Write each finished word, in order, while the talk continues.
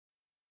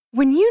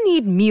When you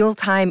need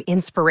mealtime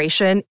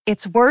inspiration,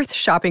 it's worth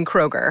shopping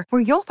Kroger,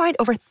 where you'll find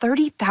over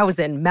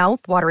 30,000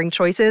 mouth-watering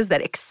choices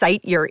that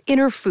excite your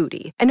inner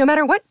foodie. And no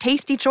matter what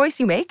tasty choice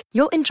you make,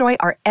 you'll enjoy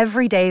our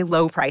everyday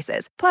low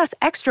prices, plus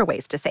extra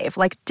ways to save,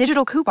 like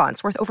digital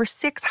coupons worth over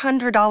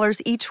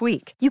 $600 each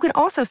week. You can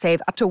also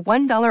save up to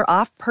 $1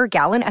 off per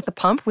gallon at the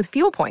pump with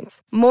fuel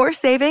points. More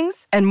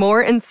savings and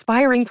more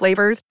inspiring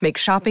flavors make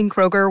shopping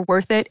Kroger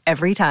worth it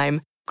every time.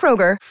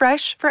 Kroger,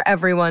 fresh for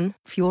everyone.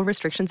 Fuel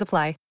restrictions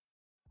apply.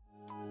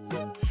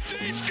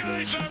 These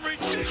guys are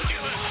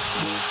ridiculous.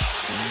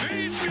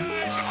 These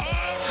guys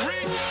are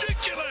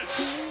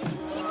ridiculous.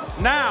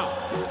 Now,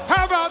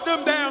 how about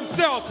them damn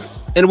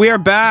Celtics? And we are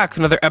back.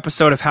 Another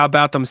episode of How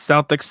About Them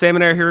Celtics. Sam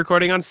and I are here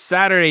recording on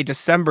Saturday,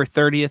 December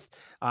 30th.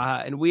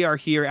 And we are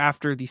here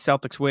after the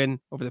Celtics win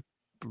over the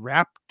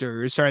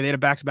Raptors. Sorry, they had a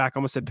back-to-back,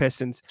 almost said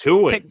Pistons. 2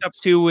 wins. Picked up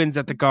 2 wins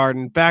at the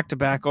Garden,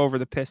 back-to-back over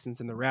the Pistons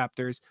and the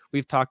Raptors.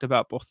 We've talked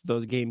about both of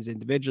those games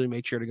individually.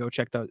 Make sure to go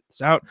check those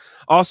out.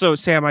 Also,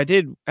 Sam, I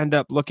did end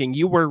up looking.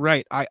 You were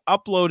right. I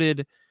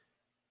uploaded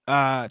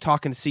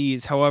Talking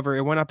C's. However,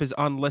 it went up as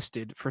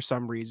unlisted for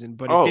some reason,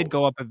 but it did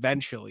go up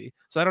eventually.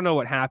 So I don't know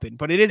what happened,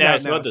 but it is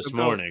out now. This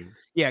morning.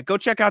 Yeah, go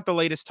check out the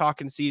latest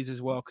Talking C's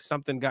as well, because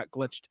something got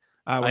glitched.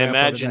 I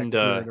imagined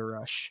the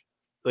rush.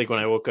 Like when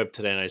I woke up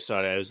today and I saw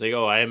it, I was like,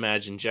 I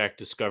imagine Jack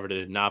discovered it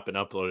had not been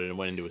uploaded and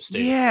went into a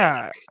state.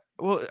 Yeah.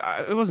 Well,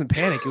 it wasn't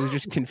panic. It was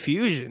just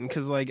confusion.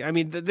 Because,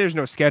 there's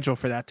no schedule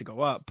for that to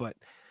go up. But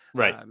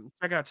right.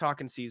 Check out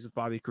Talking C's with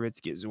Bobby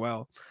Kravitsky as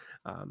well.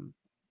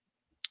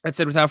 That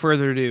said, without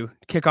further ado,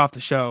 kick off the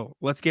show.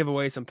 Let's give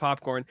away some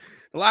popcorn.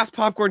 The last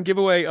popcorn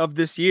giveaway of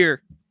this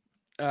year.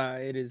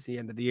 It is the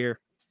end of the year.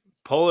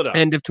 Pull it up.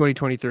 End of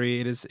 2023.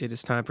 It is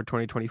time for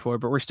 2024.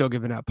 But we're still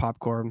giving out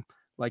popcorn.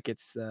 Like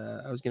it's,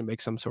 I was going to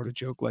make some sort of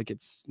joke like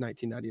it's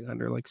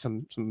 1999 or like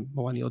some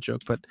millennial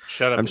joke, but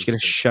shut up. I'm just going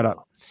to shut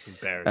up.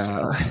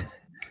 Embarrassing.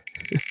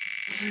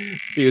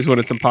 He was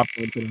wanting some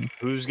popcorn today.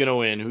 Who's going to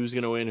win? Who's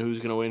going to win? Who's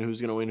going to win?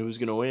 Who's going to win? Who's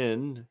going to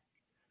win?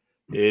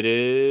 It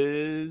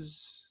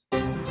is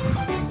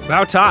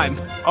about time.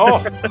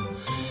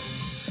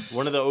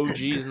 One of the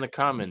OGs in the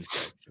comments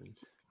section.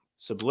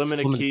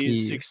 Subliminal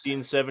Keys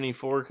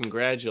 1674.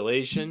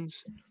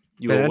 Congratulations.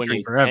 You will win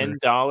a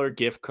 $10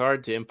 gift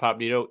card to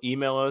Impoppnito.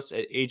 Email us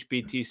at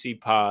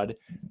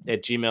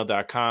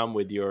hbtcpod@gmail.com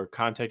with your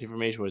contact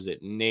information. Was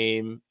it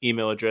name,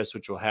 email address,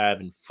 which we'll have,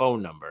 and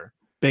phone number.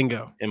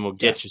 Bingo. And we'll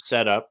get you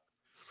set up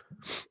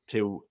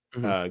to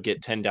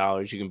get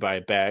 $10. You can buy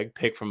a bag,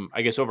 pick from,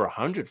 I guess, over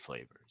 100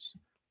 flavors.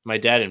 My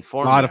dad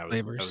informed me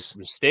I was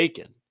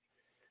mistaken.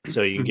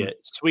 So you can get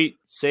sweet,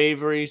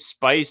 savory,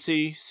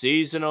 spicy,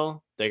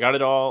 seasonal. They got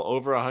it all,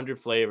 over 100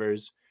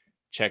 flavors.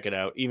 Check it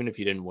out. Even if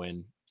you didn't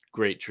win.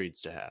 Great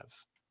treats to have.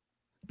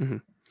 A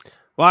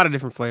lot of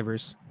different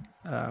flavors.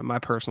 My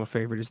personal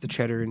favorite is the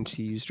cheddar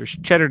infused or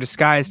cheddar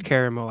disguised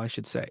caramel, I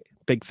should say.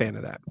 Big fan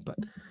of that. But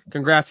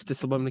congrats to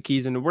Subliminal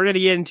Keys. And we're going to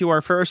get into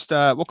our first,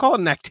 we'll call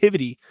it an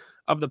activity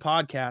of the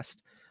podcast.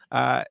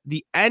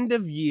 The end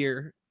of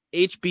year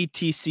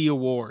HBTC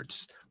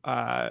awards.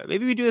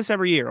 Maybe we do this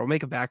every year. I'll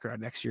make a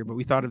background next year, but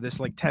we thought of this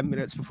like 10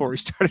 minutes before we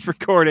started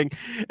recording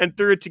and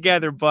threw it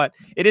together. But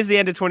it is the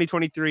end of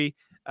 2023.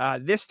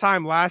 This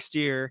time last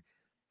year,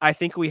 I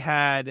think we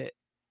had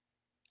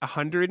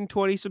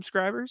 120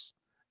 subscribers,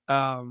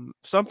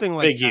 something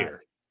like big that.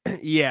 Year.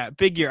 Yeah,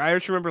 big year. I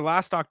just remember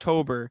last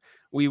October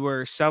we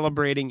were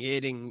celebrating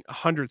hitting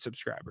 100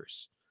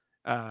 subscribers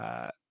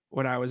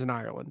when I was in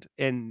Ireland,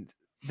 and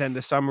then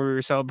the summer we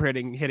were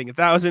celebrating hitting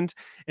 1,000,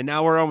 and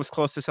now we're almost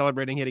close to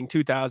celebrating hitting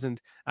 2,000.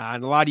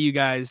 And a lot of you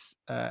guys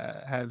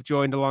have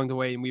joined along the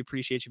way, and we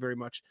appreciate you very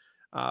much.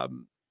 But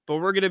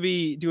we're going to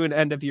be doing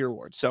end of year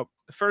awards. So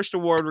the first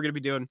award we're going to be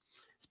doing.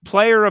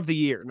 Player of the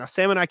Year. Now,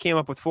 Sam and I came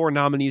up with 4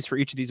 nominees for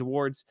each of these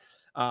awards.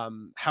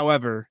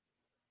 However,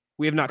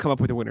 we have not come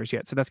up with the winners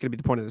yet, so that's going to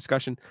be the point of the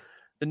discussion.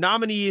 The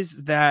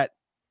nominees that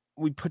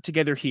we put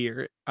together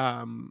here,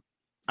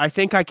 I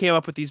think I came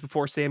up with these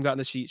before Sam got on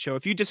the sheet show.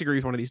 If you disagree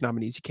with one of these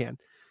nominees, you can.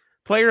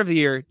 Player of the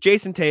Year,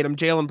 Jason Tatum,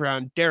 Jaylen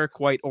Brown, Derek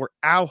White, or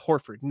Al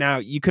Horford. Now,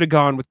 you could have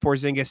gone with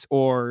Porzingis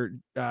or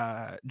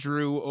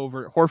Drew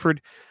over Horford,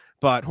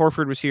 but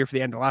Horford was here for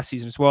the end of last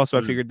season as well, so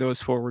I figured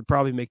those 4 would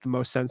probably make the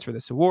most sense for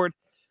this award.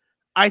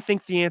 I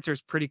think the answer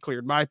is pretty clear,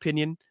 in my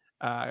opinion,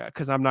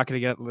 because I'm not going to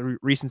get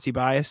recency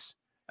bias,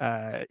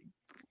 get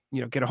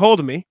a hold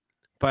of me.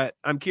 But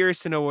I'm curious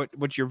to know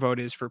what your vote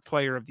is for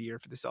Player of the Year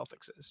for the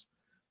Celtics is.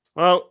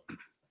 Well,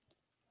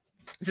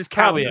 this is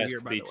probably calendar has year,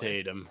 to by be the way.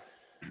 Tatum.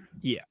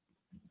 Yeah.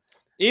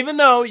 Even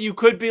though you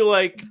could be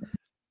like,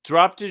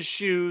 dropped his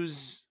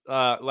shoes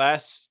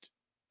last,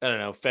 I don't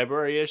know,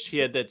 February-ish. He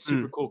had that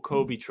super cool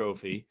Kobe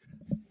trophy,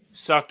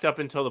 sucked up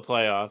until the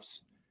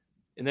playoffs.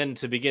 And then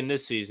to begin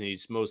this season,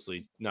 he's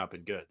mostly not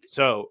been good.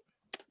 So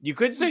you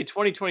could say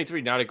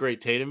 2023, not a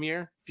great Tatum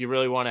year. If you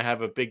really want to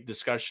have a big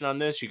discussion on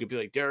this, you could be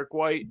like Derek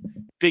White,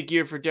 big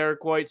year for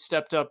Derek White,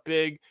 stepped up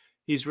big.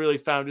 He's really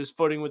found his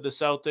footing with the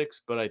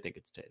Celtics, but I think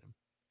it's Tatum.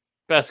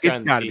 Best guy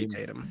on the team. It's got to be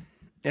Tatum.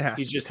 It has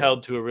He's to be just Tatum.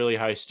 held to a really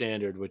high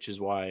standard, which is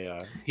why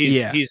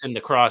Yeah. he's in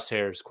the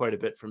crosshairs quite a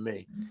bit for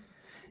me.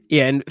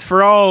 Yeah, and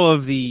for all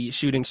of the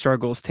shooting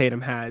struggles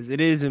Tatum has,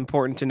 it is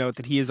important to note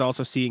that he is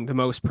also seeing the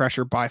most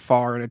pressure by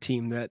far in a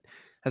team that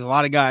has a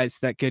lot of guys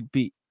that could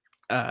be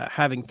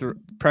having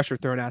pressure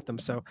thrown at them.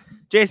 So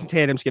Jason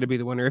Tatum's going to be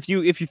the winner. If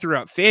you threw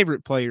out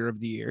favorite player of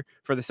the year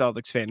for the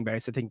Celtics fan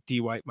base, I think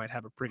D White might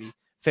have a pretty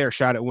fair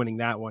shot at winning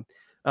that one.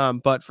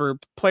 But for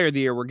player of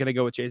the year, we're going to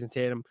go with Jason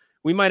Tatum.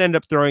 We might end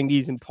up throwing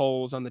these in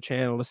polls on the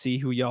channel to see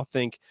who y'all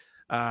think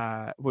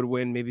would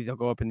win. Maybe they'll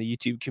go up in the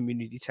YouTube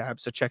community tab.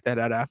 So check that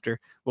out after.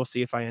 We'll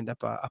see if I end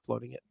up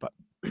uploading it. But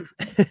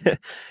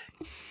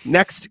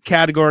next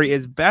category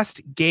is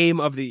best game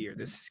of the year.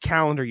 This is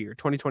calendar year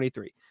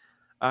 2023.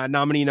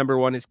 Nominee number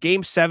 1 is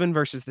Game 7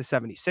 versus the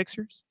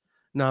 76ers.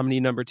 Nominee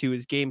number 2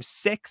 is Game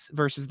 6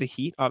 versus the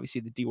Heat. Obviously,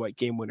 the D White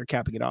game winner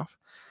capping it off.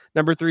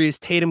 Number 3 is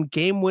Tatum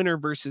game winner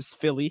versus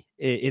Philly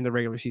in the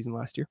regular season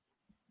last year.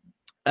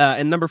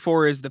 And number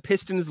 4 is the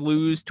Pistons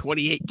lose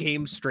 28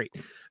 games straight.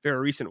 Very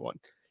recent one.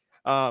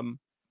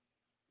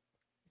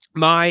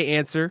 My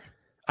answer,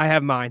 I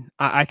have mine.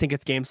 I think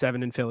it's Game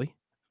 7 in Philly.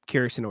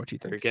 Curious to know what you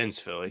think. You're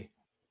against Philly.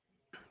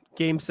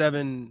 Game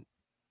 7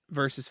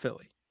 versus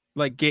Philly.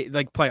 Like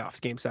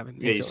playoffs, Game 7.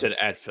 Yeah, you Philly. said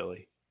at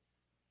Philly.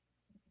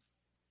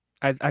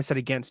 I said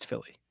against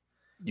Philly.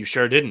 You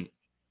sure didn't.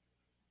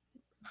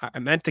 I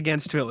meant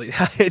against Philly.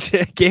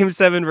 Game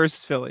 7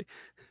 versus Philly.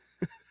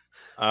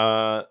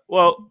 Well,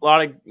 a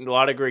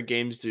lot of great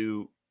games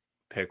to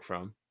pick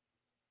from.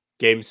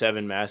 Game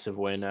 7, massive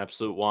win,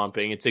 absolute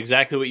whomping. It's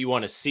exactly what you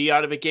want to see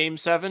out of a Game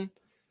 7.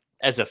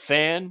 As a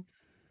fan,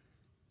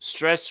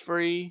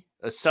 stress-free,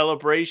 a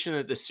celebration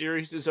that the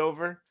series is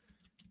over.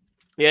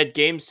 We had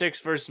Game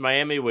 6 versus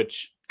Miami,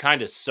 which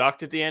kind of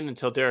sucked at the end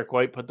until Derek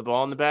White put the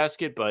ball in the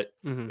basket, but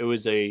It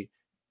was a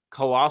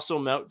colossal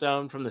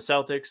meltdown from the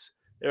Celtics.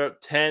 They're up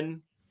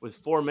 10 with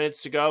 4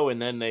 minutes to go,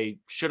 and then they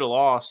should have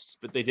lost,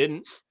 but they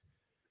didn't.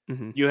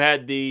 You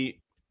had the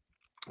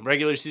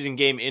regular season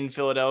game in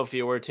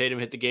Philadelphia where Tatum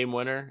hit the game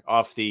winner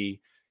off the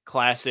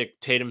classic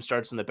Tatum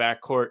starts in the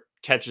backcourt,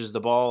 catches the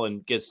ball,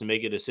 and gets to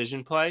make a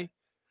decision play.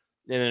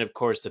 And then, of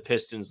course, the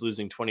Pistons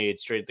losing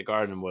 28 straight at the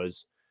Garden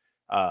was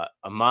a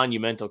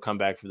monumental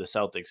comeback for the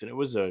Celtics. And it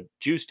was a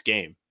juiced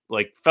game.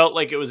 Felt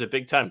like it was a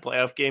big-time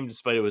playoff game,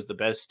 despite it was the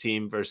best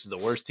team versus the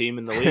worst team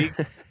in the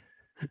league.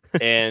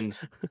 And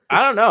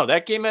I don't know.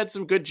 That game had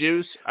some good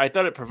juice. I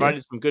thought it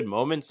provided some good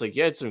moments.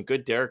 You had some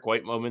good Derek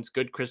White moments,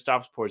 good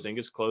Kristaps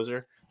Porzingis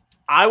closer.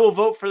 I will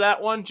vote for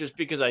that one just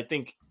because I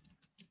think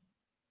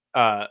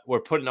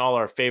we're putting all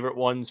our favorite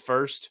ones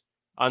first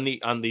on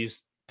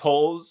these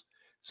polls.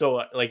 So,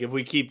 if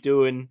we keep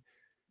doing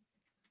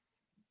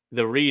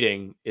the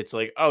reading, it's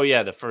oh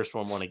yeah, the first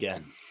one won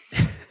again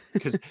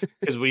because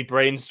we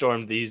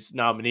brainstormed these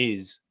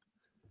nominees.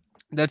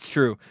 That's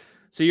true.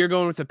 So you're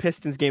going with the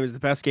Pistons game as the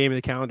best game of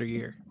the calendar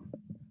year.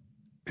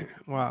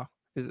 Wow.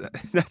 It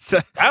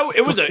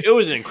was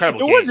an incredible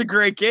game. It was a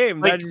great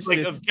game.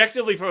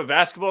 Objectively from a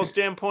basketball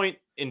standpoint,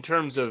 in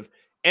terms of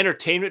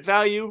entertainment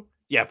value,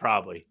 yeah,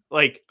 probably.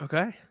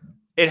 Okay.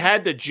 It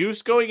had the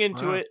juice going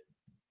into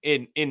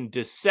it in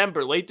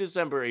December, late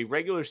December, a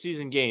regular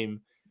season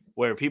game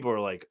where people were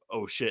like,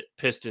 oh shit,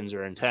 Pistons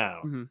are in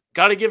town.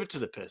 Got to give it to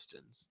the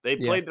Pistons. They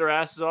played their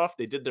asses off.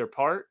 They did their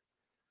part.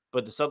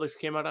 But the Celtics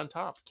came out on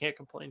top. Can't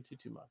complain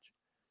too much.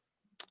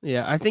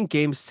 Yeah, I think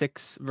Game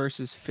 6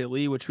 versus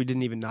Philly, which we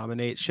didn't even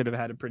nominate, should have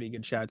had a pretty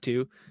good shot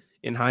too.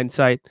 In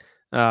hindsight,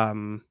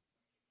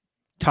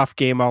 tough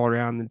game all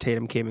around. Then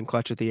Tatum came in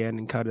clutch at the end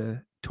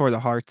and tore the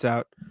hearts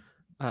out.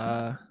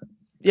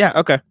 Yeah,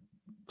 okay.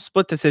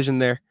 Split decision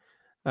there.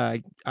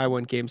 I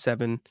went Game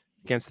 7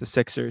 against the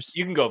Sixers.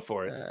 You can go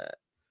for it.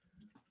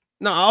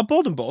 No, I'll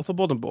bold them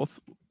both.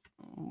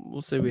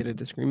 We'll say we had a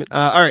disagreement.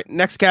 All right,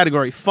 next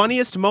category.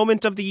 Funniest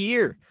moment of the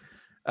year.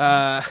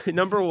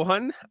 Number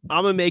 1,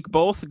 I'm going to make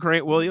both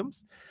Grant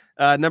Williams.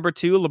 Number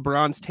 2,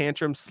 LeBron's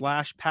tantrum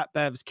 / Pat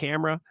Bev's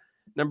camera.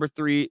 Number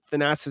 3,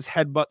 Thanasis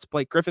headbutts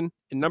Blake Griffin.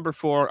 And number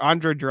 4,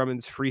 Andre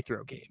Drummond's free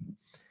throw game.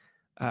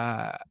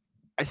 I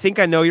think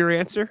I know your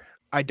answer.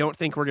 I don't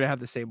think we're going to have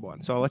the same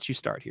one. So I'll let you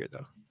start here,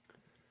 though.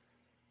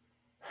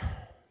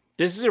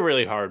 This is a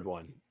really hard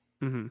one.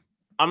 I'm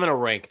going to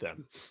rank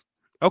them.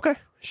 Okay,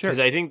 sure. Because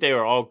I think they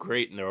are all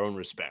great in their own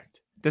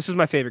respect. This is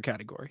my favorite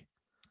category.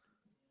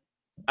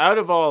 Out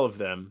of all of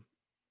them,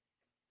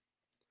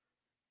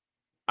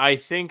 I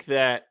think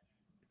that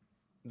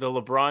the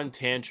LeBron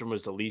tantrum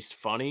was the least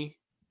funny.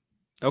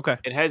 Okay.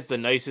 It has the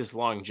nicest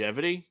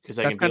longevity because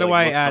I That's can be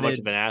why I look added how much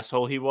of an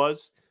asshole he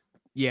was.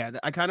 Yeah,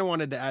 I kind of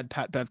wanted to add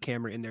Pat Bev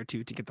camera in there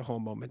too to get the whole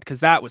moment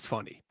because that was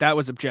funny. That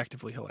was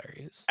objectively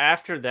hilarious.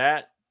 After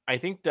that, I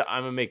think that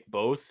I'm gonna make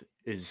both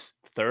is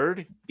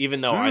third, even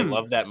though I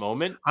love that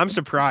moment. I'm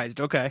surprised.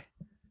 Okay.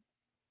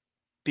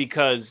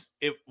 Because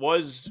it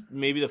was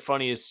maybe the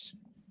funniest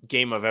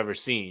game I've ever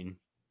seen.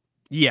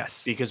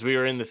 Yes. Because we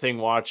were in the thing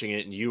watching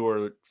it and you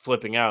were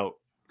flipping out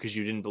because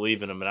you didn't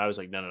believe in him. And I was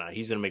like, no,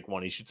 he's going to make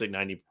one. He shoots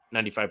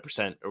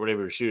 95% or whatever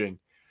he was shooting.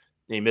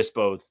 And he missed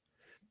both.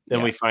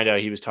 Then we find out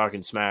he was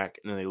talking smack,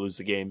 and then they lose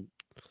the game.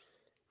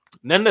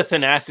 And then the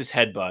Thanasis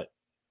headbutt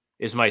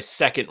is my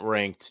second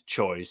ranked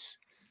choice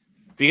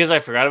because I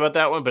forgot about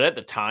that one, but at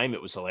the time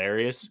it was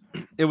hilarious.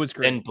 It was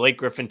great. And Blake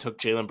Griffin took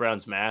Jaylen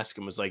Brown's mask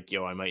and was like,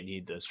 yo, I might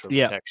need this for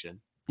protection.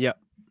 Yeah.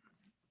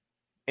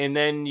 And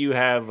then you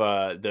have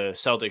the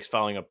Celtics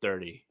fouling up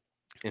 30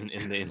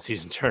 in the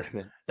in-season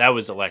tournament. That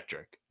was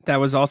electric. That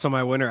was also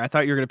my winner. I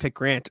thought you were going to pick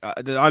Grant.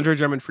 The Andre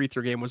Drummond free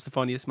throw game was the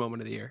funniest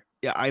moment of the year.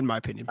 Yeah, in my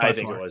opinion. I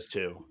think it was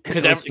too.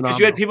 Because you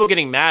phenomenal. had people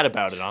getting mad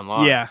about it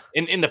online. Yeah.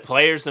 And the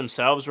players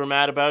themselves were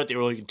mad about it. They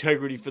were like,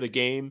 integrity for the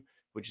game,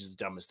 which is the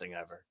dumbest thing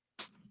ever.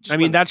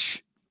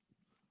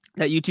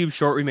 That YouTube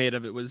short we made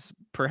of it was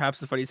perhaps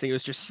the funniest thing. It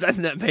was just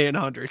sending that man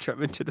Andre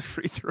Drummond to the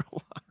free throw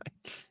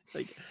line.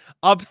 Like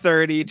up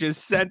 30,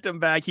 just sent him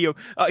back. He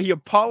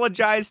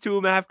apologized to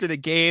him after the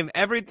game.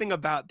 Everything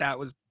about that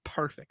was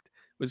perfect.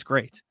 It was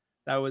great.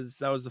 That was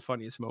the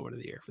funniest moment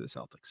of the year for the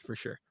Celtics, for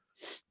sure.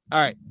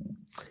 All right.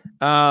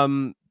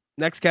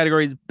 Next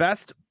category is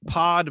best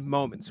pod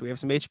moments. We have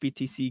some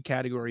HBTC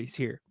categories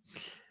here.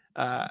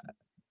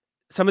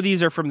 Some of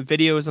these are from the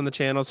videos on the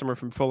channel. Some are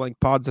from full-length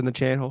pods on the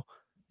channel.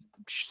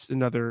 Just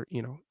another,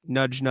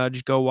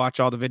 nudge, go watch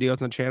all the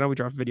videos on the channel. We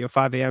drop a video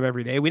 5 a.m.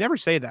 every day. We never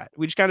say that.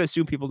 We just kind of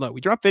assume people know.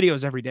 We drop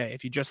videos every day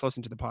if you just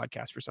listen to the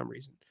podcast for some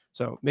reason.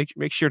 So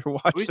make sure to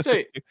watch those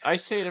too. I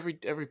say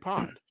it every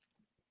pod.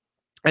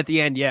 At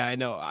the end, yeah, I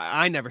know.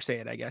 I never say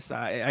it, I guess.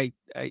 I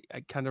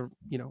kind of,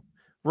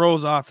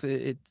 rolls off.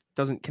 It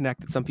doesn't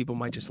connect that some people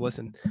might just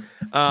listen.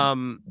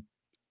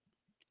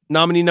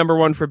 Nominee number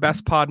 1 for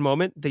best pod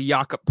moment, the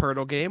Jakob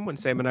Poeltl game, when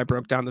Sam and I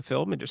broke down the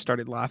film and just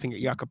started laughing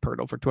at Jakob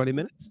Poeltl for 20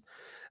 minutes.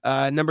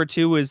 Number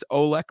 2 is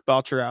Oleg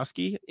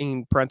Balcherowski,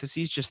 in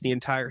parentheses, just the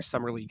entire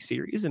Summer League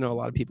series. I know a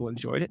lot of people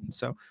enjoyed it, and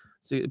so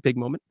it's a big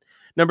moment.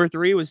 Number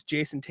 3 was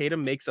Jason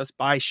Tatum makes us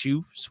buy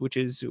shoes, which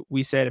is,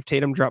 we said if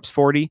Tatum drops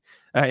 40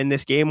 in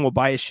this game, we'll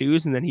buy his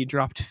shoes, and then he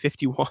dropped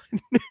 51,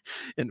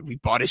 and we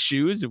bought his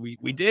shoes, and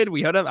we did.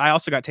 We had. I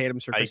also got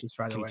Tatum's for Christmas,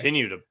 by the way.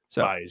 Continue to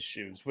buy his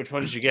shoes. Which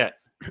ones did you get?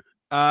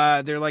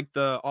 They're like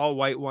the all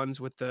white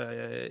ones with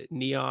the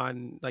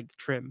neon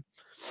trim.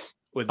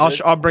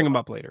 I'll bring them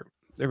up later.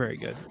 They're very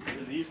good.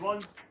 Are these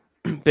ones?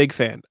 Big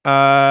fan.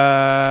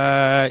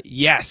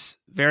 Yes,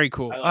 very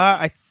cool.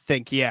 I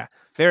think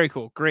very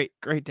cool. Great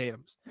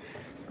Tatums.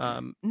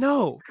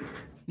 No,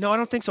 I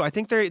don't think so. I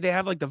think they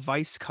have like the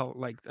Vice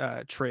color,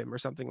 trim or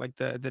something like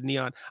the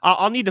neon.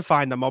 I'll need to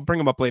find them. I'll bring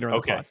them up later on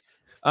the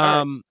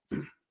pod.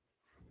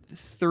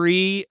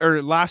 3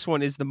 or last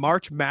one is the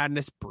March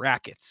Madness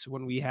brackets.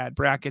 When we had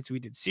brackets, we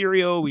did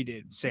cereal, we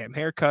did Sam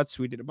haircuts,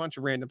 we did a bunch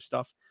of random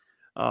stuff.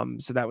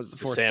 So that was the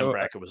 4th. Sam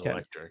bracket was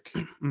electric.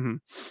 Mm-hmm.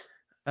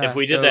 If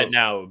we did that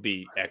now, it would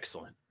be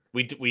excellent.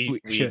 We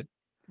should.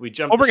 We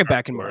jumped. We'll bring it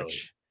back in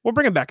March. We'll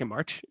bring it back in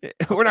March.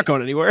 We're not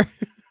going anywhere.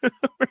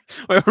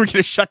 We're going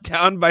to shut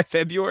down by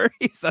February.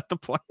 Is that the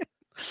plan?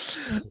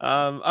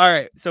 All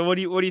right. So what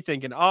are you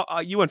thinking?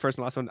 You went first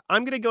and last one.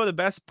 I'm going to go the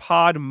best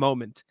pod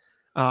moment.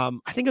 I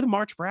think of the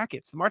March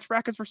brackets. The March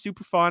brackets were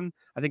super fun.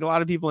 I think a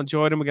lot of people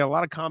enjoyed them. We got a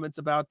lot of comments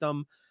about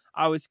them.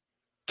 I was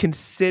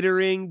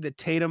considering the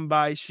Tatum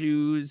buy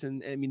shoes,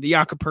 and I mean the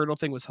Jakob Poeltl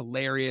thing was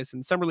hilarious,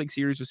 and the Summer League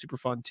series was super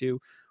fun too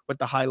with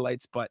the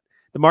highlights. But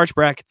the March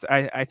brackets,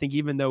 I think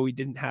even though we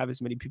didn't have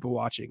as many people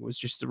watching, it was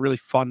just a really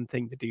fun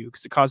thing to do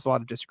because it caused a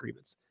lot of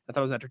disagreements. I thought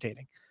it was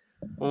entertaining.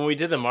 When we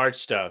did the March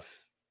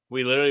stuff,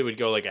 we literally would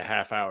go like a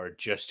half hour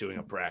just doing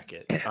a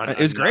bracket. It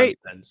was great.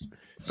 Nonsense.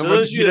 So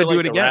those of you that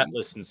like the rat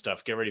list and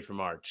stuff, get ready for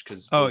March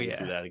because we'll do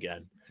that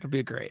again. It'll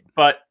be great.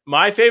 But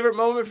my favorite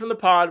moment from the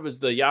pod was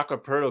the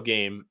Jakob Poeltl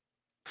game.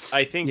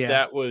 I think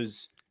that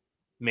was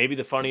maybe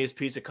the funniest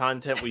piece of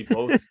content we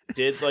both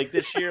did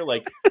this year. I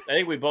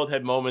think we both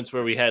had moments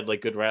where we had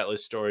good rat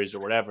list stories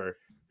or whatever.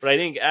 But I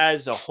think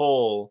as a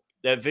whole,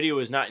 that video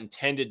was not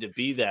intended to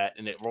be that,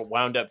 and it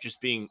wound up just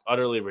being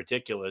utterly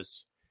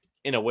ridiculous.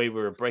 In a way,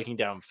 we were breaking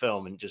down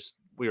film and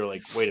we were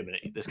like, wait a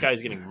minute, this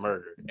guy's getting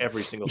murdered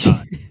every single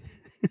time.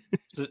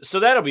 so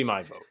that'll be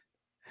my vote.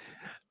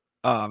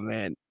 Oh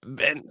man,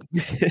 Ben,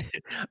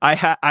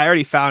 I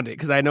already found it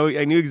because I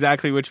knew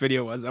exactly which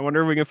video it was. I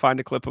wonder if we can find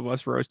a clip of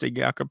us roasting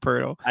Jakob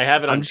Poeltl. I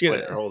have it on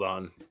Twitter. Hold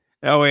on.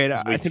 Oh wait,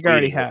 I think I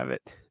already have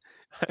it.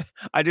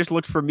 I just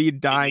looked for me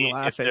dying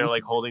laughing. If they're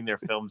holding their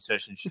film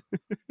session.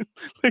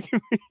 Look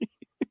at me.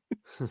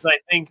 I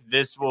think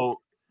this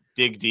will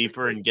dig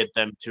deeper and get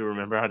them to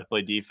remember how to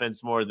play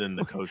defense more than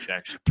the coach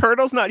actually.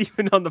 Poeltl's not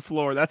even on the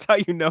floor. That's how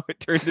you know it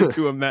turned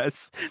into a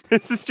mess.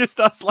 This is just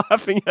us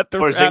laughing at the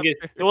Raptors.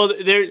 Well,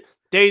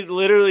 they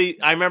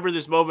literally, I remember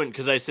this moment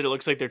because I said it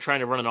looks like they're trying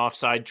to run an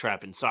offside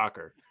trap in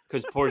soccer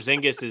because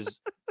Porzingis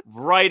is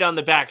right on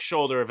the back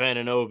shoulder of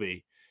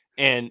Anunoby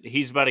and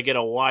he's about to get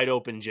a wide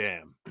open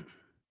jam.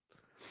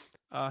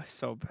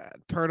 So bad.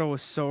 Poeltl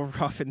was so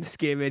rough in this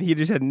game, and he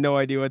just had no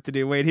idea what to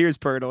do. Wait, here's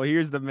Poeltl.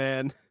 Here's the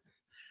man.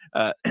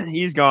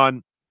 He's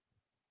gone.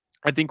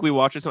 I think we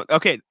watch this one.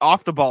 Okay,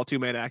 off the ball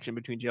 2-man action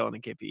between Jalen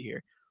and KP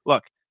here.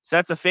 Look,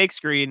 sets a fake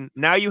screen.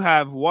 Now you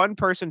have one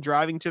person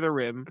driving to the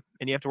rim,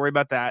 and you have to worry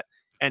about that.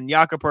 And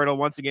Jakob Poeltl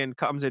once again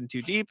comes in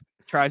too deep,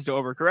 tries to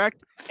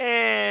overcorrect,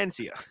 and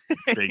see ya.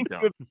 Big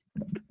dump.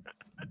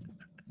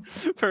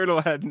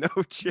 Poeltl had no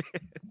chance.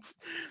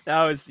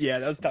 That was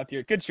top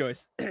tier. Good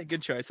choice.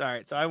 Good choice. All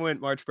right. So I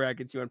went March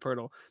brackets, you went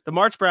Poeltl. The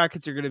March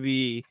brackets are going to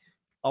be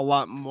a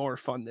lot more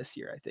fun this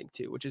year, I think,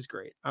 too, which is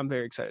great. I'm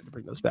very excited to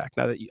bring those back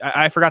now that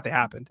I forgot they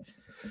happened.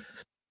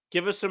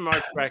 Give us some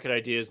March bracket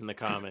ideas in the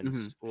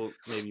comments. We'll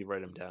maybe write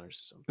them down or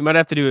something. We might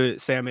have to do a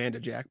Sam and a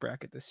Jack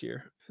bracket this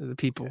year for the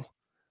people. Okay.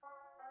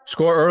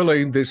 Score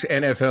early this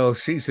NFL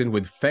season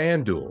with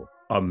FanDuel,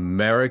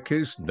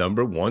 America's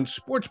 #1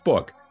 sports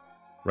book.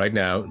 Right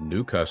now,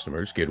 new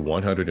customers get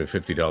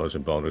 $150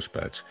 in bonus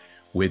bets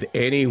with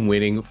any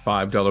winning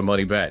 $5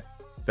 money bet.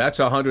 That's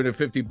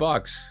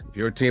 $150 if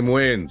your team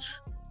wins.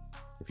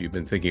 If you've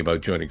been thinking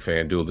about joining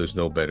FanDuel, there's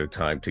no better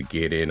time to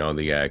get in on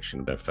the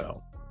action,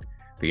 NFL.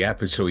 The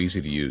app is so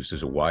easy to use.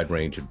 There's a wide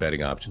range of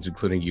betting options,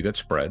 including you got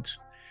spreads,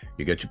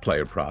 you got your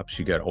player props,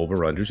 you got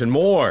over-unders, and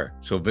more.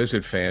 So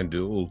visit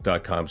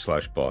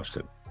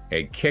FanDuel.com/Boston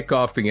and kick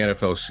off the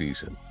NFL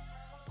season.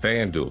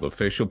 FanDuel,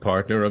 official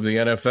partner of the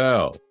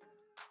NFL.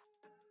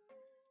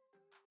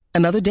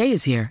 Another day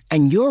is here,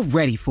 and you're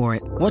ready for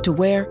it. What to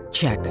wear?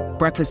 Check.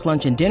 Breakfast,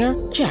 lunch, and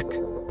dinner? Check.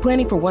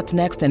 Planning for what's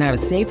next and how to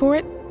save for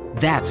it?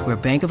 That's where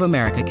Bank of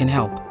America can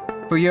help.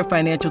 For your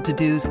financial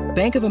to-dos,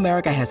 Bank of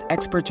America has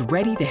experts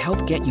ready to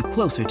help get you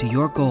closer to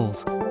your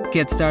goals.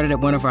 Get started at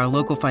one of our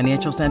local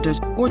financial centers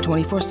or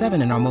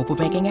 24/7 in our mobile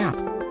banking app.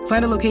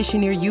 Find a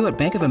location near you at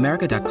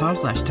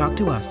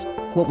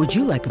bankofamerica.com/talktous. What would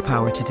you like the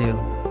power to do?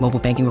 Mobile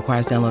banking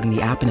requires downloading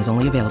the app and is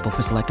only available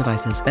for select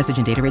devices. Message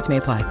and data rates may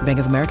apply. Bank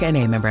of America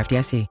N.A., member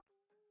FDIC.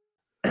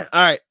 All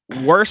right.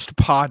 Worst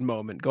pod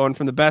moment. Going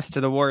from the best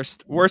to the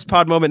worst. Worst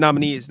pod moment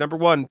nominees. Number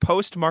 1,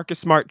 post Marcus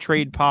Smart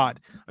trade pod.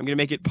 I'm going to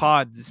make it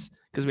pods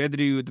because we had to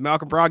do the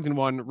Malcolm Brogdon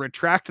one,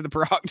 retract the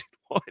Brogdon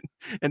one,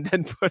 and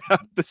then put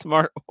up the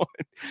Smart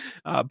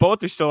one.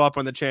 Both are still up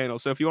on the channel.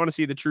 So if you want to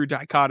see the true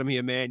dichotomy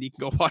of man, you can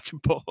go watch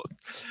them both.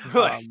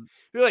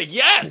 You're like,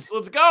 yes,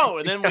 let's go.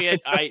 And then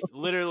I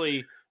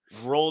literally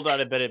rolled out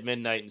of bed at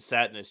midnight and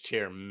sat in this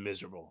chair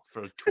miserable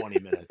for 20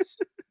 minutes.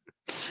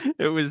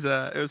 It was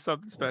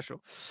something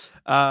special.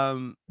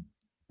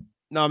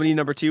 Nominee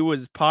number 2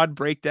 was pod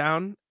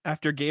breakdown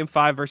after game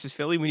 5 versus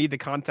Philly. We need the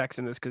context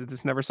in this because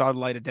this never saw the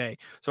light of day.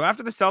 So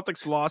after the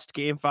Celtics lost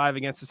game 5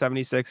 against the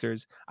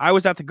 76ers, I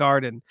was at the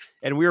Garden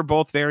and we were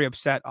both very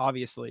upset,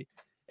 obviously.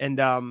 And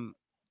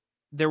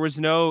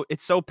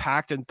it's so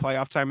packed in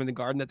playoff time in the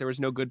Garden that there was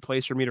no good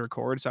place for me to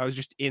record. So I was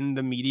just in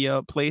the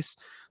media place,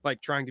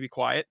 like trying to be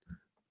quiet,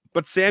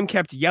 but Sam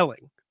kept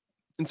yelling.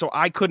 And so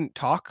I couldn't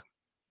talk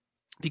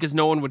because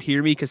no one would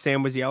hear me because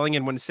Sam was yelling.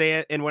 And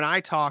when I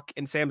talk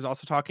and Sam's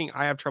also talking,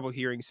 I have trouble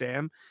hearing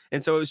Sam.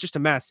 And so it was just a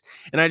mess.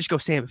 And I just go,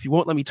 Sam, if you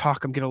won't let me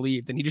talk, I'm going to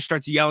leave. Then he just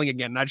starts yelling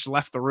again. And I just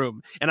left the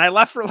room. And I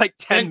left for like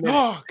 10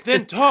 minutes.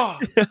 Then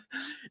talk.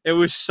 It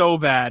was so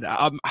bad.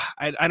 I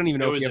don't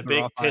even know. It was a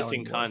big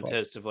pissing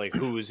contest of like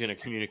who was going to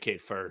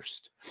communicate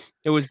first.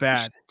 It was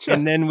bad.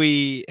 And then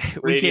we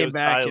came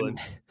back silent.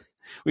 and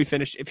we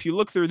finished. If you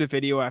look through the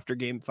video after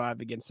game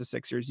 5 against the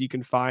Sixers, you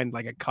can find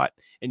like a cut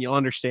and you'll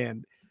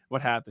understand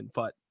what happened.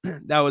 But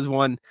that was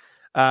one.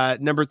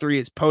 Number 3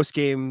 is post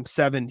game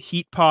 7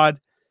 Heat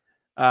pod.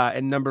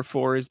 And number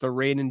 4 is the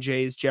Rain and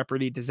Jays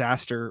Jeopardy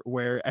disaster,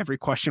 where every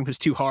question was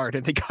too hard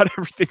and they got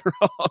everything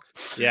wrong.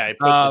 Yeah, I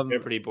put the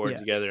Jeopardy board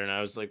together and I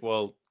was like,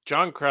 well,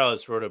 John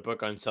Krause wrote a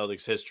book on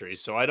Celtics history,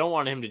 so I don't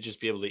want him to just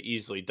be able to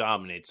easily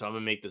dominate. So I'm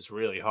going to make this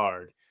really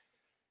hard.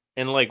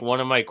 And like one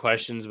of my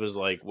questions was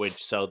like,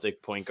 which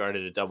Celtic point guard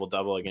had a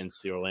double-double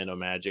against the Orlando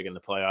Magic in the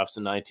playoffs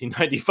in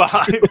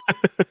 1995?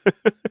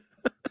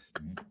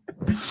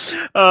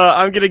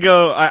 I'm going to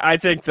go. I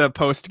think the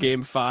post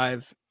game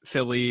 5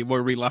 Philly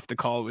where we left the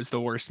call was the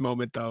worst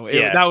moment though.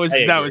 That was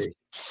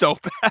so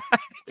bad.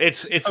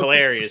 It's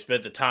hilarious, but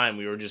at the time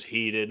we were just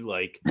heated,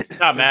 like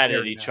not mad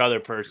at each other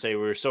per se.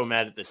 We were so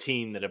mad at the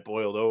team that it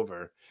boiled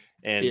over,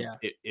 and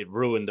it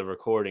ruined the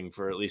recording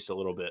for at least a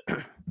little bit.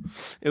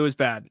 It was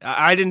bad.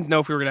 I didn't know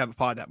if we were gonna have a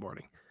pod that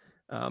morning.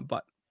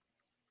 But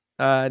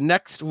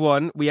next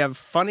one we have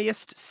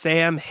funniest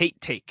Sam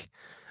hate take.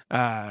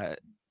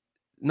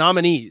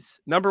 Nominees.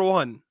 Number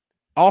 1,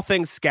 all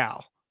things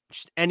Scal.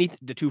 Just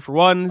the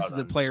 2-for-1s,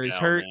 the player is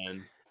hurt,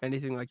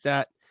 anything like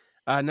that.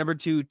 Number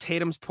 2,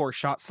 Tatum's poor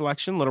shot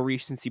selection, little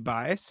recency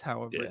bias,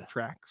 however it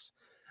tracks.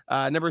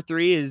 Number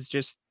 3 is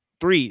just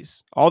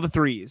threes, all the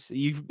threes.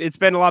 It's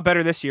been a lot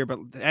better this year, but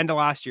the end of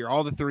last year,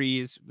 all the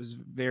threes was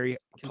very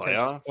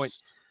contentious point.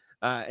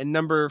 And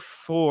number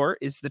 4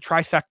 is the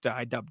trifecta.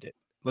 I dubbed it: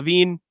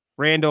 Levine,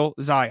 Randall,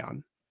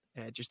 Zion.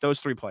 Just those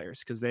 3 players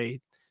because they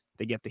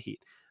get the heat.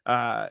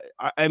 I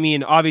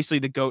mean, obviously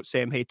the GOAT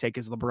Sam hate take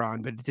is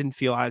LeBron, but it didn't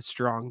feel as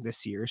strong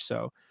this year.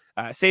 So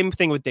same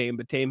thing with Dame,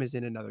 but Dame is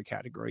in another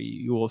category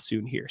you will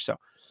soon hear. So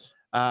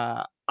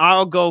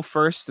I'll go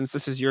first since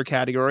this is your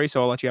category.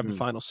 So I'll let you have the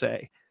final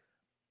say.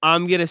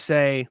 I'm going to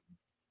say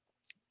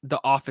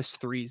the Office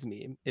 3s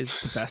meme is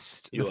the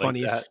best, the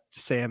funniest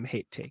Sam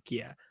hate take.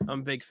 Yeah, I'm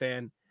a big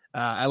fan.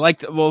 I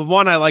liked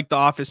I liked the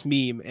Office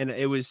meme, and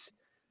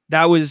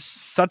that was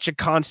such a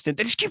constant.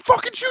 They just keep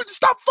fucking shooting.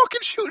 Stop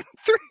fucking shooting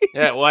threes.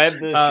 Yeah, well, I have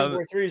the shoot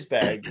more threes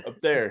bag up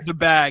there. The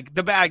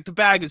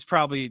bag is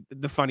probably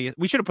the funniest.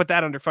 We should have put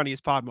that under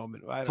funniest pod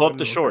moment. Pull up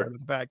the short. The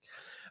bag.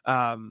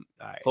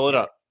 Pull it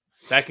up.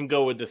 That can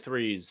go with the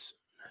threes.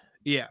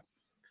 Yeah.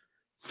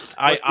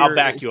 I'll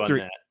back you on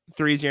that.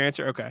 Three's your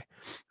answer? Okay.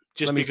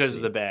 Just because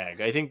of the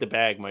bag. I think the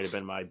bag might have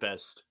been my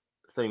best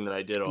thing that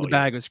I did all The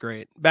bag was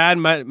great. Bad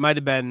might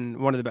have been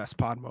one of the best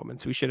pod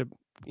moments. We should have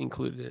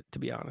included it, to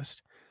be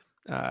honest.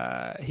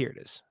 Here it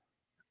is.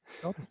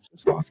 Celtics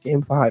just lost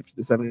game 5 to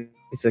the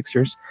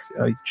 76ers.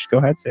 Just go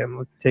ahead,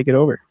 Sam. Take it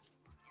over.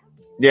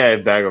 Yeah, I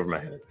have bag over my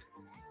head.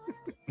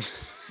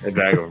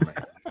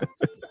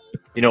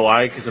 You know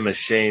why? Because I'm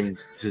ashamed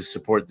to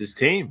support this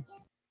team.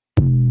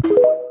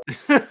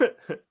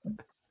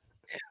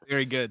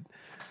 Very good.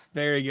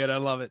 Very good. I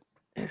love it.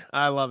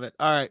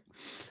 All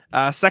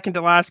right. Second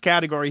to last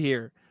category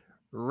here.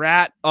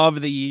 Rat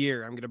of the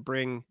year. I'm going to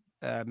bring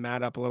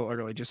Matt up a little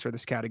early just for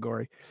this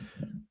category.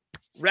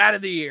 Rat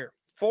of the year.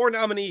 4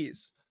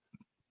 nominees.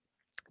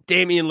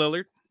 Damian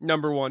Lillard,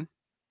 number 1.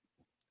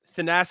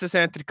 Thanasis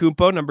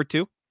Antetokounmpo, number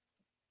 2.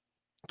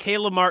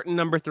 Caleb Martin,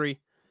 number 3.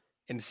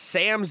 And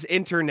Sam's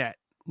Internet,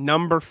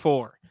 number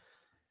 4.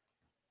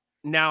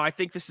 Now, I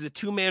think this is a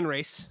 2-man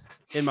race,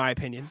 in my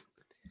opinion.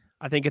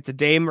 I think it's a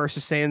Dame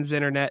versus Sam's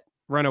Internet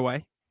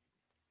runaway.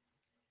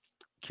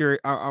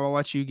 I'll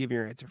let you give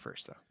your answer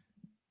first, though.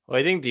 Well,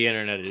 I think the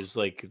Internet is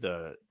like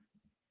the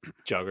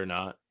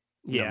juggernaut,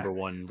 number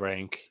 1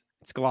 rank.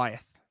 It's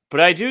Goliath. But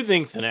I do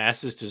think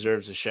Thanasis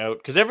deserves a shout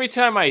because every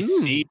time I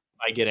see him,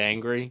 I get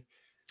angry.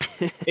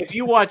 If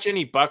you watch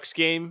any Bucks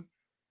game,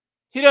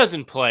 he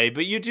doesn't play,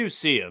 but you do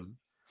see him.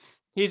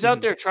 He's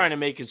out there trying to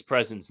make his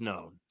presence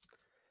known.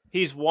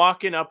 He's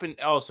walking up, and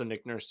also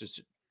Nick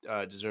Nurse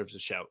deserves a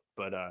shout.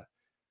 But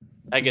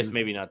I guess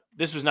maybe not.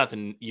 This was not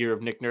the year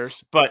of Nick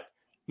Nurse, but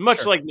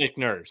much like Nick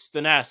Nurse,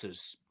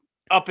 Thanasis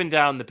up and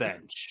down the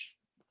bench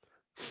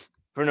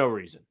for no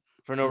reason.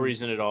 For no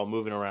reason at all,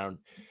 moving around.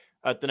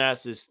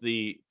 Thanasis,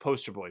 the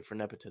poster boy for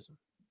nepotism.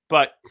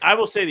 But I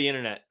will say the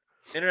Internet's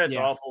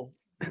awful.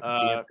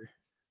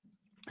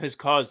 Has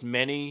caused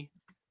many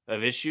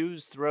of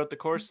issues throughout the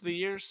course of the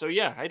year. So,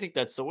 yeah, I think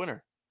that's the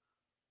winner.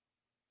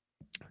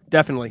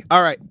 Definitely.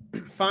 All right.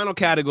 Final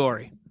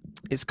category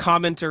is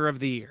commenter of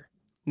the year.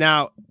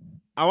 Now,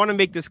 I want to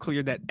make this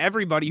clear that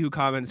everybody who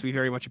comments, we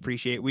very much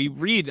appreciate. We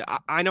read,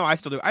 I know I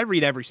still do. I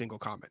read every single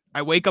comment.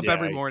 I wake up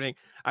every morning.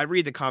 I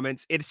read the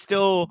comments. It's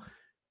still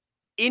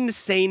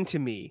insane to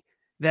me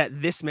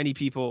that this many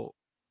people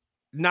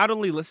not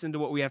only listen to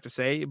what we have to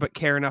say, but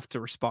care enough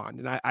to respond.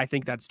 And I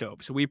think that's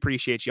dope. So we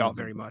appreciate y'all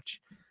very much.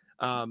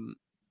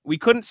 We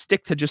couldn't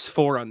stick to just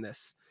 4 on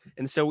this.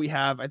 And so we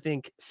have, I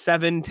think,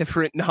 7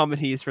 different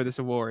nominees for this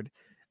award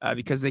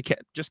because they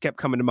just kept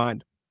coming to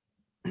mind.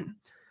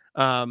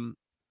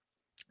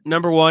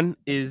 Number 1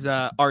 is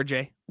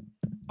RJ,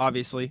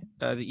 obviously,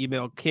 the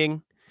email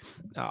king.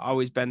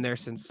 Always been there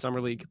since Summer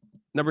League.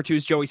 Number 2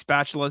 is Joey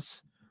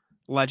Spatulas,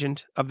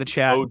 legend of the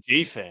chat.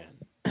 OG fan.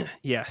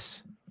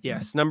 Yes.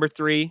 Number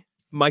 3,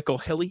 Michael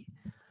Hilly,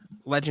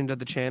 legend of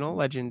the channel.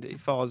 Legend. He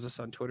follows us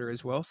on Twitter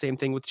as well. Same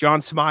thing with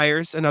John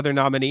Smyers, another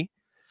nominee.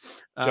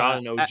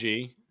 John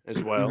OG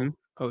as well.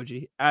 OG.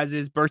 As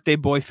is birthday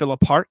boy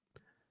Philip Hart,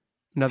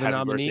 another Happy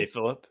nominee. Birthday,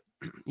 Philip.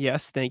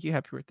 Yes, thank you.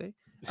 Happy birthday.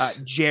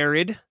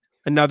 Jared,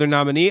 another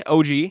nominee.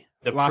 OG.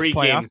 The last pregame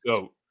playoffs.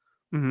 goat.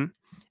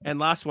 And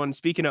last one,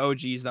 speaking of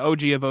OGs, the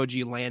OG of OG,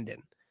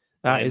 Landon,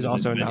 is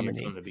also a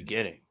nominee. From the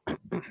beginning.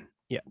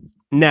 Yeah.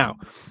 Now,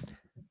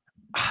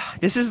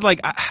 this is like,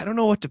 I don't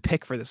know what to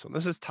pick for this one.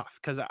 This is tough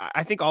because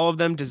I think all of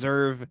them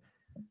deserve.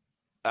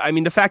 I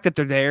mean, the fact that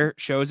they're there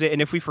shows it.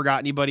 And if we forgot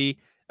anybody,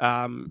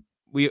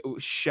 we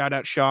shout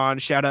out Sean,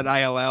 shout out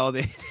ILL.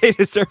 They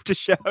deserve to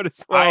shout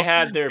as well. I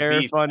had their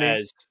beef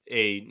as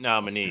a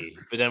nominee,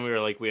 but then we were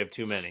like, we have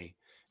too many.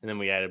 And then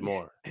we added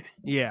more.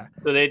 Yeah.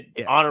 So they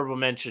honorable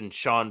mention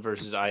Sean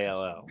versus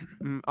ILL.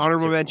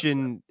 Honorable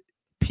mention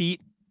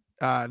Pete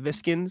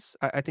Viskins.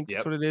 I think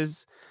that's what it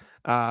is.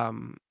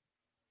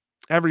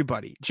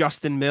 Everybody.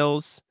 Justin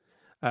Mills.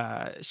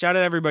 Shout out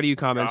everybody who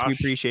comments. Josh. We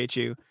appreciate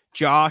you.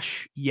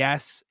 Josh.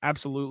 Yes,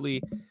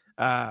 absolutely.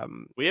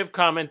 We have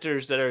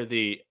commenters that are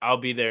the I'll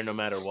be there no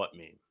matter what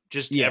meme.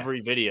 Just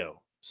every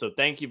video. So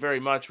thank you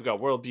very much. We got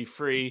World Be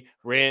Free,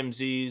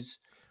 Ramses.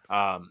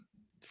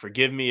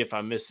 Forgive me if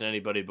I'm missing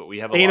anybody, but we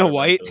have a Dana lot of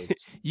White,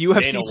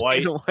 UFC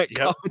Dana White,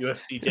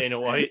 UFC Dana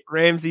White,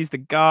 Ramsey's the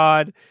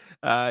god.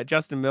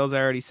 Justin Mills, I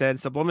already said.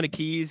 Subliminal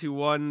Keys, who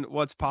won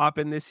What's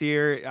Poppin' this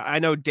year. I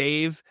know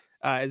Dave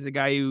is a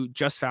guy who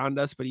just found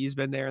us, but he's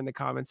been there in the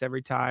comments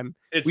every time.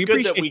 It's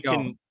good that we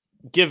can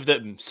give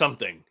them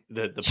something.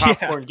 The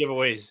popcorn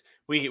giveaways,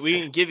 we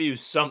can give you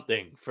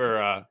something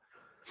for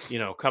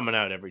coming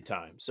out every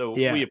time. So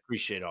we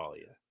appreciate all of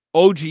you.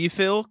 OG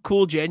Phil,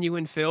 cool,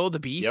 genuine Phil, the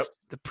beast,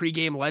 the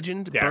pregame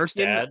legend,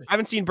 Birkin. I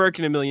haven't seen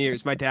Birkin in a million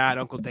years. My dad,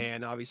 Uncle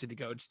Dan, obviously the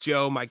goats.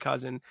 Joe, my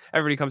cousin,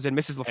 everybody comes in.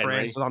 Mrs.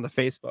 LaFrance is on the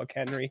Facebook.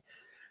 Henry,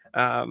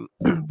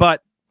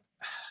 but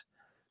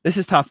This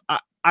is tough.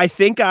 I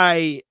think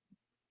I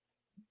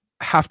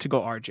have to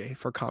go RJ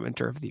for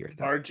commenter of the year.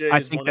 Though. RJ I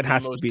is think one that of the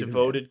has to most be the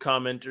devoted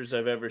commenters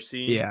I've ever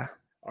seen. Yeah.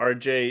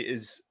 RJ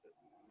is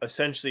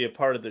essentially a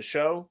part of the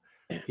show.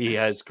 He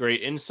has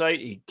great insight.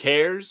 He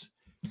cares.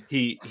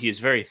 He is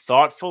very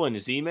thoughtful in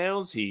his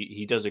emails.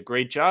 He does a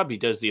great job. He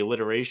does the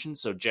alliteration,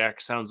 so Jack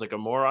sounds like a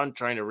moron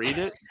trying to read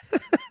it.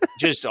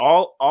 Just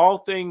all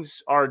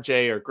things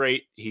RJ are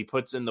great. He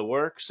puts in the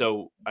work,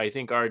 so I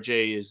think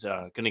RJ is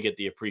going to get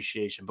the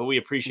appreciation. But we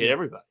appreciate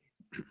everybody.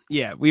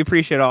 Yeah, we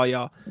appreciate all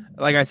y'all.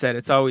 Like I said,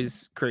 it's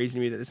always crazy to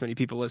me that this many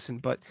people listen,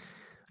 but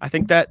I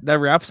think that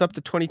wraps up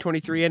the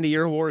 2023 end of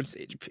year awards,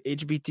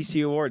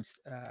 HBTC awards.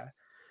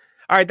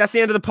 All right, that's the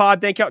end of the pod.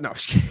 Thank you. No, I'm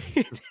just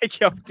kidding. Thank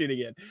you all for tuning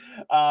in.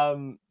 All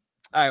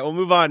right, we'll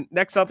move on.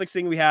 Next Celtics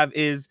thing we have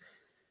is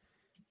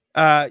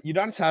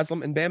Udonis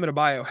Haslem and Bam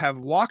Adebayo have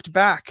walked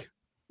back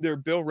their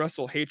Bill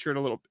Russell hatred a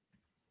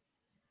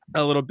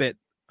little bit.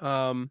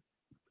 I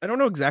don't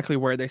know exactly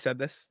where they said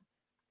this,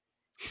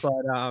 but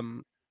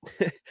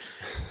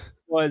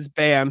was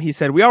Bam. He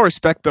said, "We all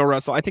respect Bill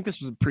Russell." I think this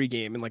was a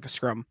pregame in like a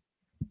scrum.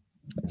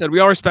 Said, "We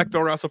all respect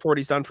Bill Russell for what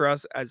he's done for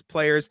us as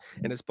players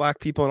and as black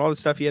people and all the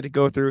stuff he had to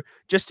go through."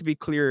 Just to be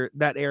clear,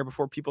 that air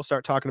before people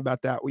start talking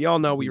about that, we all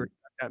know we respect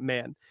that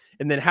man.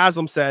 And then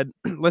Haslam said,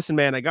 "Listen,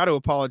 man, I got to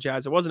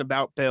apologize. It wasn't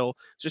about Bill.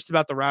 It's just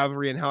about the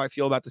rivalry and how I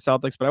feel about the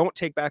Celtics. But I won't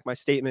take back my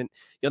statement.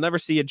 You'll never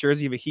see a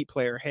jersey of a Heat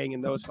player hang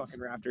in those fucking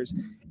rafters."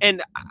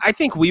 And I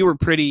think we were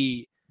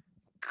pretty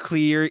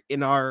clear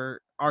in our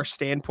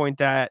standpoint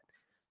that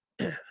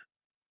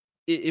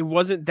it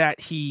wasn't that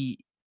he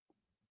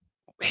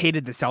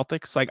hated the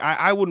Celtics. Like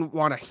I wouldn't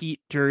want a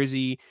Heat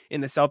jersey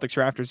in the Celtics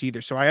rafters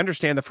either. So I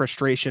understand the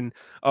frustration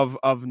of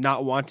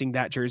not wanting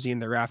that jersey in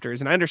the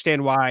rafters. And I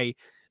understand why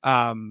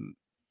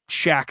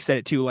Shaq said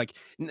it too. Like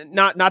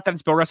not that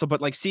it's Bill Russell,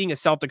 but like seeing a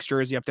Celtics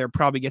jersey up there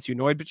probably gets you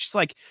annoyed, but just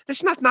like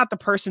that's not the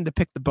person to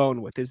pick the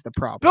bone with is the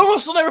problem. Bill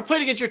Russell never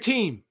played against your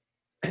team.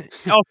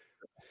 Oh.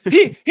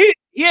 he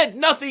had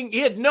nothing. He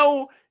had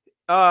no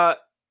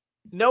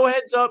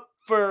heads up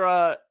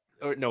for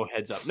no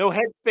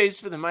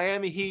headspace for the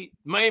Miami Heat.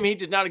 Miami Heat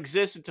did not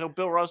exist until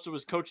Bill Russell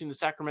was coaching the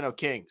Sacramento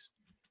Kings.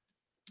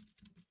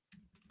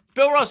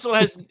 Bill Russell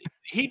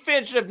Heat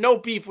fans should have no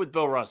beef with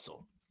Bill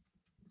Russell.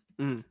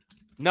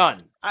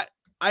 None.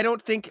 I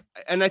don't think,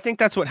 and I think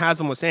that's what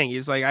Haslam was saying.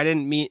 He's like, I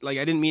didn't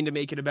mean to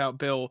make it about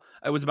Bill.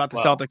 It was about the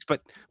Celtics,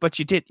 but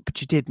you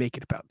did make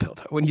it about Bill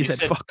though when you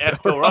said fuck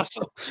Bill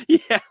Russell.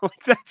 Yeah,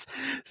 like that's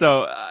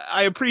so.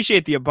 I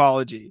appreciate the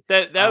apology.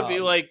 That would be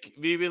like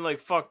me being like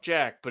fuck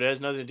Jack, but it has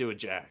nothing to do with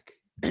Jack.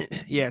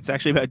 Yeah, it's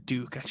actually about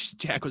Duke.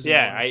 Jack was.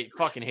 Yeah, I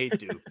fucking hate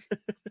Duke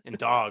and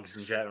dogs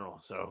in general.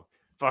 So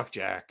fuck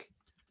Jack.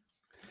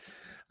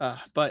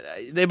 But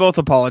they both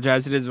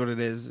apologize. It is what it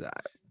is.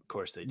 Of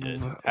course they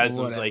did.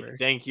 Haslam's like,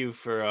 thank you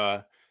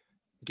for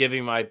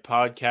giving my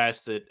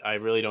podcast that I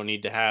really don't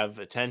need to have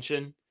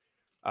attention.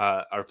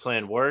 Our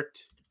plan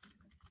worked.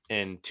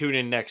 And tune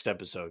in next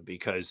episode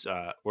because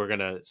we're going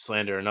to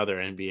slander another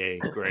NBA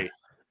great.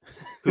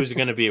 Who's it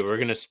going to be? We're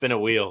going to spin a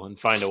wheel and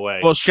find a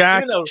way. Well,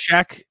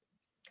 Shaq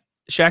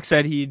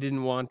said he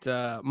didn't want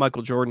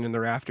Michael Jordan in the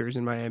rafters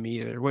in Miami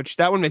either, which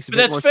that one makes a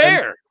bit more sense. That's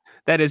fair.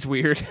 That is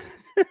weird.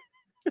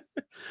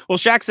 Well,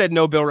 Shaq said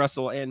no Bill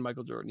Russell and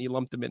Michael Jordan. He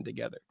lumped them in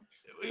together.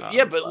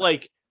 Yeah, but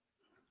like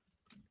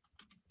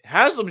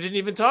Haslam didn't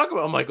even talk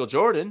about Michael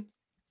Jordan.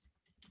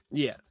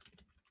 Yeah.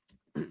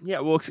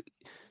 Yeah, well,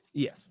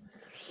 yes.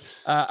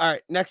 All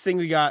right, next thing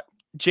we got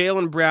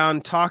Jaylen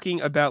Brown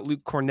talking about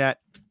Luke Cornett.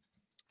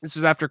 This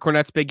was after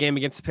Cornett's big game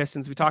against the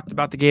Pistons. We talked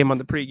about the game on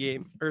the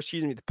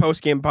the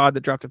post-game pod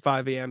that dropped at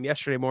 5 a.m.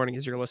 yesterday morning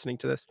as you're listening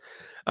to this.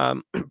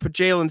 But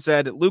Jaylen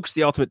said, Luke's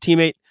the ultimate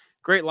teammate.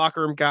 Great locker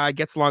room guy,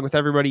 gets along with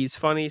everybody. He's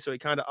funny, so he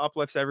kind of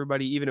uplifts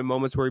everybody, even in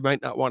moments where he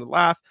might not want to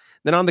laugh.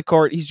 Then on the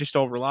court, he's just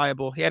so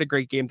reliable. He had a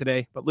great game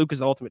today, but Luke is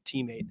the ultimate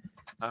teammate.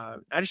 I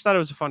just thought it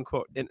was a fun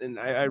quote, and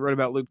I wrote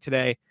about Luke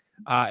today.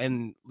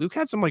 And Luke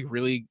had some like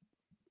really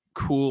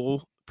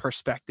cool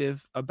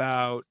perspective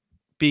about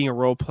being a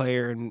role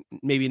player and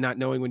maybe not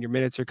knowing when your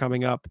minutes are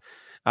coming up,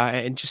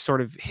 and just sort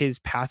of his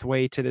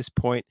pathway to this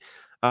point.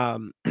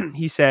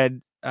 He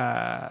said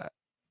that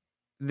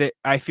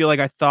I feel like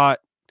I thought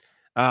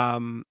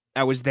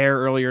I was there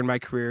earlier in my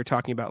career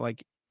talking about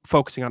like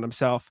focusing on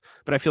himself,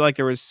 but I feel like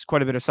there was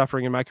quite a bit of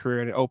suffering in my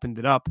career and it opened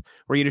it up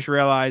where you just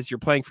realize you're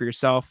playing for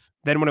yourself.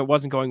 Then when it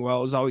wasn't going well,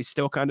 it was always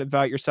still kind of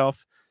about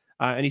yourself.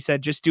 And he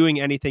said, just doing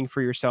anything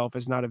for yourself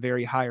is not a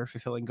very high or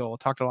fulfilling goal.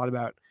 Talked a lot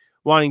about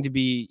wanting to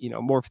be,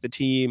 more for the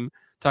team,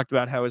 talked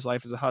about how his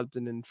life as a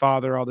husband and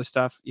father, all this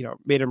stuff,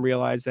 made him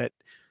realize that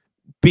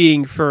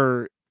doing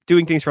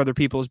things for other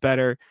people is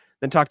better.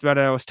 Then talked about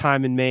how his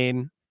time in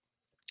Maine,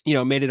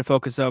 made it a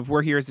focus of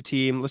we're here as a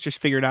team. Let's just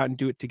figure it out and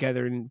do it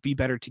together and be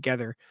better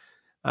together.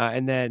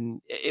 And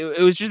then it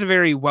was just a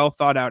very well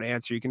thought out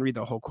answer. You can read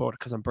the whole quote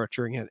because I'm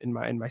butchering it in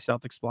my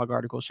Celtics blog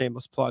article,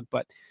 shameless plug.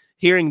 But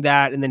hearing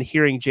that and then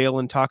hearing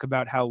Jaylen talk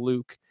about how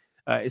Luke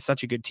is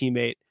such a good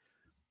teammate,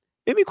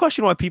 made me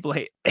question why people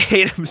hate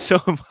him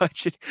so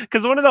much.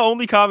 Because one of the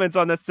only comments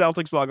on that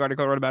Celtics blog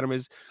article I wrote about him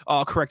is,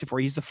 "Oh, correct it for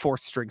he's the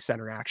fourth string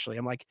center." Actually,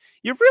 I'm like,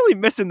 you're really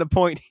missing the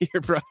point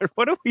here, brother.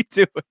 What are we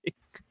doing?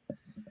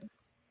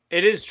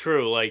 It is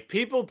true. Like,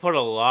 people put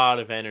a lot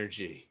of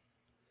energy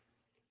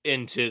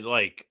into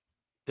like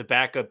the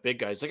backup big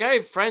guys. Like, I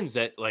have friends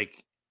that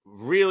like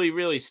really,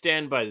 really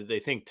stand by that they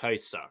think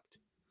Tice sucked.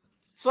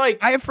 It's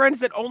like, I have friends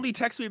that only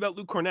text me about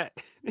Luke Cornett.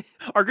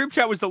 Our group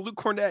chat was the Luke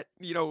Cornett,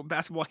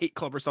 basketball hate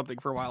club or something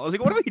for a while. I was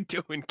like, what are we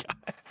doing,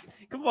 guys?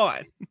 Come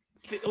on.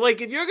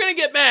 like, if you're gonna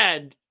get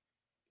mad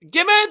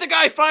at the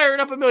guy firing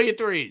up a million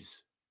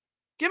threes.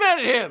 Get mad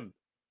at him.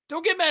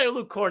 Don't get mad at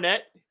Luke Cornett.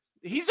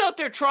 He's out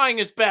there trying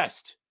his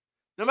best,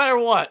 no matter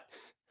what.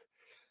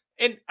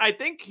 And I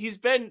think he's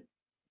been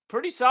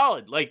pretty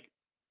solid. Like,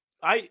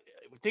 I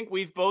think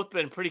we've both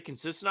been pretty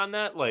consistent on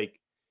that. Like,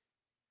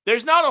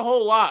 there's not a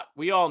whole lot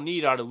we all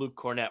need out of Luke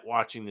Cornett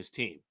watching this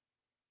team.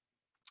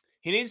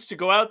 He needs to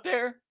go out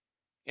there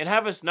and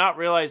have us not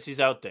realize he's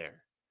out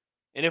there.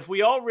 And if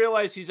we all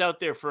realize he's out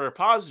there for a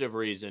positive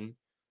reason,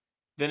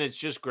 then it's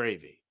just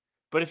gravy.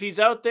 But if he's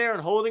out there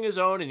and holding his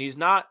own and he's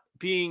not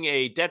being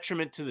a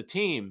detriment to the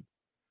team,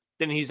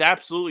 then he's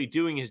absolutely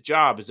doing his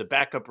job as a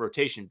backup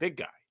rotation big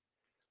guy.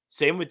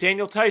 Same with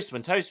Daniel Tice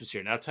when Tice was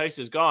here. Now Tice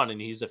is gone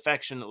and he's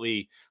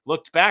affectionately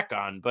looked back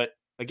on. But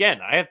again,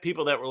 I have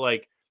people that were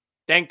like,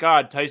 thank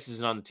God Tice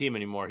isn't on the team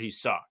anymore. He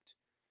sucked.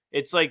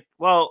 It's like,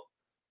 well,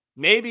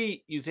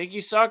 maybe you think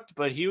he sucked,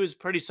 but he was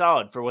pretty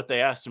solid for what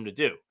they asked him to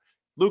do.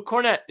 Luke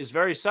Cornett is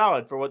very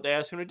solid for what they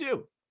asked him to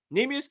do.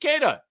 Neemias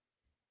Queta,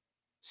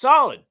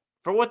 solid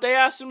for what they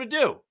asked him to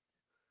do.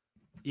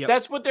 Yep.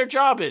 That's what their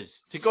job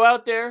is, to go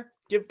out there,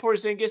 give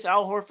Porzingis,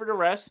 Al Horford a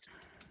rest,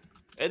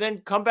 and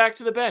then come back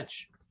to the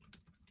bench.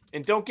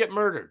 And don't get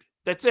murdered.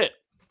 That's it.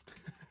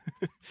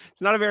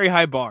 It's not a very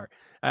high bar.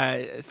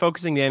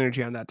 Focusing the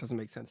energy on that doesn't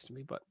make sense to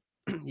me. But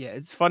yeah,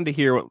 it's fun to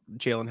hear what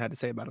Jalen had to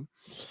say about him.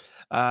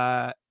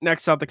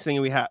 Next Celtics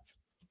thing we have,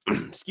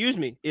 excuse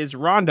me, is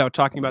Rondo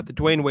talking about the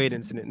Dwayne Wade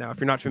incident. Now, if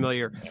you're not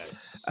familiar,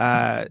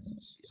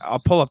 I'll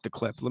pull up the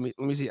clip. Let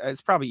me see.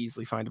 It's probably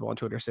easily findable on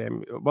Twitter.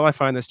 Sam, while I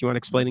find this, do you want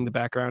explaining the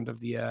background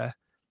of the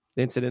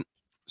incident?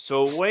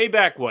 So way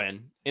back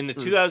when, in the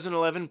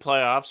 2011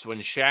 playoffs, when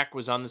Shaq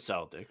was on the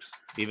Celtics,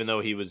 even though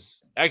he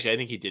was actually, I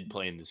think he did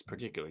play in this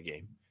particular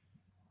game.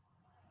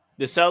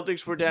 The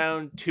Celtics were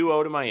down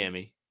 2-0 to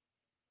Miami.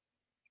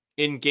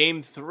 In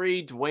game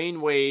 3, Dwayne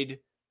Wade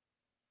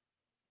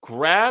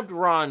grabbed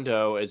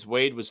Rondo as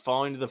Wade was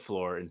falling to the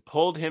floor and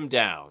pulled him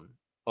down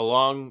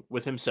along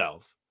with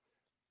himself.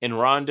 And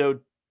Rondo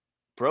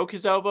broke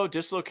his elbow,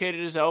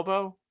 dislocated his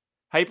elbow,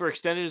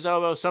 hyperextended his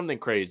elbow, something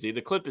crazy.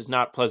 The clip is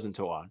not pleasant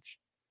to watch.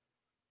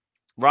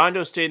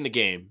 Rondo stayed in the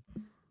game,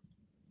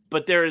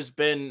 but there has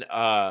been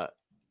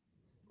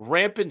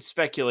rampant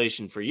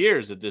speculation for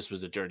years that this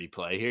was a dirty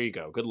play. Here you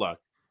go. Good luck.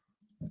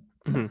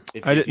 Mm-hmm.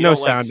 If you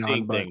don't like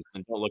seeing things,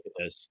 then don't look at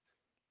this.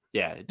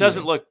 Yeah, it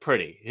doesn't look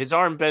pretty. His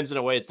arm bends in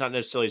a way it's not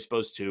necessarily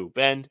supposed to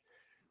bend.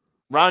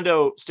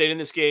 Rondo stayed in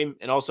this game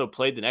and also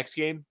played the next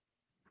game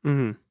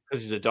because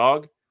he's a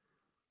dog.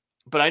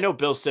 But I know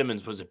Bill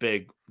Simmons was a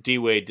big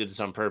D-Wade did this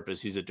on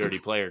purpose. He's a dirty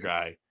player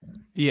guy.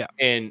 Yeah.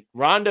 And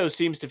Rondo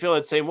seems to feel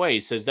that same way. He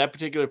says that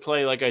particular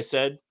play, like I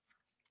said,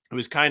 it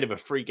was kind of a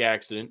freak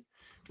accident.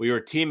 We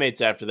were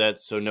teammates after that,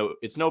 so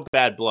it's no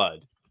bad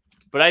blood.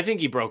 But I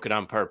think he broke it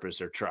on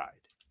purpose or tried.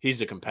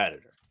 He's a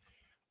competitor.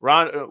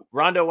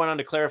 Rondo went on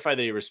to clarify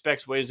that he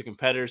respects Wade as a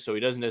competitor, so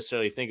he doesn't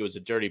necessarily think it was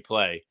a dirty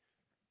play,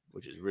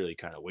 which is really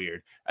kind of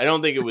weird. I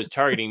don't think it was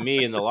targeting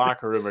me in the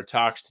locker room or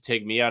talks to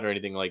take me out or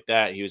anything like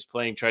that. He was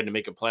tried to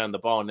make a play on the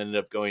ball and ended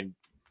up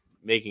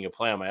making a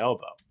play on my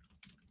elbow.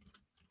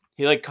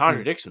 He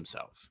contradicts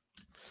himself.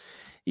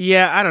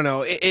 Yeah, I don't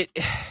know.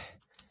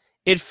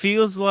 It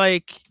feels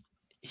like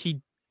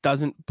he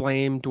doesn't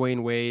blame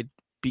Dwayne Wade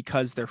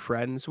because they're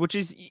friends, which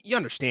is, you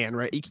understand,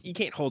 right? You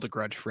can't hold a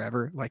grudge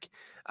forever. Like,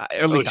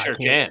 at least I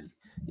can.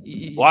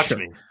 Watch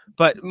me.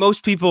 But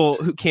most people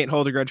who can't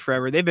hold a grudge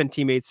forever, they've been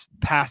teammates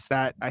past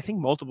that, I think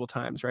multiple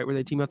times, right? Were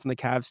they teammates on the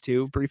Cavs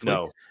too, briefly?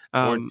 No,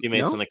 we're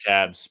teammates on the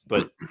Cavs,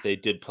 but they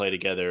did play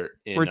together.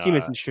 We're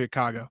teammates in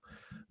Chicago.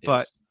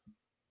 Yes.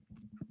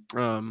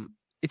 But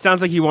it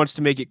sounds like he wants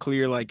to make it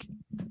clear, like,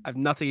 I have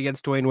nothing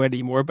against Dwayne Wade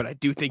anymore, but I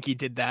do think he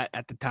did that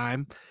at the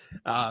time.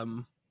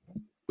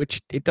 Which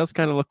it does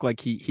kind of look like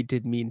he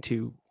did mean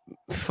to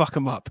fuck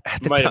him up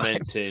at the time. Might have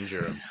meant to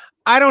injure him.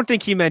 I don't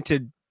think he meant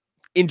to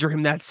injure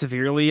him that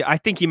severely. I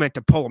think he meant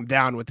to pull him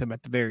down with him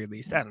at the very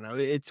least. I don't know.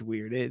 It's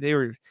weird. They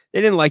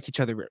didn't like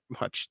each other very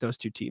much, those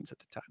two teams at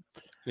the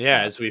time.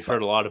 Yeah, as we've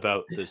heard a lot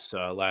about this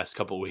last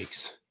couple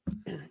weeks.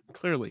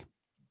 Clearly.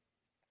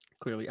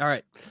 All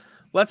right.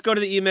 Let's go to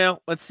the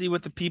email. Let's see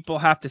what the people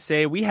have to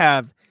say. We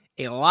have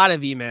a lot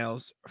of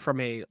emails from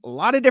a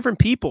lot of different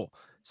people.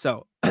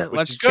 So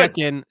let's check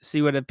in,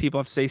 see what the people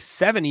have to say.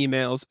 7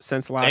 emails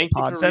since last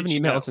pod, 7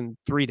 emails in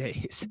 3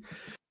 days.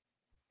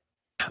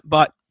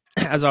 But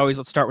as always,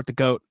 let's start with the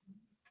GOAT.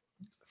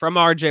 From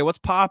RJ, what's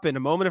poppin'? A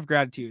moment of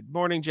gratitude.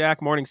 Morning,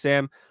 Jack. Morning,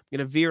 Sam. I'm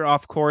going to veer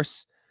off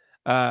course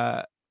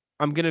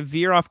I'm going to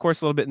veer off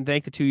course a little bit and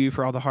thank the two of you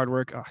for all the hard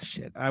work. Oh,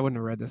 shit. I wouldn't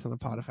have read this on the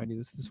pod if I knew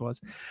this was.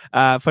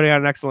 Putting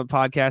out an excellent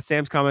podcast.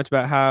 Sam's comment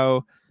about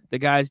how the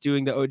guys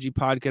doing the OG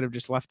pod could have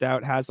just left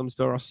out Haslam's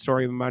Bill Russell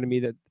story reminded me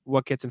that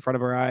what gets in front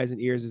of our eyes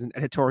and ears is an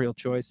editorial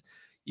choice.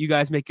 You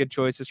guys make good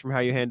choices from how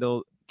you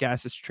handle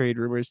gases, trade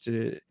rumors,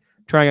 to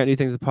trying out new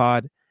things with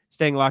pod,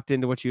 staying locked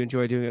into what you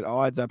enjoy doing. It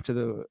all adds up to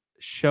the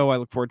show I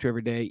look forward to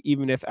every day,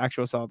 even if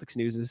actual Celtics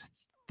news is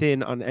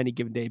thin on any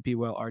given day. Be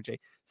well, RJ.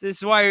 So this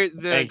is why you're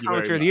the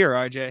commentator of the year,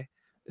 RJ.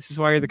 This is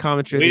why you're the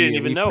commentator of the year. We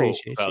didn't even know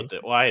about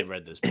that. Well, I had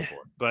read this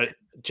before, but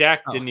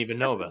Jack didn't even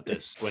know about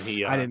this when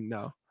he I didn't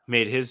know.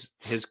 Made his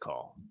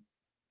call.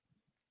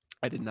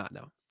 I did not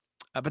know.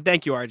 But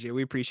thank you, RJ.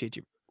 We appreciate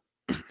you.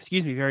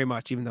 Excuse me very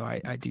much, even though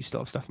I do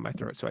still have stuff in my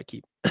throat, so I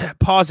keep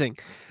pausing.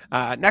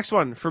 Next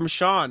one from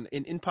Sean,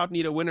 an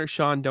incognito winner.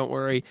 Sean, don't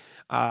worry.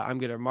 I'm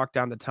going to mark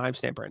down the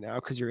timestamp right now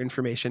because your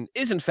information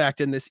is, in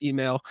fact, in this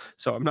email,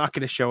 so I'm not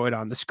going to show it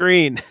on the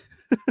screen.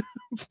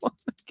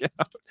 Get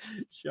out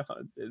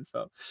Sean's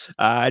info.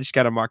 I just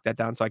got to mark that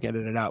down so I can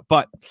edit it out.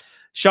 But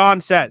Sean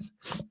says,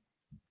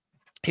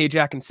 hey,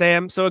 Jack and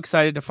Sam, so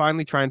excited to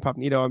finally try and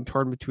Popnito. I'm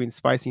torn between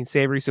spicy and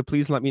savory, so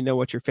please let me know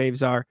what your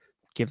faves are.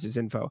 Gives his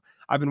info.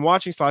 I've been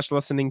watching /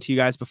 listening to you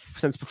guys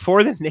since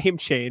before the name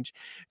change.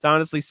 It's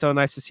honestly so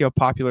nice to see how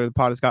popular the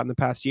pod has gotten the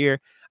past year.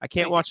 I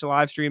can't watch the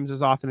live streams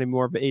as often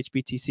anymore, but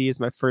HBTC is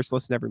my first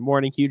listen every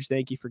morning. Huge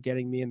thank you for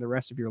getting me and the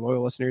rest of your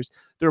loyal listeners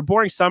through a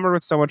boring summer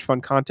with so much fun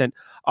content.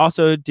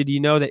 Also, did you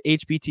know that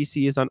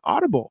HBTC is on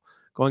Audible?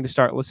 Going to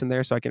start listening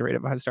there so I can rate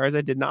it 5 stars.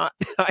 I did not.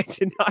 I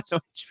did not know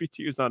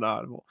HBT was on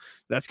Audible.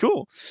 That's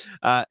cool.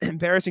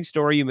 Embarrassing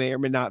story you may or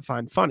may not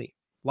find funny.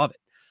 Love it.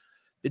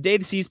 The day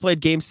the C's played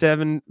Game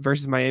 7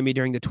 versus Miami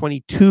during the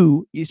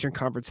 22 Eastern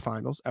Conference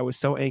Finals, I was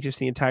so anxious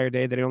the entire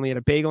day that I only had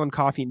a bagel and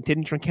coffee and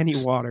didn't drink any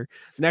water.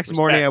 The next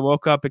morning, I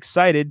woke up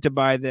excited to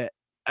buy the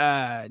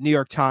New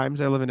York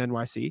Times. I live in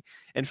NYC,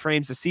 and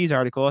frames the C's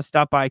article. I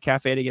stopped by a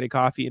cafe to get a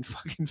coffee and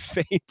fucking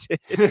fainted.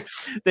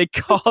 They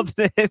called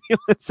the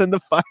ambulance and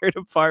the fire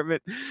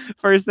department.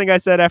 First thing I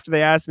said after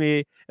they asked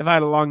me if I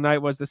had a long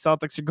night was the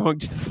Celtics are going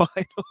to the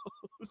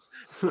finals.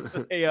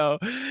 Yo,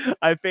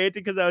 I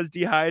fainted because I was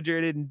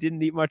dehydrated and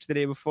didn't eat much the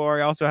day before.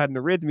 I also had an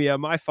arrhythmia,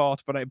 my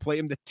fault, but I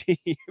blame the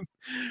team.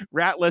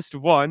 Rat list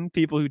 1,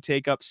 people who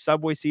take up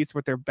subway seats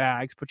with their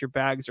bags. Put your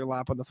bags or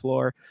lap on the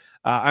floor.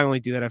 I only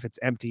do that if it's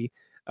empty.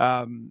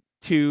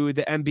 2,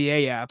 the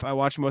NBA app. I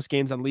watch most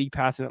games on League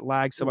Pass and it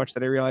lags so much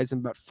that I realize I'm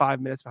about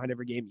 5 minutes behind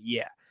every game.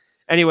 Yeah.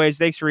 Anyways,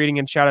 thanks for reading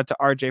and shout out to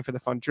RJ for the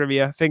fun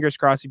trivia. Fingers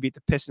crossed you beat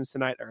the Pistons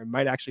tonight, or I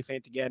might actually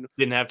faint again.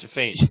 Didn't have to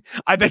faint.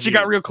 I bet you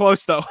got real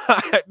close though.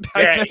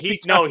 He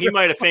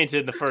might have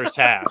fainted in the first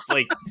half.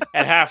 Like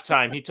at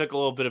halftime, he took a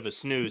little bit of a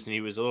snooze and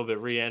he was a little bit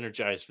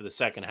re-energized for the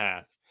second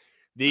half.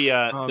 The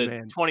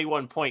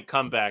 21-point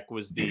comeback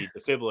was the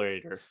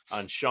defibrillator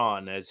on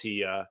Sean as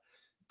he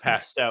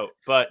passed out.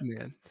 But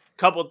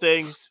couple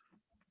things.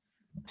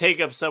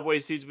 Take up subway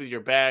seats with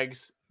your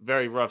bags.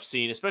 Very rough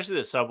scene, especially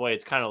the subway.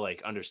 It's kind of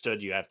like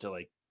understood you have to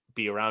like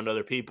be around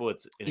other people.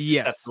 It's an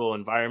acceptable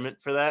environment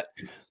for that.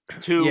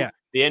 2,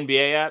 the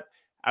NBA app.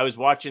 I was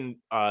watching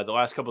the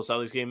last couple of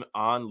Celtics game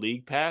on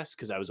League Pass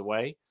because I was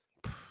away.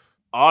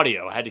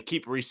 Audio, I had to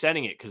keep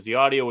resetting it because the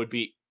audio would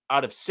be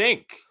out of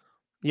sync.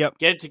 Yep.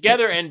 Get it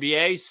together,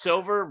 NBA,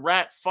 silver,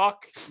 rat,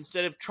 fuck.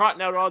 Instead of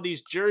trotting out all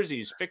these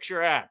jerseys, fix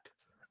your app.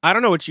 I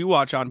don't know what you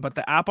watch on, but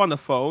the app on the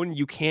phone,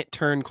 you can't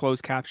turn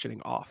closed captioning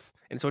off.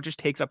 And so it just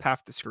takes up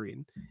half the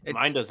screen.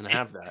 Mine doesn't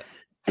have that.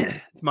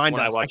 Mine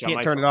does. I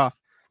can't turn it off.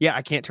 Yeah,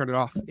 I can't turn it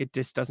off. It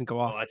just doesn't go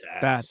off. Oh, that's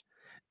bad.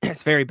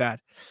 It's very bad.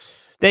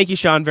 Thank you,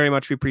 Sean, very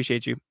much. We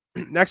appreciate you.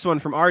 Next one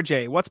from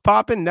RJ. What's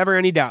popping? Never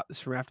any doubt. This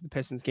is from after the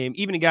Pistons game.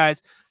 Evening,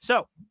 guys.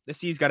 So the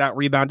C's got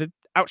out-rebounded,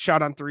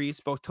 outshot on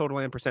threes, both total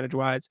and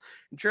percentage-wise,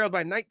 and trailed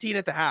by 19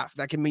 at the half.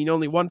 That can mean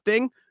only one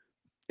thing,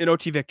 an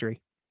OT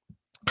victory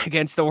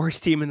against the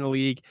worst team in the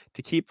league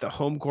to keep the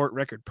home court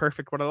record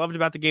perfect. What I loved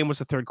about the game was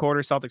the third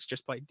quarter. Celtics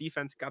just played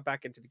defense, got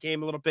back into the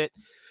game a little bit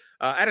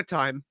at a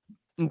time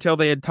until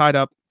they had tied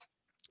up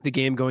the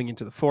game going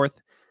into the fourth.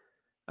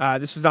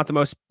 This was not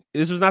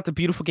the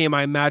beautiful game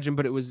I imagined,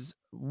 but it was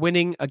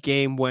winning a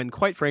game when,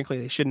 quite frankly,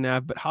 they shouldn't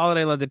have. But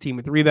Holiday led the team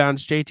with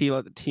rebounds. JT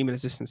led the team in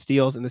assists and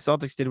steals, and the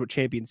Celtics did what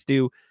champions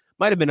do.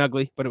 Might have been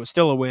ugly, but it was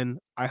still a win.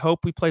 I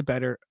hope we play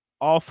better.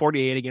 All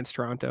 48 against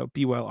Toronto.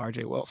 Be well,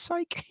 RJ. Well,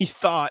 psych. You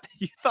thought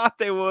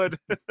they would.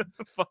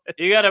 But,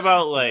 you got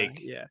about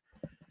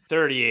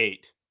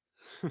 38.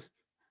 It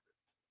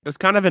was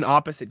kind of an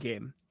opposite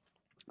game.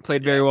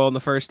 Played very well in the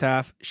first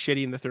half,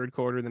 shitty in the third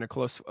quarter, and then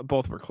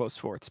both were close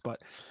fourths.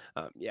 But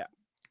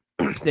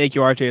thank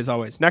you, RJ, as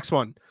always. Next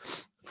one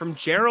from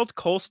Gerald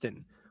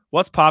Colston.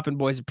 What's poppin',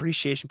 boys?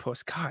 Appreciation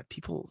post. God,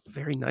 people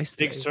very nice.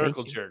 Big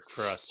circle jerk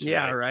for us today.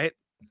 Yeah, right.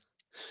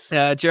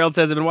 Gerald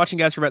says, I've been watching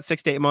guys for about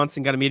 6 to 8 months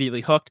and got immediately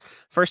hooked.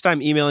 First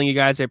time emailing you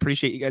guys. I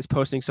appreciate you guys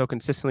posting so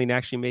consistently and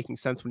actually making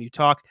sense when you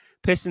talk.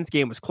 Pistons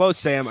game was close,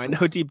 Sam. I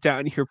know deep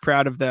down you're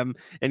proud of them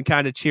and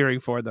kind of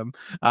cheering for them.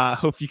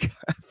 Hope you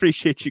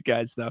appreciate you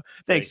guys, though.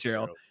 Thanks,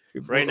 Gerald.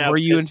 Right now, were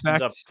you in Pistons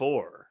fact up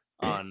 4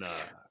 on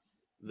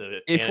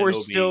the if we're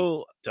Anunoby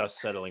still dust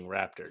settling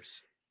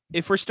Raptors.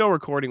 if we're still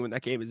recording when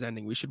that game is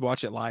ending, we should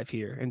watch it live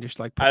here and just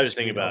like put I the was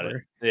thinking screen about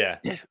over. it.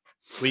 Yeah.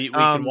 We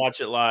can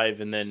watch it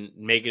live and then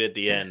make it at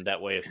the end.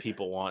 That way, if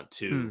people want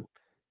to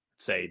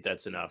say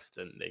that's enough,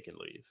 then they can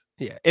leave.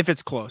 Yeah, if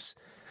it's close.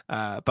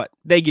 But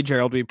thank you,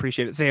 Gerald. We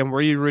appreciate it. Sam,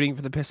 were you rooting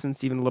for the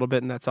Pistons even a little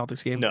bit in that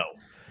Celtics game? No,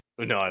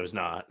 I was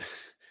not.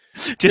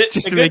 just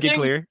to make it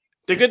clear.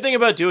 The good thing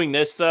about doing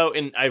this, though,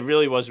 and I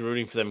really wasn't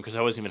rooting for them because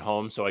I wasn't even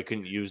home, so I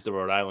couldn't use the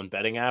Rhode Island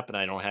betting app, and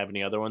I don't have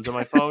any other ones on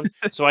my phone,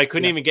 so I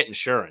couldn't even get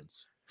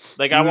insurance.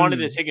 Like, I wanted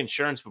to take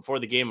insurance before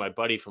the game. My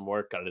buddy from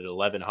work got it at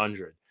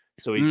 1,100,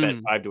 so he bet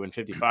 5 to win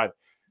 55.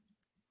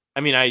 I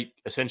mean, I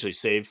essentially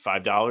saved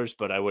 $5,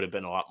 but I would have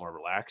been a lot more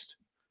relaxed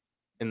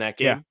in that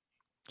game. Yeah,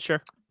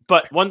 sure.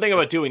 But one thing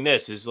about doing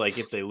this is, like,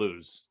 if they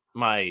lose,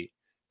 my,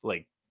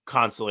 like,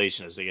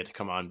 consolation is they get to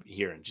come on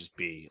here and just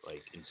be,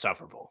 like,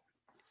 insufferable.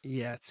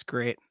 Yeah, it's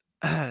great.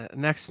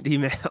 Next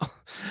email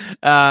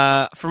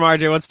from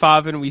RJ. What's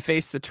poppin'? We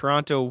face the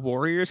Toronto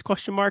Warriors? ?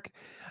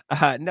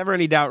 Never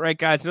any doubt, right,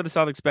 guys? I know the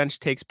Celtics bench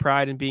takes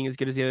pride in being as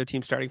good as the other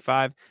team starting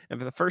 5, and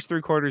for the first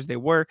 3 quarters they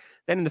were.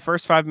 Then in the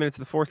first 5 minutes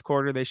of the fourth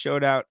quarter, they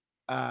showed out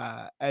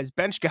as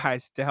bench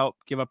guys to help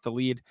give up the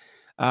lead.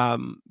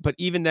 But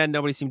even then,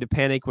 nobody seemed to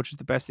panic, which is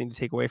the best thing to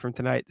take away from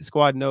tonight. The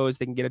squad knows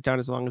they can get it done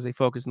as long as they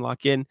focus and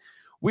lock in.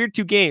 Weird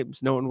 2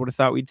 games. No one would have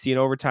thought we'd see an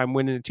overtime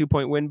win and a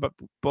 2-point win, but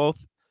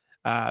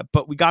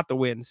we got the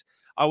wins.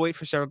 I'll wait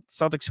for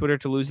Celtics Twitter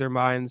to lose their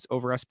minds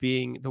over us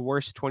being the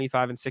worst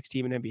 25-6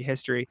 team in NBA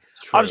history.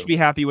 I'll just be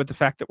happy with the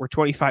fact that we're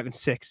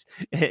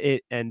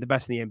 25-6 and the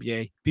best in the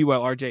NBA. Be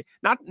well, RJ.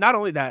 Not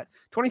only that,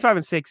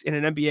 25-6 in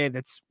an NBA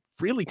that's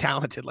really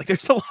talented. Like,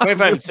 there's a lot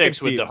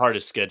 25-6 with the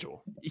hardest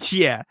schedule.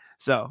 Yeah.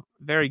 So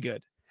very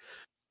good.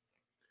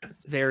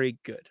 Very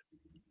good.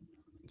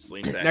 Let's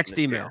lean back. Next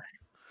email.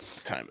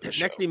 Time of the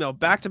show. Next email,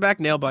 back-to-back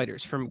nail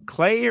biters from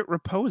Clay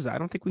Raposa. I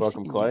don't think we've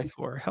seen Clay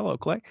before. Hello,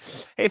 Clay.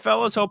 Hey,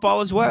 fellas, hope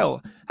all is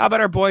well. How about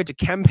our boy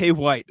Dikembe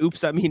White?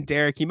 Oops, I mean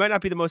Derek. He might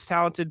not be the most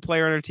talented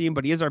player on our team,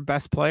 but he is our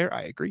best player.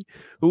 I agree.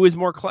 Who is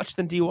more clutch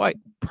than D. White?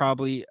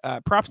 Probably.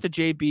 Props to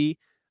JB.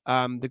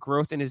 The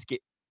growth in his game.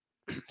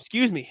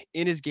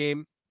 In his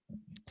game.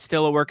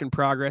 Still a work in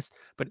progress,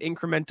 but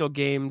incremental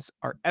games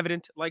are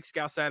evident. Like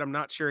Scal said, I'm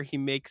not sure he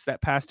makes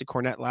that pass to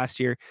Cornette last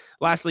year.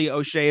 Lastly,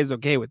 O'Shea is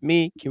okay with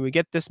me. Can we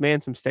get this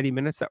man some steady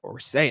minutes? That's what we're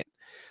saying.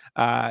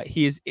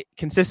 He is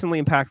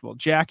consistently impactful.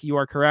 Jack, you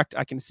are correct.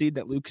 I concede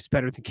that Luke is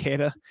better than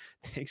Kata.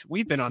 Thanks.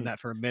 We've been on that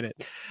for a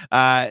minute.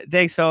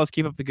 Thanks, fellas.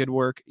 Keep up the good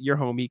work. Your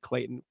homie,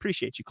 Clayton.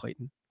 Appreciate you,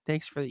 Clayton.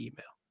 Thanks for the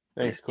email.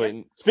 Thanks,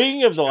 Clayton.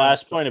 Speaking of the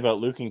last point about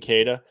Luke and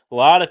Kata, a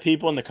lot of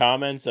people in the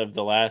comments of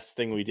the last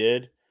thing we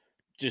did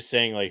just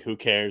saying, like, who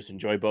cares?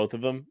 Enjoy both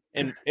of them.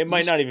 And it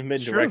might not even been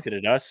directed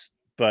at us,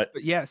 but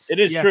yes, it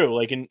is true.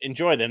 Like,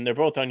 enjoy them. They're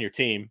both on your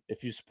team.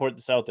 If you support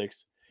the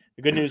Celtics,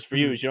 the good news for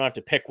you is you don't have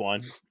to pick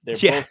one. They're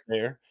both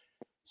there.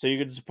 So you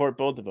can support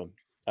both of them.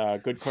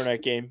 Good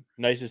Cornette game.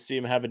 Nice to see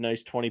him have a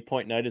nice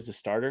 20-point night as a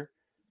starter.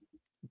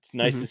 It's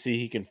nice to see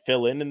he can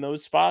fill in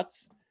those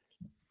spots.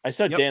 I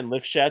saw Dan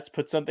Lifshatz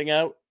put something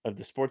out of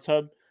the Sports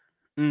Hub,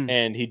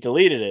 and he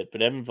deleted it.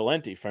 But Evan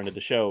Valenti, friend of the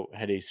show,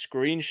 had a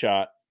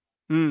screenshot.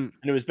 And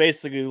it was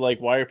basically like,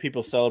 why are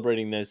people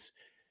celebrating this?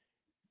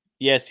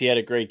 Yes, he had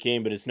a great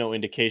game, but it's no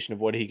indication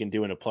of what he can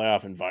do in a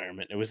playoff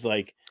environment. It was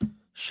like,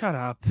 shut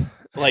up.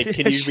 Like,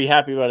 can you be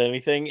happy about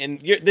anything? And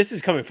this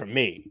is coming from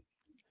me.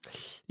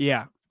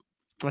 Yeah.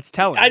 Let's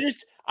tell him.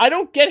 I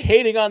don't get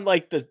hating on,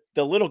 like,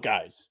 the little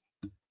guys.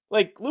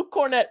 Like, Luke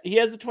Cornette, he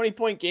has a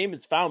 20-point game.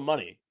 It's found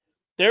money.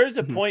 There is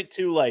a point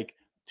to, like,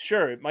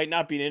 sure, it might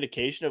not be an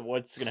indication of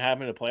what's going to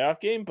happen in a playoff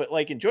game, but,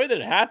 like, enjoy that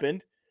it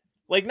happened.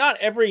 Like, not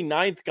every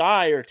 9th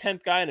guy or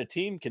 10th guy on a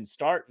team can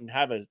start and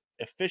have an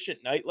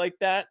efficient night like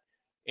that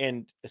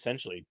and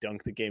essentially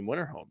dunk the game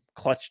winner home.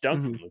 Clutch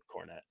dunk from Luke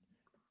Cornette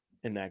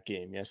in that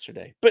game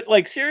yesterday. But,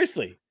 like,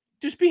 seriously,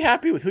 just be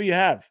happy with who you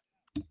have.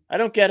 I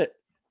don't get it.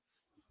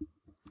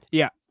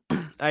 Yeah,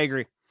 I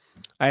agree.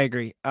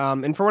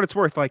 And for what it's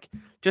worth, like,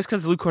 just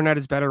because Luke Cornette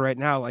is better right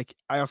now, like,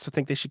 I also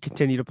think they should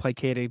continue to play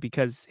Kade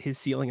because his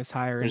ceiling is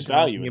higher. There's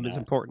value in that. Is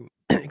important.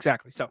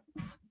 Exactly. So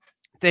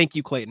thank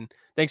you, Clayton.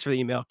 Thanks for the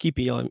email. Keep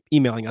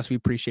emailing us. We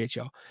appreciate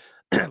y'all.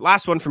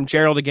 Last one from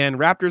Gerald again.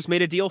 Raptors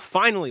made a deal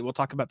finally. We'll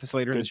talk about this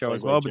later in the show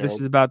as well, but this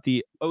is about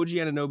the OG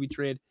Anunoby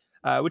trade,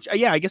 which,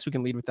 I guess we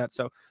can lead with that.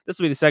 So this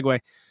will be the segue.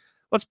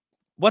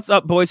 What's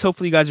up, boys?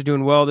 Hopefully you guys are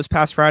doing well. This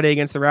past Friday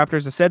against the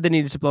Raptors, I said they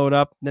needed to blow it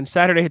up. Then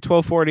Saturday hit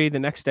 1240. The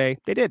next day,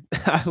 they did.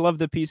 I love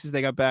the pieces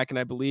they got back, and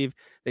I believe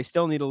they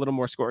still need a little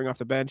more scoring off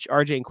the bench.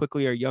 RJ and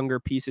Quickly are younger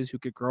pieces who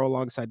could grow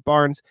alongside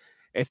Barnes.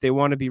 If they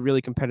want to be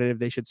really competitive,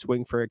 they should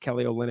swing for a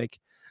Kelly Olynyk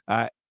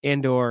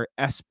and or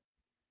S.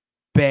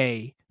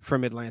 Bay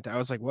from Atlanta. I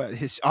was like, what?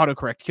 His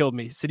autocorrect killed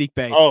me. Sadiq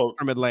Bey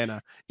from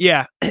Atlanta.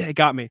 Yeah, it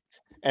got me.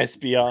 S.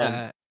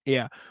 Beyond.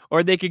 Yeah.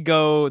 Or they could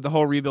go the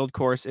whole rebuild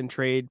course and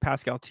trade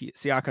Pascal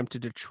Siakam to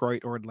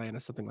Detroit or Atlanta,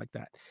 something like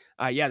that.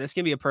 Yeah, this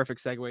can be a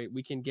perfect segue.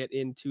 We can get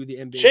into the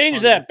NBA.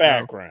 Change that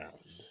background.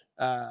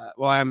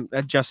 Well, I'm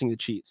adjusting the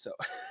cheat, so.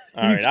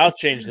 All right, I'll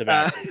change the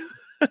back.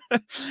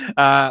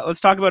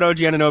 Let's talk about OG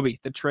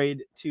Anunoby, the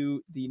trade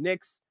to the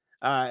Knicks,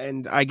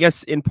 and I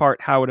guess in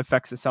part how it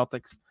affects the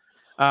Celtics.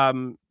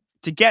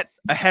 To get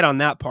ahead on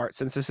that part,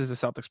 since this is the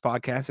Celtics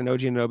podcast and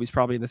OG Anunoby is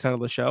probably in the title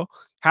of the show,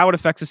 how it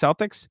affects the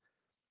Celtics,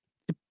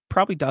 it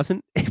probably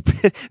doesn't.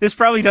 This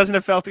probably doesn't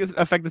affect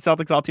the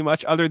Celtics all too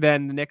much, other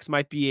than the Knicks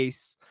might be a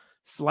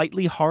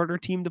slightly harder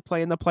team to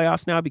play in the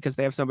playoffs now because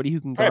they have somebody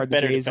who can guard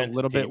the Jays a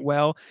little bit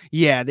well.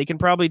 Yeah, they can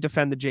probably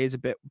defend the Jays a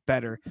bit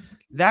better.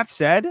 That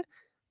said,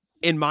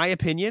 in my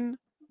opinion,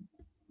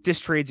 this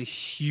trade's a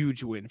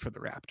huge win for the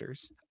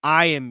Raptors.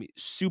 I am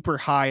super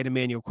high at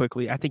Emmanuel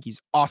Quickley. I think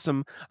he's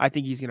awesome. I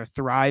think he's going to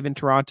thrive in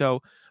Toronto.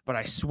 But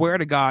I swear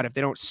to God, if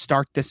they don't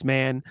start this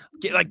man,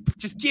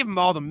 just give him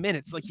all the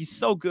minutes. Like, he's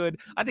so good.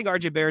 I think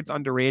RJ Barrett's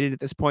underrated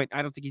at this point.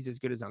 I don't think he's as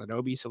good as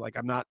Anunoby. So,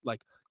 I'm not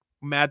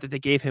mad that they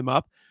gave him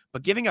up.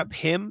 But giving up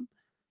him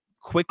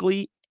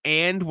Quickley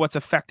and what's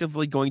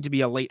effectively going to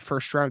be a late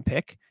first round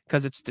pick,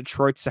 because it's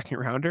Detroit's second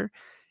rounder,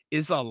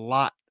 is a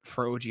lot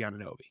for OG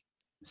Anunoby.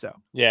 So,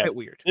 yeah, a bit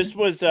weird. This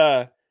was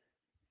a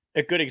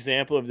good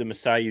example of the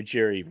Masai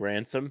Ujiri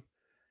ransom.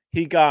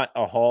 He got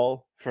a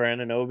haul for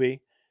Anunoby,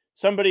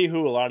 somebody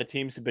who a lot of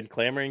teams have been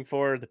clamoring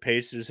for. The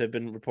Pacers have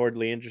been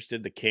reportedly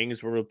interested. The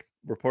Kings were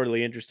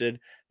reportedly interested. I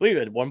believe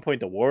at one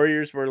point the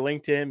Warriors were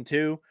linked to him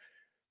too.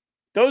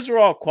 Those are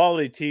all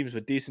quality teams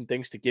with decent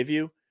things to give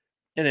you.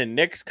 And then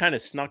Knicks kind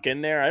of snuck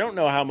in there. I don't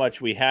know how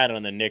much we had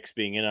on the Knicks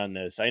being in on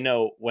this. I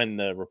know when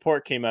the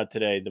report came out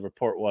today, the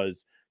report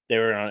was they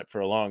were on it for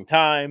a long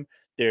time.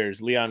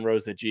 There's Leon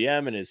Rose, the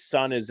GM, and his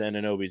son is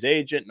Anunoby's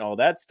agent and all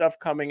that stuff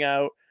coming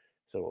out.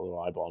 So a little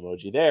eyeball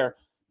emoji there.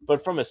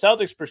 But from a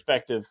Celtics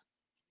perspective,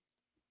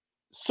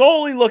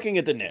 solely looking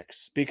at the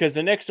Knicks, because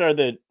the Knicks are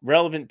the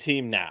relevant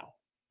team now,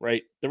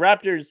 right? The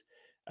Raptors,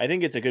 I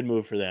think it's a good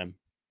move for them,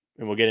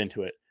 and we'll get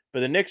into it. But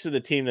the Knicks are the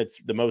team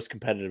that's the most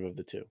competitive of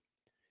the two.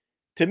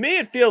 To me,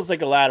 it feels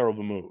like a lateral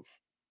move.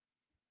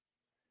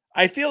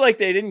 I feel like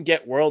they didn't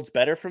get worlds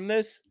better from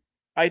this.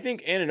 I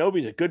think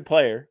Anunoby's a good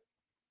player.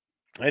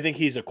 I think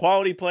he's a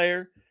quality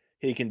player.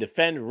 He can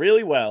defend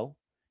really well,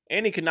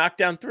 and he can knock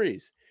down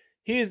threes.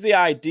 He is the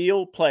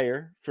ideal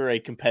player for a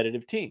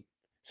competitive team.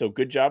 So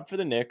good job for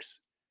the Knicks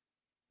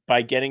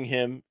by getting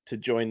him to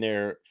join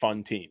their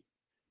fun team.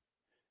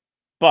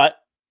 But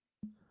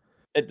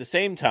at the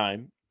same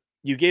time,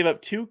 you gave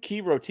up two key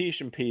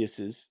rotation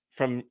pieces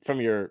from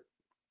your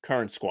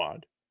current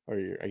squad, or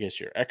your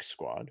ex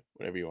squad,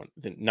 whatever you want.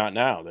 Not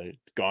now. They're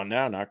gone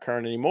now, not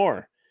current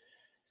anymore.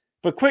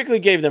 But Quickly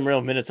gave them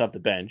real minutes off the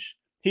bench.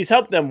 He's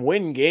helped them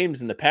win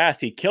games in the past.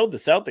 He killed the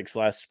Celtics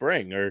last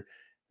spring or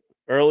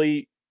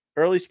early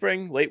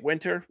spring, late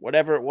winter,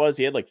 whatever it was.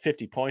 He had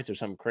 50 points or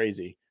something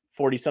crazy,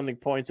 40-something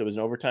points. It was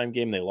an overtime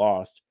game. They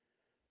lost.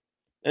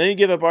 And then you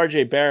give up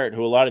RJ Barrett,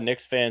 who a lot of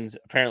Knicks fans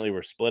apparently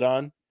were split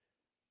on.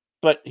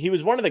 But he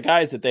was one of the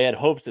guys that they had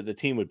hopes that the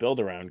team would build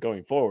around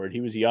going forward.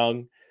 He was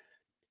young.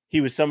 He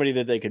was somebody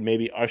that they could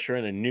maybe usher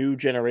in a new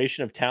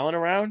generation of talent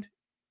around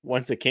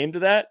once it came to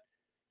that.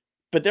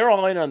 But they're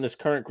all in on this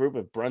current group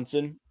of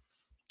Brunson,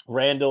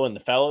 Randall, and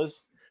the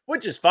fellas,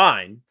 which is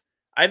fine.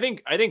 I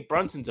think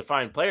Brunson's a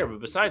fine player,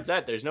 but besides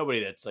that, there's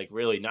nobody that's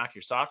really knock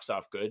your socks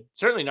off good.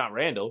 Certainly not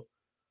Randall.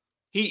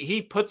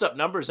 He puts up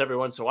numbers every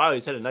once in a while.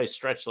 He's had a nice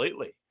stretch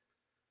lately.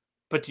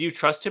 But do you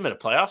trust him in a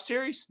playoff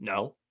series?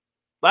 No.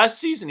 Last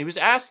season, he was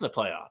ass in the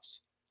playoffs.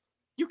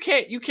 You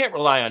can't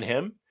rely on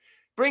him.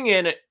 Bring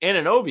in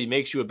Anunoby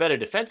makes you a better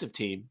defensive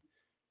team,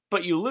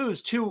 but you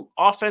lose two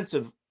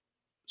offensive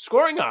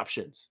scoring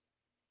options.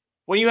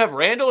 When you have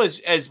Randall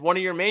as one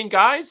of your main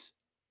guys,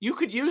 you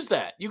could use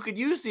that. You could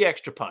use the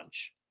extra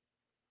punch.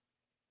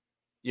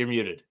 You're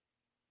muted.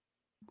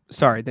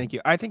 Sorry, thank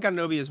you. I think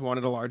Anunoby has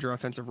wanted a larger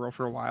offensive role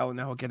for a while, and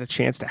now he'll get a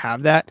chance to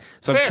have that.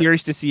 So Fair. I'm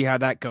curious to see how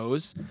that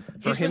goes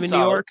for him in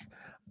solid. New York.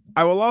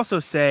 I will also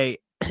say,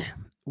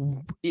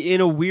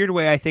 in a weird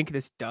way, I think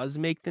this does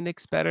make the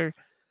Knicks better,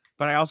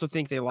 but I also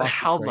think they lost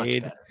how the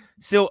trade. much better?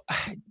 So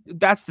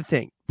that's the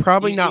thing.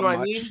 Probably not much.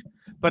 I mean?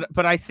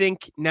 But I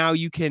think now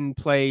you can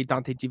play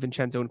Dante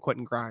DiVincenzo and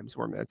Quentin Grimes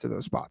more minutes in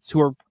those spots,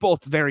 who are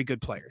both very good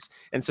players.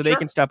 And so they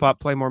can step up,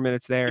 play more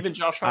minutes there. Even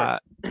Josh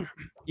Hart.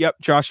 Yep,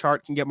 Josh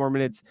Hart can get more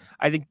minutes.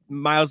 I think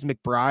Miles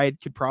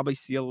McBride could probably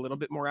see a little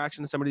bit more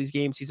action in some of these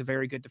games. He's a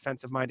very good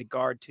defensive-minded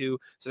guard, too.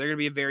 So they're going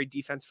to be a very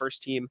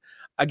defense-first team.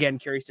 Again,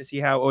 curious to see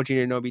how OG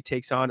Anunoby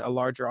takes on a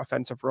larger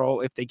offensive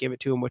role if they give it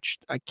to him, which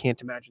I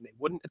can't imagine they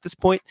wouldn't at this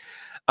point.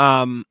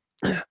 And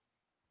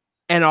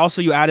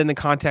also you add in the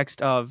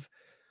context of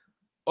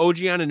OG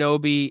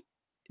Anunoby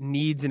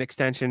needs an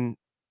extension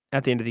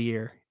at the end of the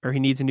year, or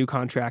he needs a new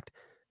contract.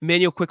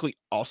 Emmanuel Quickley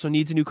also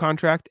needs a new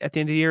contract at the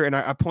end of the year. And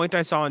a point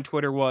I saw on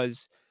Twitter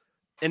was,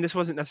 and this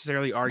wasn't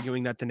necessarily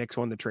arguing that the Knicks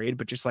won the trade,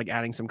 but just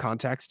adding some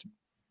context,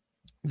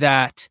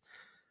 that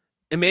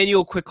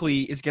Emmanuel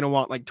Quickley is going to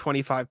want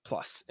 25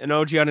 plus, and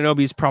OG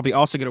Anunoby is probably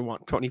also going to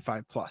want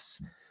 25 plus.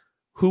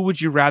 Who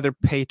would you rather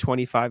pay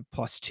 25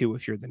 plus to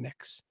if you're the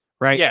Knicks?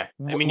 right? Yeah.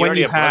 I mean, you When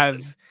already you have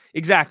Brunson. have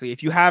exactly,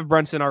 if you have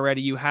Brunson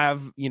already, you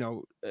have,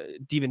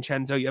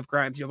 DiVincenzo, you have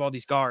Grimes, you have all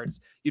these guards.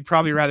 You'd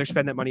probably rather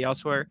spend that money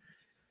elsewhere.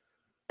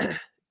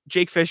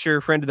 Jake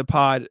Fisher, friend of the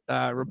pod,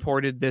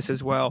 reported this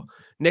as well.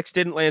 Knicks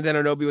didn't land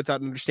Anunoby without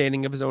an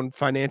understanding of his own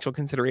financial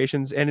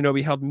considerations.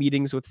 Anunoby held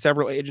meetings with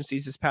several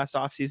agencies this past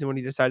offseason when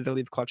he decided to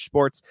leave Clutch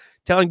Sports,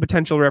 telling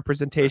potential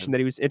representation that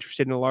he was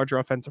interested in a larger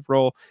offensive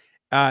role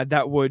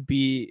that would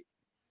be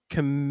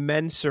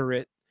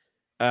commensurate,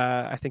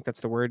 I think that's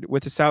the word,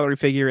 with a salary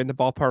figure in the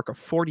ballpark of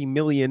 $40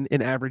 million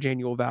in average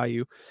annual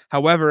value.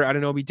 However,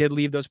 Anunoby did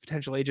leave those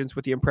potential agents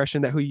with the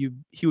impression that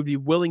he would be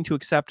willing to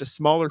accept a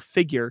smaller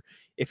figure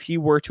if he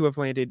were to have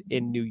landed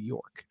in New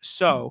York.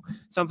 So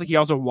it sounds like he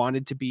also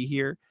wanted to be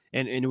here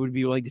and would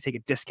be willing to take a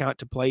discount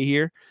to play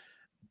here.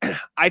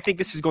 I think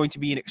this is going to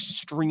be an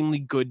extremely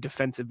good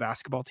defensive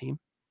basketball team.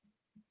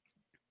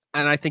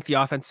 And I think the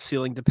offensive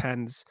ceiling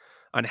depends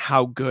on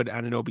how good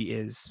Anunoby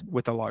is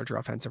with a larger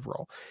offensive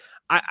role.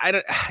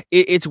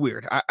 It's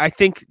weird. I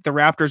think the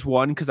Raptors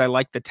won because I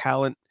like the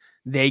talent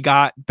they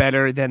got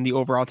better than the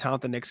overall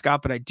talent the Knicks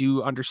got, but I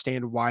do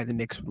understand why the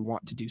Knicks would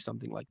want to do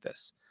something like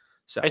this.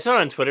 So I saw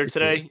it on Twitter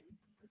today.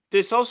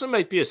 This also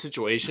might be a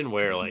situation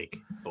where like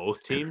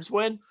both teams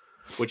win,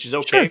 which is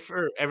okay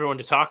for everyone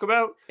to talk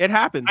about. It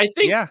happens.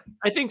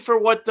 I think for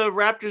what the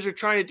Raptors are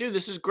trying to do,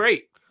 this is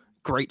great.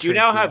 Great. You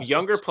now have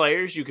younger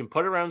players you can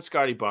put around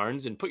Scotty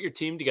Barnes and put your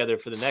team together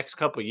for the next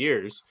couple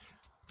years.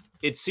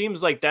 It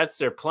seems like that's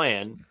their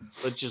plan.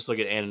 Let's just look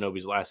at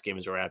Anunoby's last game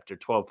as a Raptor.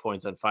 12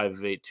 points on 5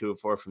 of 8, 2 of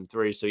 4 from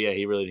 3. So, yeah,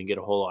 he really didn't get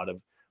a whole lot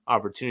of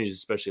opportunities,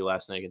 especially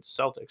last night against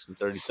the Celtics in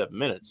 37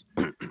 minutes.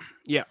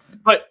 Yeah.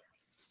 But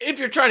if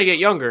you're trying to get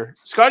younger,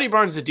 Scotty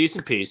Barnes is a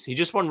decent piece. He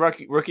just won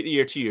Rookie of the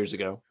Year 2 years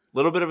ago. A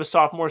little bit of a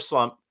sophomore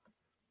slump.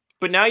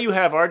 But now you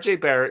have RJ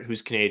Barrett,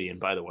 who's Canadian,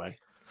 by the way.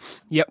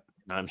 Yep.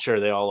 And I'm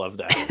sure they all love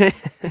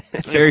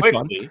that. Very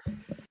fun.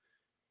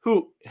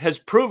 Who has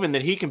proven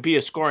that he can be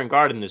a scoring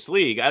guard in this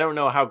league. I don't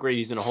know how great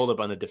he's going to hold up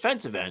on the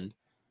defensive end.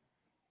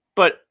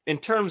 But in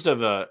terms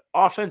of an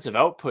offensive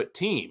output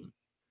team,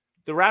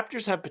 the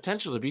Raptors have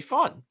potential to be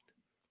fun.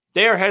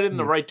 They are headed in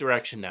the right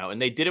direction now,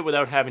 and they did it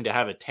without having to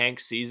have a tank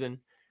season,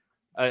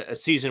 a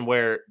season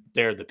where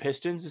they're the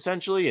Pistons,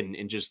 essentially,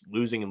 and just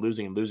losing and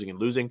losing and losing and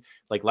losing.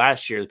 Like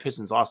last year, the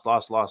Pistons lost,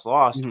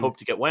 hope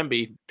to get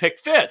Wemby,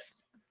 picked 5th.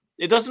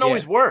 It doesn't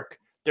always work.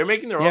 They're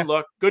making their own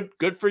look.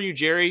 Good for you,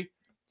 Jerry.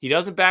 He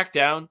doesn't back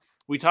down.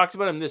 We talked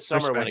about him this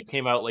summer when it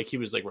came out like he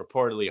was like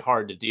reportedly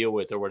hard to deal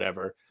with or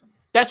whatever.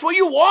 That's what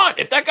you want.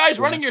 If that guy's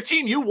running your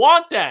team, you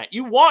want that.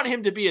 You want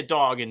him to be a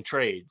dog in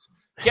trades.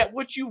 Get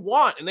what you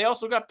want. And they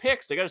also got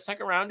picks. They got a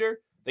second rounder.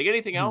 They get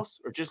anything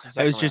else or just a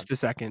second? It was just the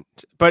second.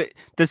 But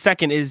the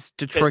second is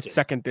Detroit's Pistons.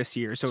 Second this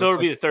year. So it'll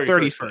it's be like the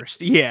 31st.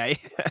 Yeah.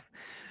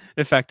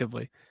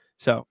 Effectively.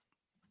 So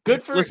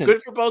good for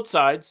both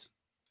sides.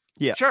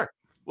 Yeah. Sure.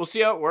 We'll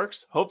see how it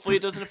works. Hopefully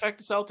it doesn't affect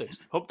the Celtics.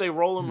 Hope they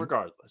roll them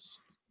regardless.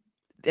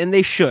 And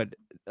they should.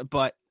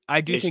 But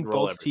I do think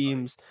both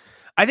teams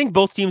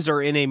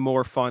are in a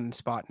more fun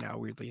spot now,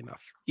 weirdly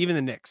enough. Even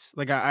the Knicks.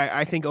 Like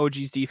I think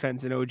OG's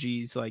defense and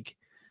OG's like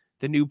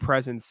the new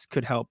presence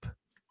could help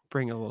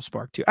bring a little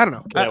spark too. I don't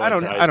know. I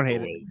don't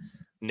hate it.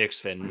 Knicks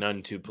fan,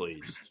 none too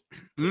pleased.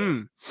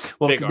 Well,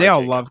 Big they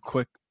all RJ love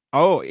quick.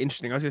 Oh,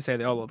 interesting. I was gonna say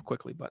they all love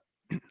quickly, but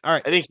all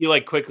right. I think he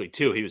liked quickly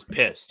too. He was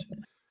pissed.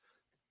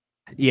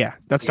 Yeah,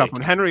 that's tough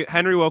one.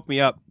 Henry woke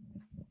me up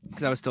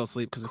because I was still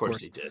asleep. Because of course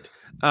he did.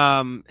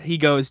 He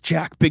goes,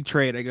 Jack, big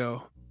trade. I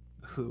go,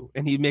 who?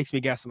 And he makes me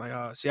guess. I'm like,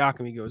 oh,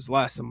 Siakam. He goes,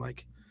 less. I'm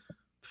like,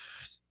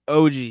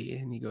 OG.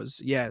 And he goes,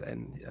 yeah.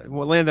 And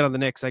what landed on the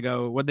Knicks? I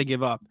go, what'd they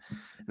give up?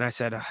 And I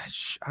said,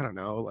 I don't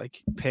know,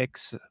 like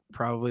picks,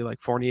 probably like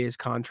Fournier's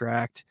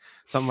contract,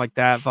 something like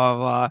that. Blah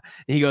blah blah.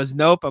 And he goes,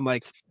 nope. I'm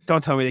like,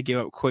 don't tell me they gave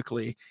up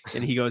quickly.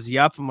 And he goes,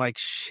 yep. I'm like,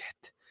 shit.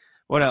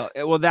 What else?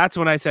 Well, that's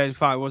when I said,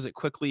 fine, was it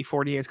quickly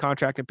 48's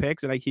contract and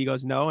picks? And he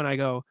goes, no. And I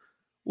go,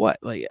 what?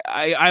 Like,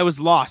 I was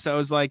lost. I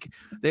was like,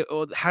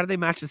 how do they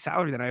match the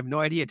salary then? I have no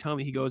idea. Tell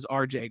me. He goes,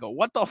 RJ. I go,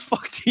 what the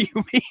fuck do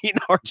you mean?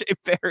 RJ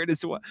Barrett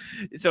is what?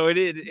 So it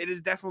is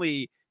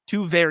definitely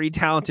two very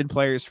talented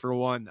players for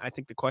one. I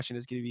think the question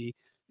is going to be,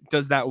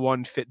 does that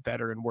one fit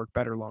better and work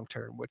better long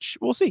term? Which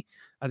we'll see.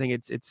 I think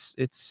it's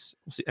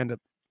we'll see, end up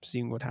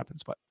seeing what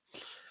happens. But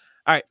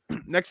all right,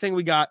 next thing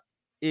we got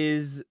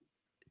is,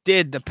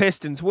 did the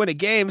Pistons win a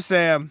game,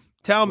 Sam?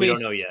 Tell me. We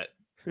don't know yet.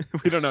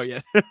 We don't know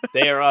yet.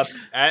 They are up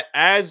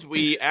as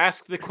we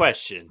ask the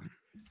question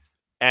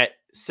at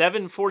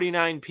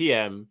 7:49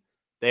 p.m.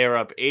 They are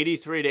up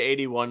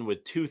 83-81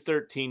 with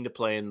 2:13 to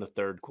play in the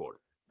third quarter.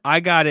 I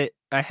got it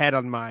ahead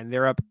on mine.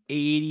 They're up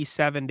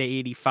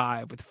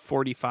 87-85 with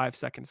 45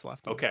 seconds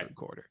left in the third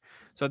quarter.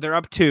 So they're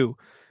up 2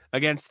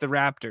 against the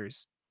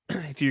Raptors.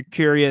 If you're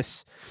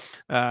curious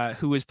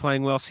who is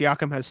playing well,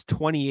 Siakam has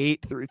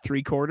 28 through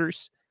 3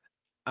 quarters.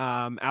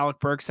 Alec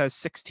Burks has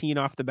 16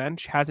 off the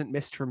bench, hasn't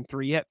missed from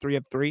 3 yet, 3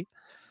 of 3.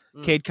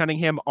 Cade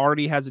Cunningham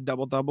already has a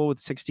double-double with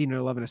 16 and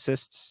 11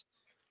 assists.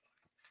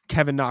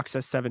 Kevin Knox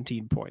has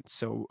 17 points,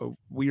 so a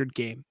weird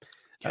game.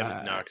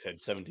 Kevin Knox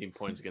had 17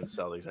 points against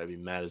Celtics, I'd be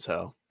mad as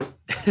hell.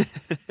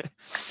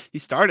 He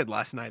started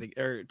last night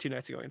or 2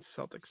 nights ago against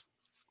the Celtics.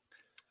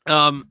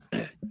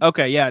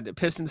 Okay, yeah, the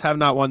Pistons have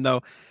not won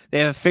though. They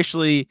have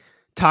officially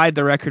tied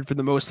the record for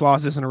the most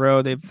losses in a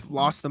row. They've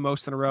lost the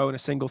most in a row in a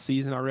single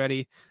season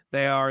already.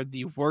 They are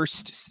the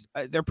worst.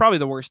 They're probably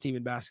the worst team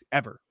in basketball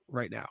ever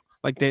right now.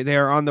 Like they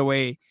are on the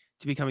way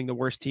to becoming the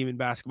worst team in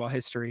basketball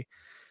history.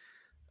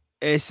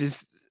 This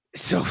is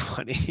so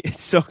funny.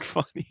 It's so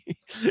funny.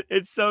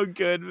 It's so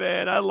good,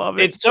 man. I love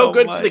it. It's so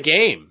good much. for the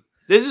game.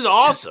 This is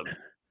awesome.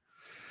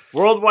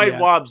 Worldwide Yeah.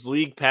 Wob's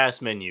League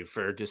Pass menu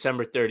for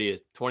December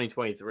 30th,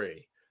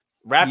 2023.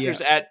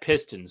 Raptors at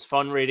Pistons,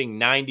 fun rating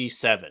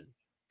 97.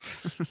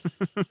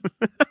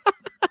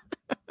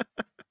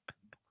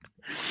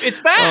 It's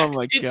facts. Oh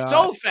my It's God.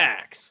 so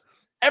facts.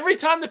 Every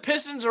time the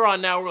Pistons are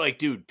on now, we're like,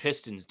 dude,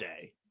 Pistons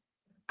Day.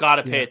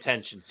 Gotta pay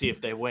attention, see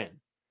if they win.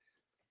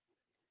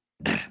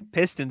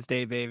 Pistons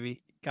Day,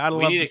 baby. Gotta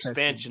We love need the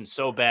expansion Pistons.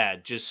 so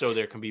bad, just so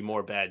there can be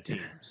more bad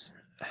teams.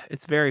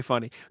 It's very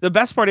funny. The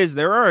best part is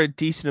there are a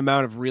decent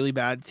amount of really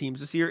bad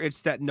teams this year.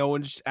 It's that no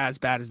one's as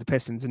bad as the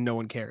Pistons and no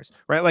one cares,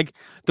 right? Like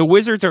the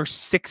Wizards are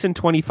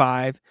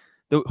 6-25,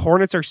 the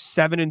Hornets are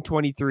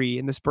 7-23,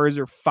 and the Spurs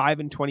are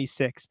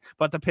 5-26.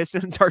 But the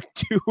Pistons are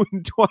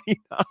 2-29,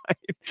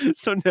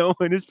 so no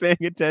one is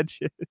paying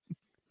attention.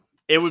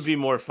 It would be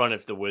more fun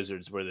if the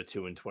Wizards were the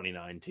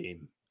 2-29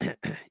 team.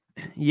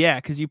 Yeah,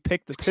 because you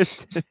picked the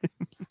Pistons.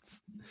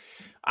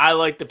 I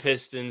like the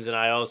Pistons, and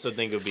I also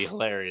think it would be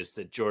hilarious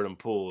that Jordan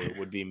Poole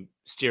would be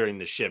steering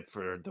the ship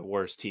for the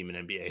worst team in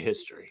NBA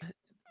history.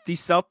 The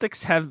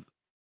Celtics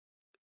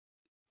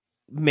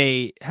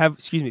the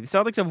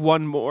Celtics have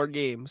won more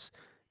games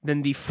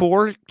than the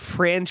 4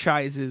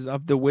 franchises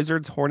of the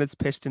Wizards, Hornets,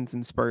 Pistons,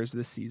 and Spurs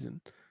this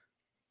season.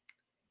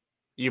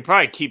 You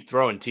probably keep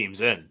throwing teams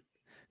in.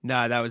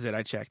 Nah, that was it.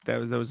 I checked. That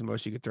was the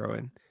most you could throw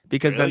in.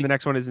 Because then the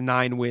next one is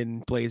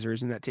 9-win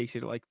Blazers, and that takes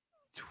you to like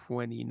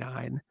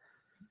 29.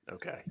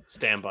 Okay.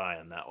 Stand by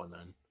on that one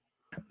then.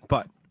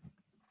 But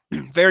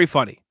very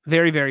funny.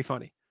 Very, very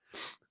funny.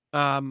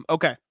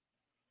 Okay.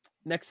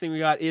 Next thing we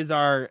got is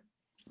our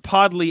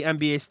Podly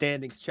NBA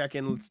standings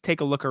check-in. Let's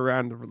take a look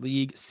around the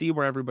league, see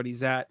where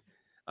everybody's at.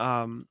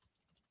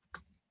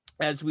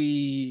 As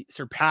we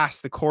surpass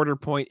the quarter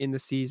point in the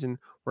season,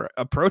 we're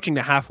approaching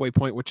the halfway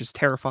point, which is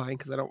terrifying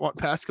because I don't want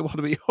basketball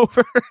to be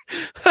over.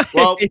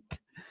 Well,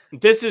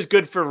 this is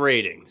good for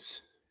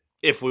ratings,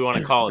 if we want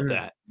to call it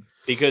that,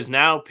 because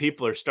now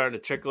people are starting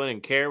to trickle in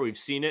and care. We've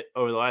seen it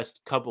over the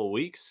last couple of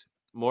weeks.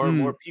 More and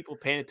more people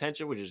paying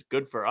attention, which is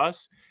good for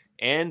us.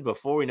 And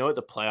before we know it,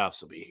 the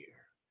playoffs will be here,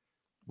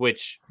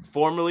 which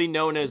formerly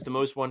known as the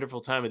most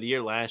wonderful time of the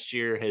year last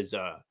year has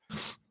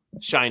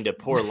shined a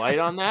poor light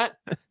on that.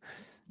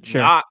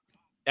 Sure. Not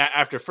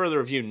after further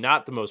review,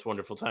 not the most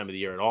wonderful time of the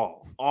year at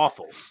all.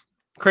 Awful.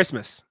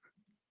 Christmas.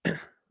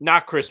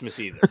 Not Christmas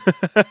either.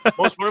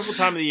 Most wonderful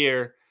time of the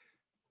year,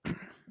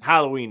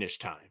 Halloweenish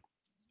time.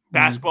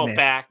 Basketball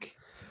back,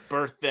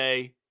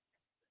 birthday,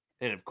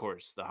 and of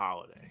course the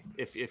holiday.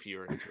 If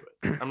you're into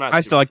it, I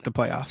still like the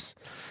playoffs.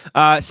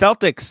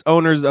 Celtics,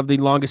 owners of the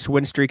longest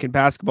win streak in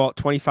basketball at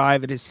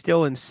 25. It is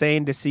still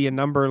insane to see a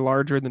number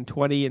larger than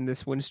 20 in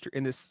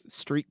this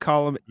streak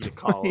column. At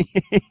 20.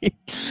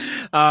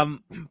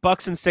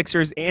 Bucks and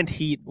Sixers and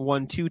Heat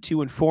won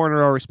 2-2 and 4 in a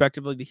row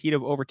respectively. The Heat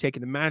have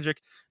overtaken the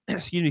Magic.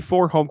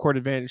 4 home court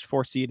advantage,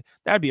 4 seed.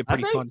 That'd be a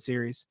pretty fun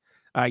series.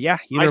 Yeah,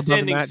 my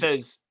standing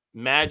says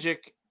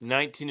Magic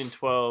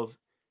 19-12.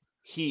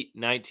 Heat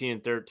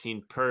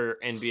 19-13 per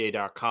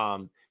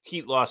NBA.com.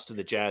 Heat lost to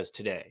the Jazz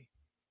today.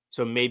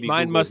 So maybe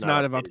mine Google must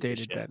not have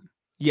updated then.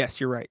 Yes,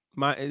 you're right.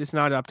 It's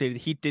not updated.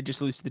 Heat did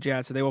just lose to the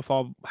Jazz, so they will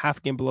fall half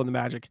a game below the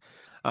Magic.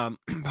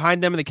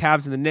 Behind them are the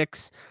Cavs and the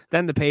Knicks,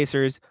 then the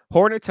Pacers.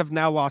 Hornets have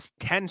now lost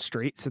 10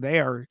 straight, so they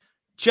are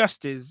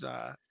just as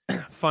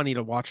funny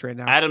to watch right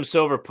now. Adam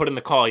Silver put in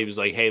the call. He was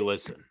like, hey,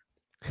 listen,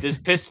 this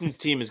Pistons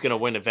team is going to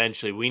win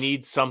eventually. We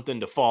need something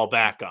to fall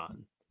back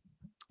on.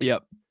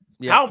 Yep.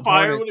 How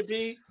fire would it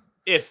be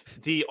if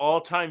the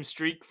all-time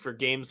streak for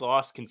games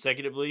lost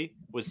consecutively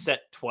was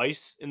set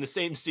twice in the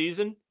same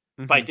season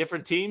by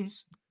different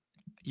teams?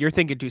 You're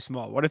thinking too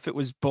small. What if it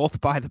was both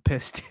by the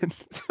Pistons?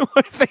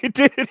 What if they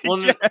did it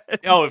again?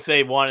 If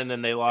they won and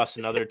then they lost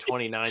another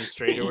 29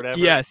 straight or whatever?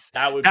 Yes,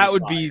 that would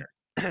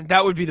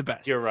be the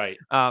best. You're right.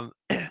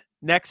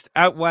 Next,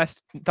 out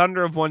west,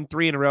 Thunder have won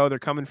 3 in a row. They're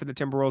coming for the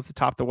Timberwolves to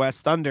top the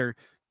West. Thunder,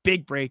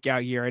 big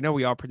breakout year. I know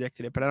we all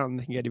predicted it, but I don't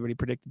think anybody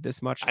predicted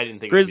this much. I didn't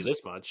think it would be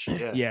this much.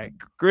 Yeah.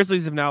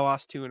 Grizzlies have now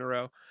lost 2 in a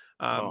row.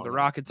 The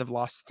Rockets have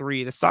lost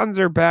 3. The Suns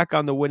are back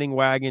on the winning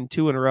wagon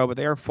 2 in a row, but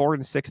they are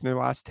 4-6 in their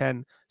last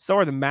 10. So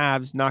are the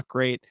Mavs. Not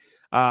great.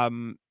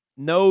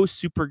 No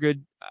super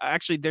good.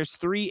 Actually, there's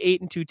 3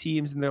 8-2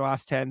 teams in their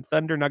last 10.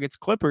 Thunder, Nuggets,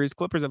 Clippers.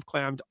 Clippers have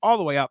climbed all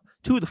the way up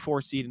to the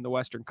 4 seed in the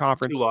Western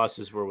Conference. 2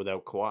 losses were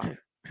without Kawhi.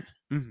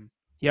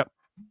 Yep.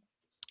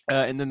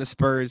 And then the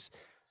Spurs,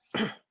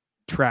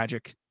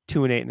 tragic,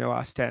 2-8 in their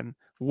last 10.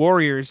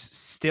 Warriors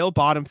still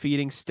bottom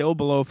feeding, still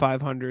below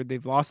 500.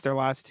 They've lost their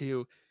last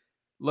 2.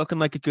 looking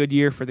like a good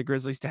year for the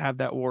Grizzlies to have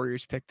that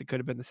Warriors pick that could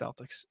have been the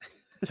Celtics.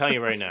 I'm telling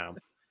you right now,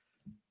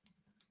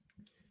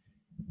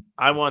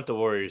 I want the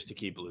Warriors to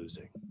keep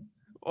losing.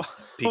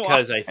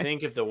 Because I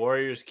think if the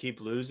Warriors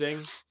keep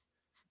losing,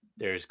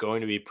 there's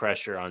going to be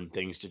pressure on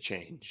things to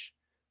change.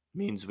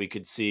 Means we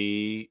could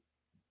see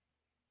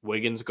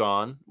Wiggins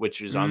gone,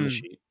 which is on the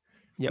sheet.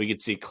 Yep. We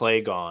could see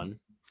Clay gone.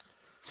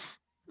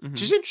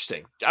 Which is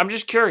interesting. I'm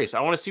just curious. I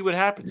want to see what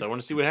happens. I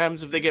want to see what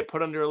happens if they get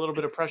put under a little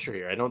bit of pressure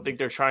here. I don't think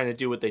they're trying to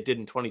do what they did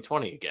in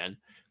 2020 again,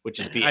 which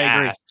is be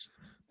ass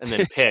and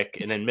then pick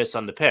and then miss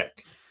on the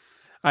pick.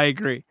 I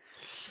agree.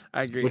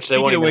 Which they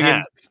won't even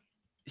have.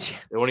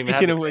 They won't even have.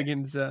 Speaking of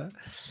Wiggins,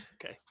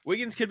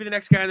 Wiggins could be the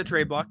next guy on the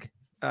trade block.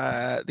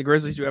 The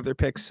Grizzlies do have their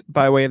picks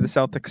by way of the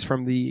Celtics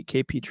from the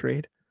KP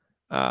trade.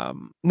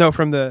 No,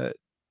 from the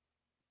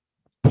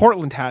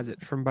Portland has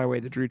it from by way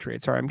of the Drew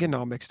trade. Sorry, I'm getting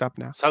all mixed up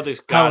now.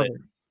 Celtics got it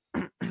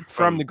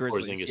from the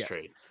Grizzlies. Yes.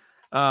 Trade.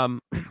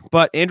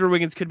 But Andrew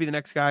Wiggins could be the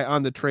next guy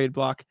on the trade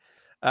block.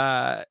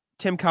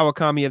 Tim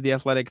Kawakami of The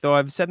Athletic, though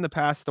I've said in the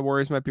past the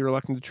Warriors might be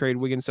reluctant to trade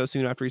Wiggins so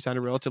soon after he signed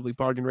a relatively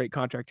bargain rate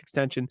contract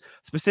extension,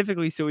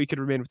 specifically so he could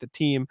remain with the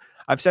team.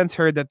 I've since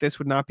heard that this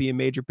would not be a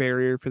major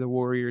barrier for the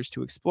Warriors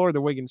to explore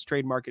the Wiggins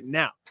trade market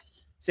now.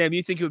 Sam,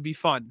 you think it would be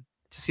fun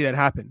to see that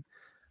happen?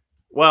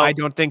 Well, I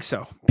don't think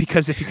so,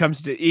 because if he comes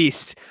to the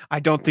East,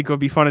 I don't think it would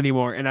be fun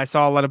anymore. And I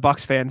saw a lot of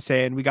Bucks fans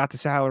saying, we got the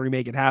salary,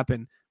 make it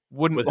happen.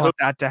 Wouldn't want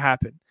that to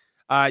happen.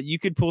 You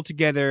could pull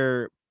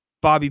together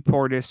Bobby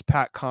Portis,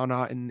 Pat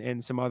Connaught,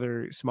 and some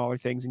other smaller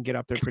things and get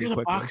up there pretty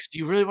quickly. Bucks, do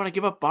you really want to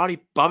give up Bobby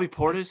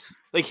Portis?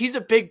 Like he's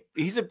a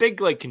big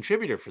like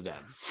contributor for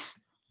them.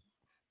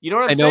 You know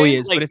what I'm saying? I know he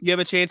is, like, but if you have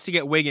a chance to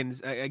get Wiggins,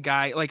 a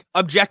guy like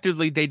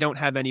objectively, they don't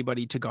have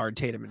anybody to guard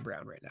Tatum and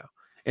Brown right now.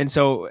 And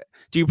so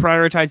do you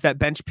prioritize that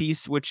bench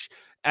piece, which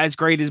as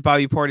great as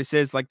Bobby Portis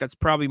is, like that's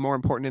probably more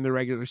important in the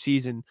regular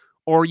season,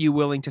 or are you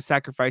willing to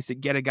sacrifice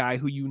it, get a guy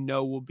who you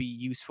know will be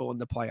useful in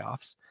the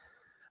playoffs?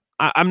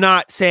 I'm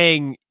not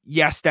saying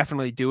yes,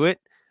 definitely do it.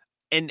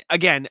 And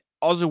again,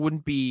 also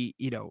wouldn't be,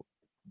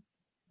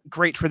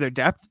 great for their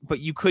depth, but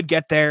you could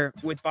get there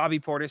with Bobby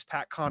Portis,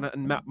 Pat Connaught,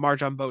 and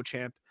Marjon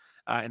Beauchamp.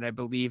 And I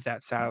believe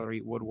that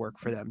salary would work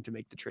for them to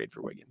make the trade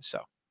for Wiggins. So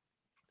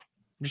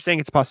I'm just saying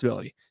it's a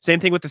possibility.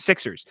 Same thing with the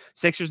Sixers.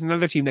 Sixers,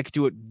 another team that could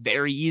do it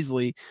very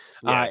easily.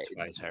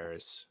 Tobias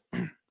Harris.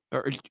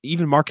 Or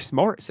even Marcus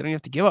Morris. They don't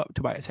have to give up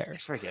Tobias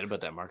Harris. Forget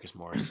about that Marcus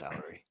Morris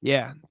salary.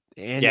 Yeah.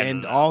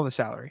 And all the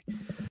salary.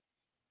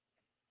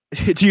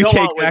 Do you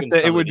take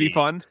that it would be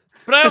fun?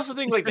 But I also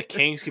think like the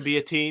Kings could be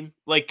a team,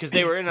 like because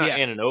they were in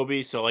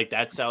Anunoby, so like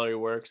that salary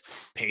works.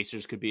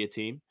 Pacers could be a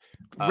team.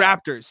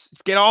 Raptors,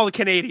 get all the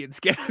Canadians,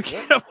 get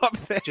them up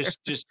there.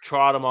 Just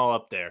trot them all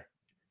up there.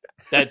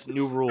 That's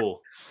new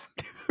rule.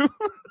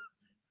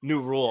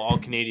 New rule. All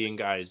Canadian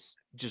guys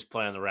just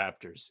play on the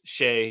Raptors.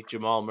 Shea,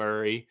 Jamal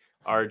Murray,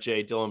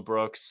 RJ, Dylan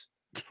Brooks,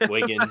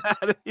 Wiggins,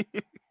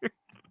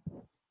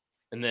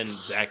 and then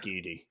Zach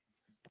Edey.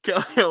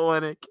 Kelly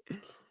Olynyk.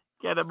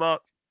 Get him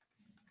up.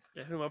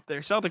 Get him up there.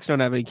 Celtics don't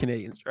have any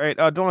Canadians, right?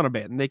 Delano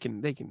Banton. They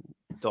can.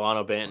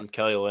 Delano Banton,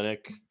 Kelly Olynyk.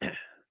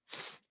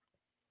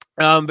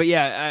 But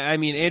yeah, I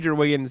mean, Andrew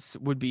Wiggins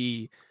would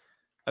be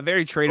a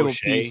very tradable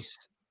piece.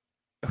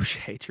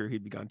 O'Shea, true,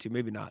 he'd be gone too.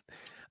 Maybe not.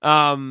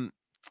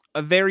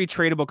 A very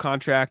tradable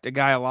contract. A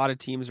guy a lot of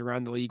teams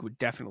around the league would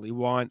definitely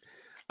want.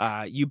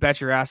 You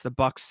bet your ass the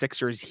Bucks,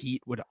 Sixers,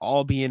 Heat would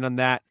all be in on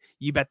that.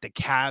 You bet the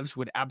Cavs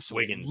would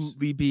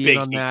absolutely be in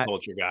on that.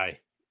 Culture guy.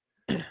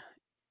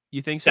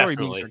 You think so?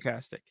 Definitely. Or are you being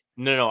sarcastic?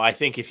 No. I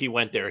think if he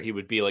went there, he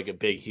would be like a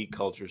big Heat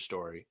culture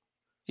story.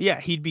 Yeah,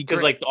 he'd be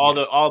because like all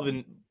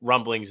the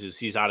rumblings is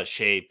he's out of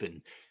shape,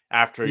 and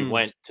after he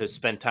went to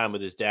spend time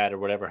with his dad or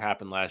whatever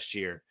happened last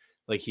year,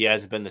 like he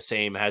hasn't been the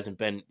same, hasn't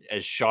been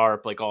as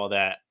sharp, like all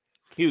that.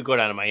 He would go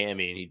down to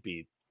Miami and he'd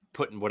be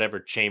put in whatever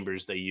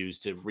chambers they use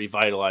to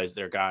revitalize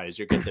their guys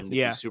or get them to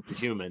be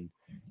superhuman,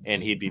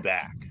 and he'd be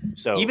back.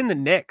 So even the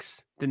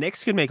Knicks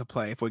could make a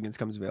play if Wiggins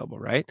comes available,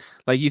 right?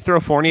 Like you throw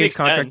Fournier's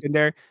contract in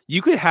there,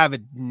 you could have a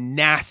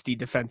nasty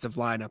defensive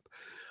lineup.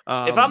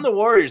 If I'm the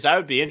Warriors, I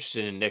would be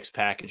interested in Knicks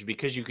package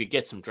because you could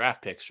get some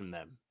draft picks from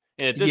them.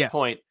 And at this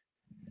point,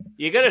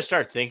 you got to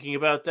start thinking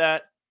about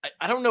that.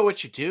 I don't know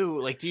what you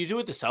do. Like, do you do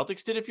what the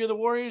Celtics did if you're the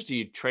Warriors? Do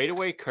you trade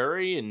away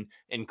Curry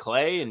and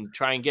Clay and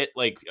try and get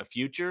like a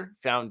future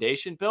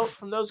foundation built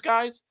from those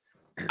guys?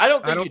 I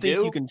don't think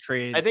you can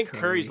trade. I think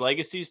Curry's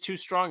legacy is too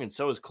strong, and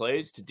so is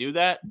Clay's to do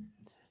that.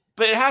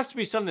 But it has to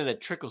be something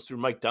that trickles through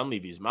Mike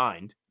Dunleavy's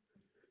mind.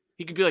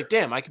 He could be like,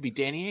 damn, I could be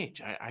Danny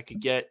Ainge. I could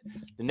get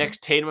the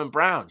next Tatum and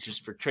Brown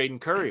just for trading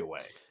Curry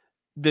away.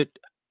 Do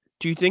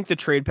you think the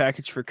trade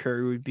package for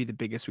Curry would be the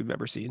biggest we've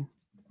ever seen?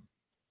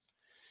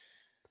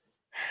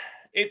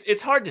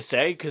 It's hard to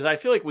say because I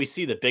feel like we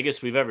see the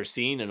biggest we've ever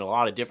seen in a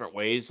lot of different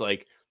ways.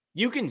 Like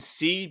you can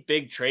see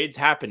big trades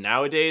happen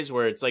nowadays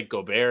where it's like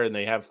Gobert and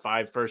they have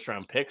 5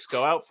 first-round picks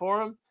go out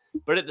for him.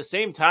 But at the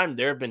same time,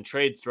 there have been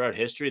trades throughout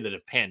history that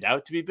have panned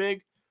out to be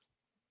big.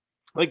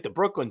 Like the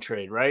Brooklyn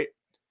trade, right?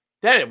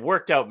 That had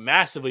worked out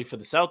massively for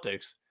the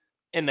Celtics,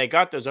 and they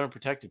got those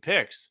unprotected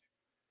picks.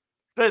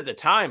 But at the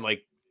time,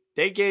 like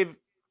the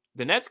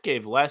Nets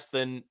gave less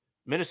than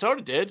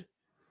Minnesota did.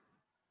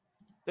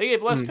 They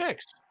gave less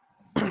picks.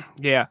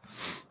 Yeah.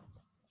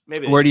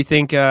 Maybe. Where do you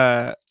think?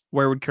 Where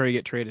would Curry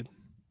get traded?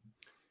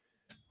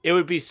 It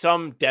would be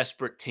some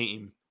desperate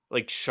team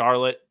like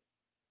Charlotte.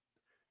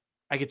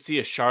 I could see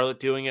a Charlotte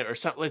doing it or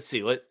something. Let's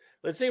see.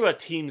 Let's think about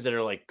teams that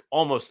are like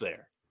almost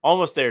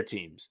there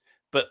teams,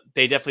 but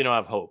they definitely don't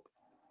have hope.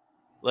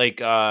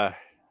 Like I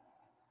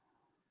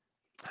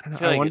don't know.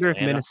 feel I like wonder if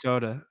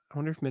Atlanta.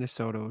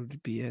 Minnesota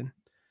would be in.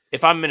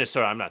 If I'm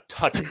Minnesota, I'm not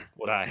touching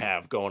what I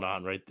have going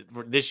on right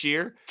this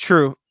year.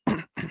 True.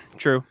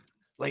 True.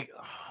 Like,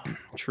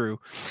 True.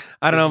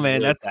 I don't know, man.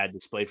 Really That's bad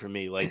display for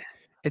me. Like,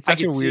 it's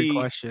such a weird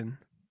question.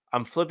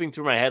 I'm flipping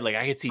through my head. Like,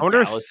 I could see I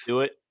wonder Dallas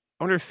do it.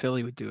 I wonder if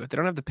Philly would do it. They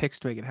don't have the picks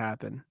to make it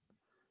happen.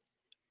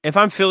 If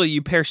I'm Philly,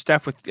 you pair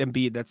Steph with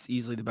Embiid. That's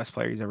easily the best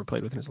player he's ever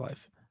played with in his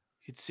life.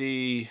 You could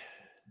see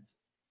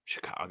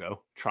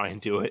Chicago try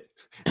and do it.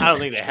 I don't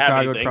think they have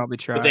Chicago anything, would probably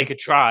try. but they could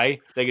try.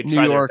 They could New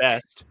try York, their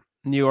best.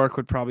 New York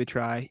would probably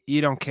try.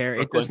 You don't care.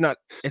 It does not.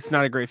 It's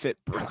not a great fit.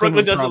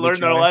 Brooklyn doesn't learn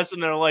their lesson.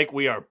 They're like,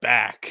 we are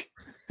back.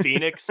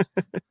 Phoenix.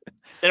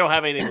 They don't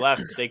have anything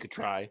left, but they could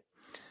try.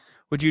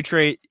 Would you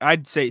trade?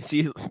 I'd say,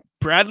 see,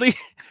 Bradley,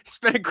 it's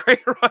been a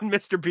great run,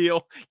 Mr.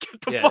 Beal.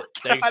 Get the fuck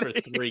thanks out for of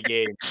here. 3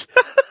 games.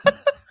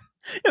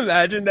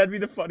 Imagine, that'd be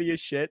the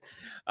funniest shit.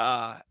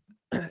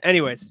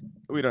 Anyways,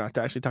 we don't have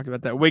to actually talk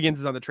about that. Wiggins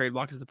is on the trade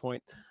block is the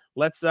point.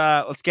 Let's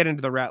get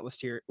into the rat list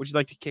here. Would you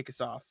like to kick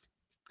us off?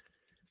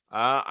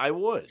 I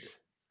would.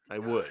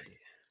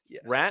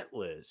 Yes. Rat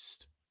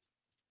list.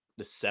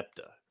 The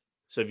SEPTA.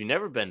 So if you've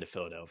never been to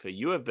Philadelphia,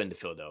 you have been to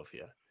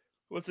Philadelphia.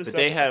 What's this? But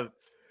they have.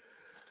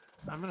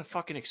 I'm gonna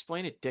fucking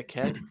explain it,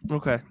 dickhead.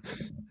 Okay.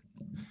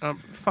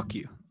 Fuck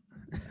you.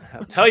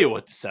 I'll tell you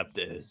what the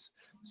SEPTA is.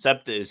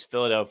 SEPTA is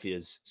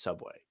Philadelphia's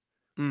subway.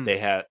 They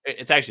have.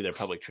 It's actually their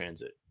public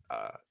transit.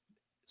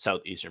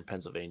 Southeastern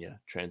Pennsylvania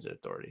Transit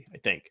Authority, I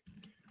think.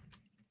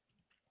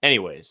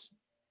 Anyways,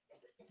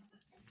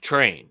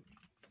 train.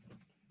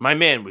 My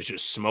man was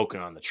just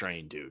smoking on the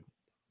train, dude.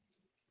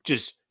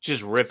 Just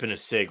ripping a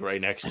cig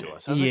right next to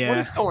us. I was like, what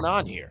is going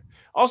on here?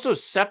 Also,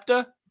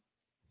 SEPTA,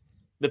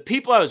 the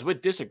people I was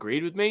with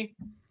disagreed with me.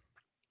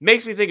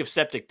 Makes me think of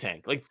septic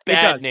tank. Like,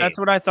 bad name. That's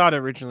what I thought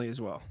originally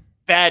as well.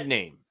 Bad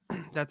name.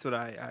 That's what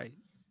I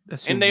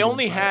assumed. And they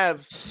only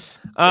have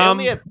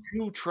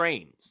 2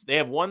 trains. They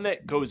have one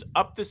that goes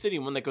up the city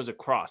and one that goes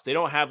across. They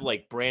don't have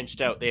like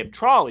branched out. They have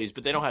trolleys,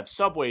 but they don't have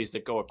subways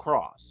that go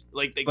across.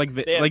 Like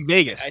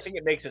Vegas. I think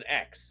it makes an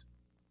X.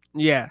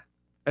 Yeah.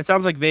 That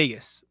sounds like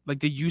Vegas, like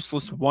the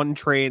useless one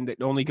train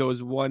that only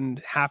goes one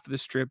half of the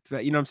strip.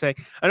 You know what I'm saying?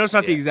 I know it's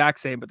not the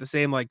exact same, but the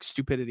same like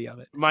stupidity of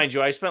it. Mind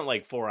you, I spent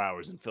like 4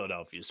 hours in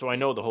Philadelphia, so I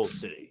know the whole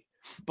city.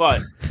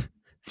 But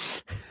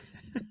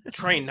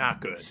train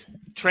not good.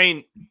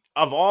 Train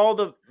of all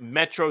the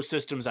metro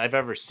systems I've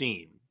ever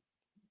seen,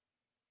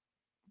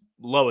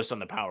 lowest on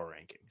the power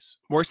rankings.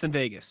 Worse than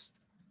Vegas.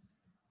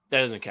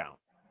 That doesn't count.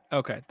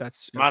 Okay,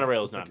 that's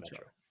Monorail is not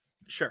metro.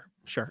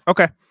 Sure.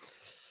 Okay.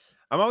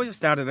 I'm always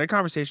astounded. I had a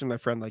conversation with my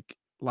friend like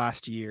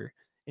last year,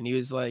 and he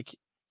was like,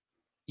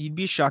 you'd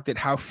be shocked at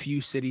how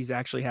few cities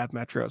actually have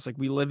metros. Like,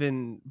 we live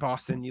in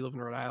Boston, you live in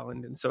Rhode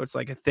Island, and so it's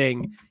like a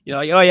thing. You know,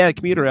 like, oh yeah, the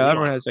commuter rail.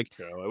 Everyone has like,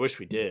 I wish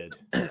we did.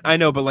 I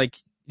know, but like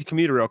the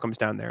commuter rail comes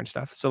down there and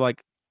stuff. So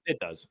like, it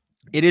does.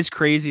 It is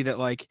crazy that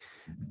like,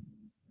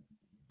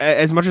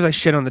 as much as I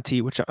shit on the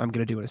T, which I'm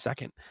gonna do in a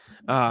second,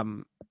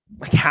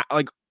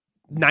 like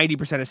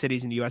 90% of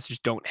cities in the US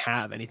just don't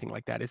have anything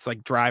like that. It's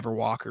like drive or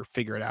walk or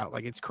figure it out.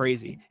 Like, it's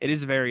crazy. It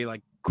is a very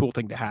like cool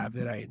thing to have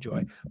that I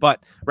enjoy.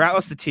 But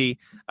Ratless the T,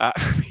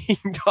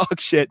 being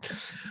dog shit,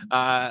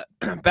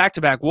 back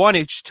to back. One,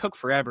 it just took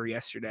forever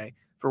yesterday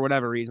for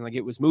whatever reason. Like,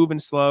 it was moving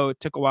slow. It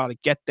took a while to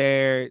get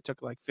there. It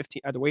took like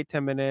 15. I had to wait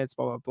 10 minutes.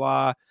 Blah blah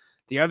blah.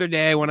 The other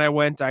day when I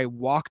went, I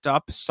walked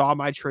up, saw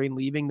my train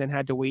leaving, then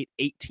had to wait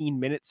 18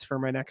 minutes for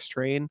my next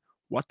train.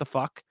 What the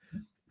fuck?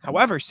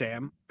 However,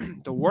 Sam,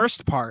 the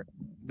worst part,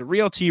 the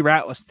real T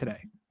Ratless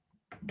today.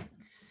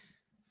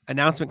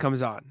 Announcement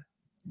comes on.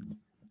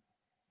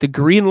 The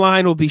Green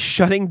Line will be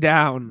shutting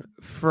down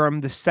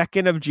from the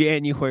 2nd of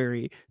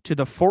January to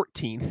the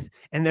 14th,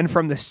 and then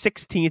from the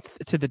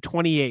 16th to the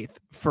 28th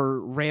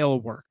for rail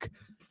work.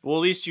 Well,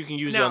 at least you can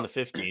use it on the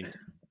 15th.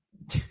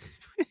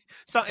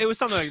 So it was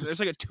something like there's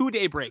like a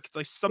 2-day break. It's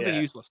like something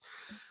useless.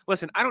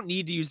 Listen, I don't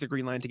need to use the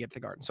Green Line to get to the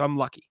Garden, so I'm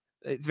lucky.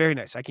 It's very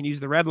nice. I can use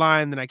the red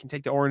line, then I can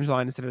take the orange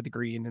line instead of the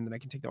green, and then I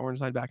can take the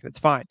orange line back, and it's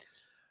fine.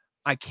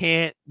 I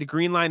can't. The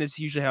Green Line is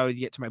usually how I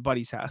get to my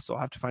buddy's house, so I'll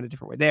have to find a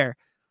different way there.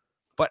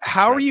 But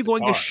how are you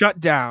going to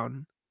shut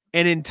down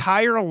an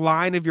entire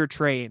line of your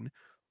train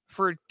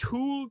for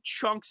 2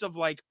 chunks of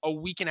like a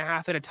week and a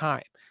half at a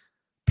time?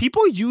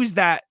 People use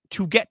that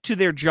to get to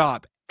their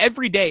job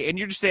every day, and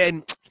you're just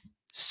saying,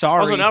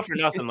 sorry. Also, not for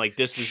nothing, like,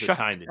 this was the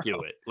time to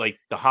do it. Like,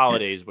 the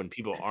holidays when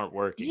people aren't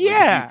working.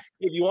 Yeah. Like,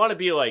 if you want to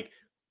be like,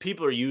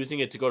 people are using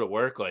it to go to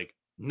work, like,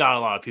 not a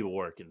lot of people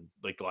work in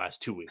like the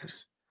last 2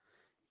 weeks.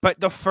 But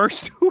the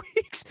first 2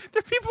 weeks,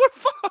 the people are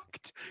fucked.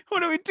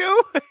 What are we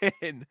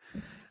doing?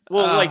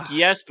 Well,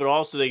 yes, but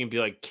also they can be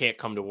like, can't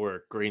come to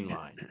work, green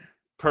line.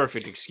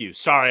 Perfect excuse.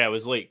 Sorry, I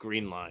was late,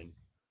 green line.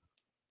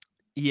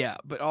 Yeah,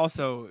 but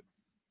also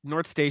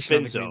North Station Spin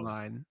on the green zone.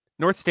 line.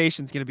 North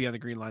Station's going to be on the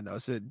green line, though.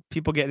 So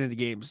people getting into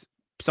games,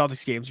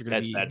 Celtics games are going to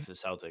That's be bad for the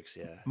Celtics,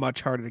 yeah.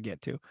 much harder to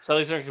get to.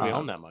 Celtics aren't going to be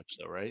home that much,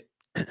 though, right?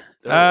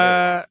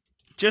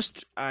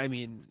 I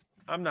mean,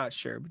 I'm not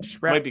sure, but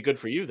just Might be good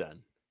for you then.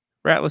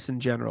 Ratless in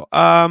general. The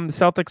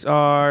Celtics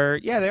are,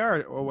 they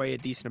are away a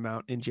decent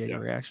amount in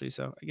January, actually.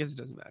 So I guess it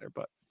doesn't matter,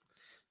 but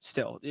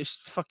still,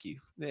 just fuck you.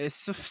 It's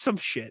some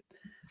shit.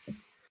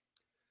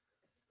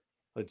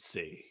 Let's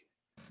see.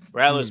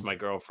 Ratless, my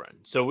girlfriend.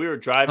 So we were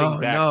driving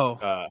back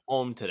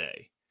home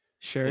today.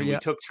 Sure, and we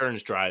took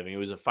turns driving. It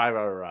was a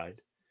 5-hour ride,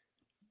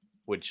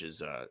 which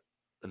is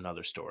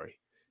another story.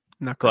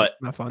 Not great, but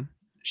not fun.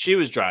 She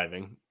was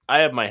driving.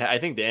 I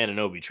think the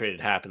Anunoby trade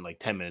had happened like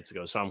 10 minutes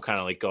ago. So I'm kind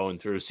of like going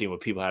through, seeing what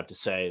people have to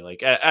say,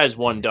 like as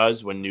one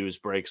does when news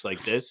breaks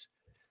like this.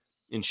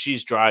 And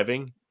she's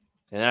driving,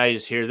 and I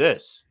just hear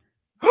this.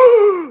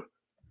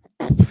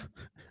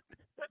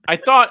 I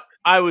thought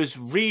I was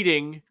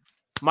reading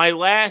my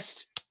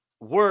last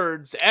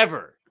words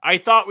ever. I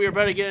thought we were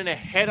about to get in a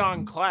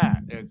head-on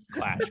crash.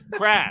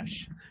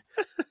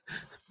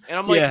 And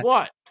I'm like,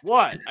 what?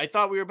 I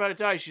thought we were about to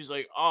die. She's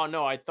like, oh,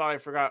 no, I thought I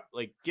forgot,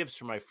 like, gifts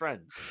for my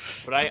friends.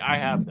 But I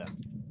have them.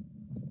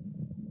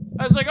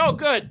 I was like, oh,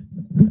 good.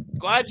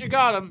 Glad you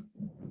got them.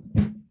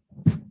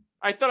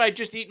 I thought I'd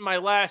just eaten my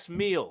last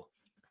meal.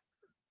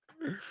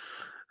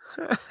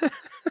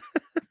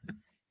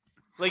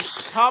 Like,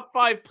 top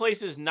 5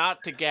 places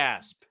not to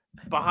gasp.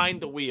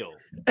 Behind the wheel.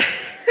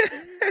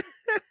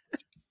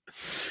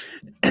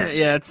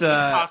 Yeah, it's the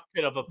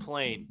cockpit of a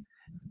plane.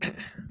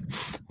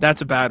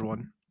 That's a bad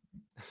one.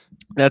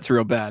 That's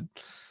real bad.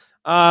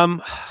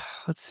 Let's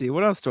see.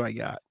 What else do I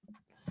got?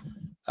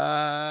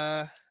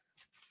 I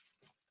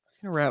was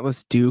gonna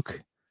Ratless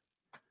Duke.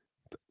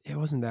 But it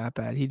wasn't that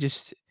bad. He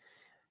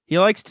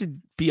likes to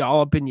be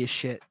all up in your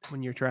shit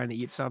when you're trying to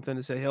eat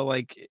something. So he'll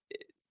like.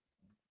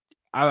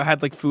 I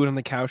had like food on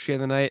the couch the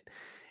other night,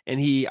 and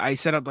I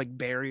set up like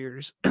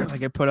barriers.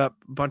 Like I put up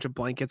a bunch of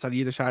blankets on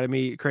either side of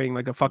me, creating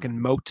like a fucking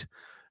moat,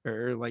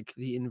 or like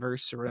the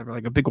inverse or whatever,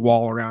 like a big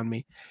wall around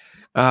me.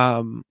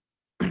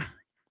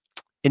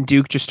 And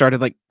Duke just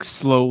started like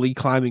slowly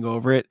climbing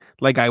over it.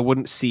 Like I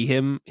wouldn't see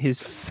him,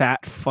 his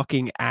fat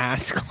fucking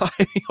ass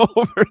climbing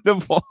over the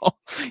wall,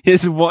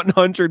 his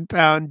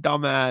 100-pound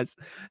dumbass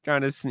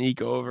trying to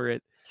sneak over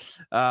it.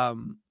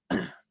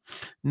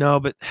 No,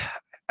 but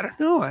I don't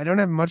know. I don't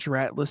have much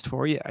rat list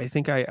for you. I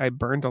think I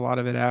burned a lot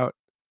of it out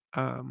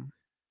on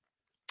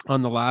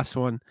the last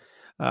one.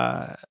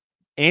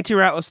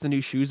 Anti-Ratless, the new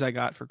shoes I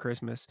got for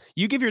Christmas.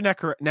 You give your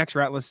next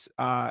Ratless,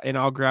 and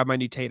I'll grab my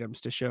new Tatums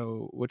to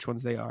show which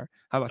ones they are.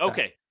 How about that?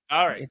 Okay.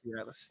 All right.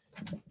 Anti-Ratless.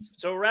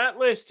 So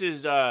Ratless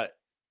is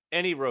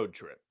any road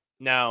trip.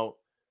 Now,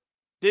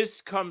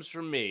 this comes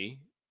from me.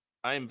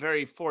 I am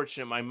very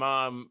fortunate. My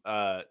mom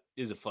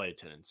is a flight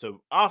attendant.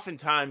 So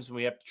oftentimes when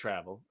we have to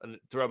travel, and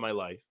throughout my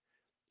life,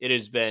 it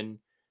has been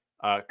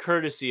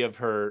courtesy of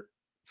her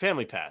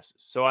family passes.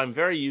 So I'm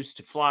very used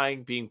to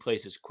flying, being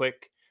places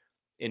quick,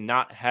 and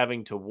not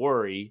having to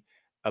worry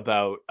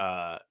about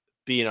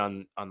being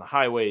on the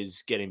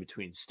highways, getting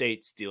between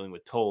states, dealing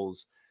with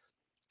tolls.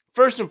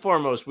 First and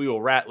foremost, we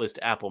will rat list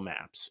Apple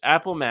Maps.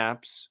 Apple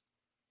Maps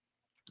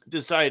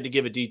decided to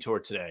give a detour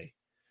today.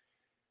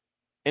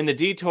 And the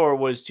detour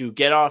was to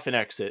get off an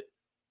exit,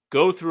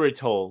 go through a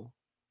toll,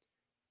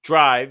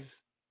 drive,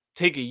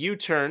 take a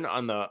U-turn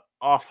on the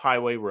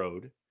off-highway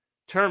road,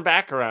 turn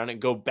back around,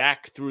 and go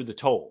back through the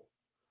toll.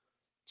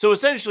 So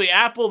essentially,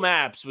 Apple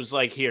Maps was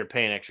like, here,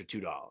 pay an extra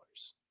 $2.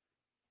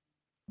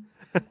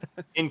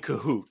 In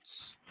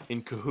cahoots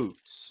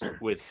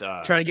with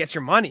trying to get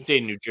your money.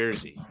 State of New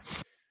Jersey.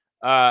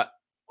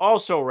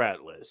 Also,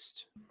 rat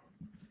list.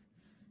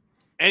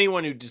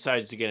 Anyone who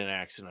decides to get in an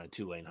accident on a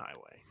 2-lane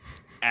highway.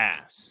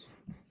 Ass.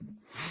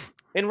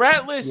 And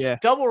rat list,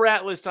 double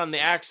rat list on the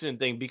accident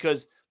thing,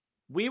 because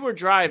we were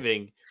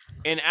driving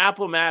and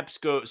Apple Maps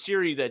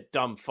Siri, that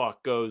dumb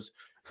fuck, goes,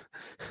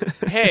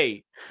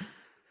 hey,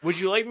 would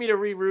you like me to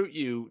reroute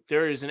you?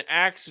 There is an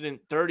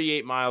accident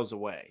 38 miles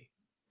away.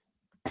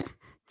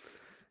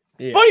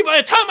 Yeah. Buddy, by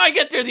the time I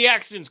get there, the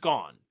accident's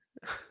gone.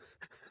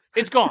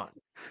 It's gone.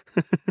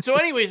 So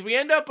anyways, we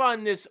end up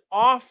on this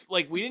off,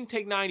 like we didn't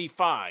take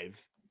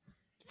 95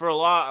 for a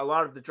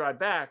lot of the drive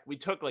back. We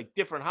took like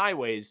different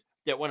highways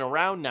that went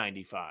around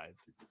 95.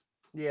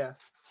 Yeah.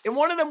 And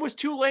one of them was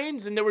 2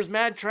 lanes and there was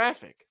mad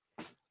traffic.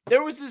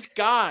 There was this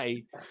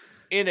guy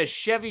in a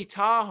Chevy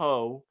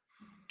Tahoe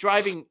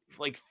driving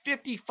like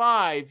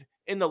 55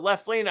 in the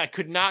left lane. I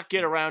could not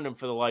get around him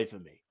for the life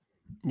of me.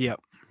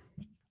 Yep.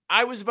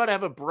 I was about to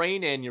have a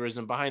brain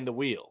aneurysm behind the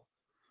wheel.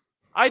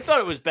 I thought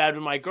it was bad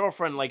when my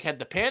girlfriend like had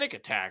the panic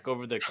attack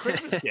over the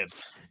Christmas gift.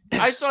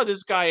 I saw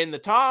this guy in the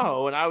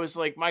Tahoe and I was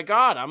like, my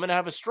God, I'm going to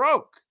have a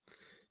stroke.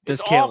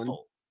 It's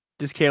awful.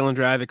 Does Kaylin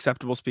drive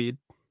acceptable speed?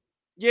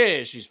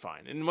 Yeah, she's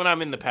fine. And when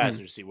I'm in the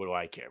passenger seat, what do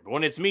I care? But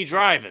when it's me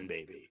driving,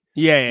 baby,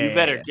 You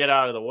better get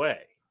out of the way.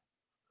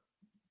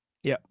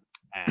 Yep.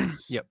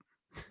 Ass. Yep.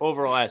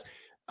 Overall ass.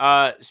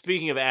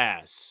 Speaking of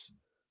ass,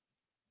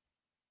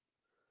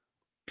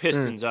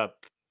 Pistons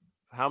up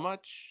how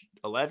much?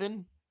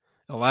 11?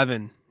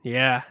 11.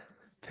 Yeah.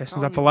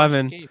 Pistons how up long we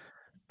watched the 11. game?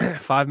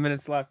 5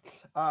 minutes left.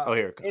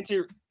 Here it comes.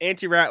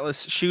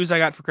 Anti-ratless shoes I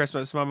got for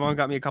Christmas. My mom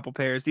got me a couple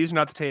pairs. These are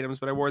not the Tatums,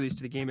 but I wore these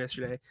to the game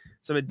yesterday.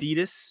 Some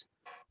Adidas.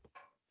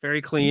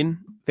 Very clean.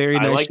 Very I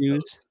nice like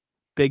shoes. those.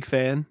 Big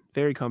fan.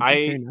 Very comfy.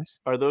 Very nice.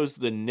 Are those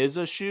the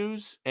Nizza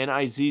shoes?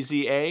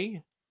 Nizza?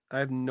 I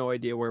have no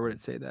idea where would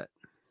it say that.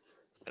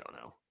 I don't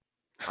know.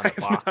 On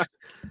the box.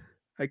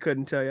 I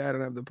couldn't tell you. I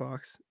don't have the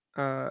box.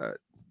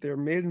 They're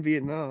made in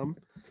Vietnam.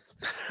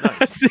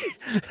 Nice.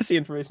 That's the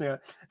information I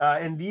got.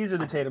 And these are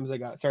the Tatums I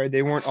got. Sorry,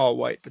 they weren't all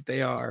white, but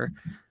they are.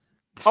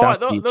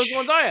 Those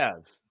ones I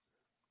have.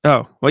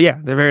 Oh, well, yeah,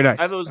 they're very nice.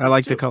 I have those I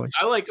like too. the colors.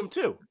 I like them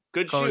too.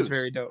 Good colors, shoes.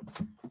 very dope.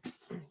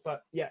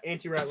 But yeah,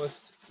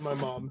 anti-ratless, my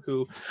mom,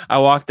 who I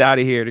walked out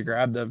of here to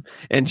grab them,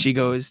 and she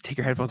goes, "Take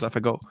your headphones off."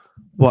 I go,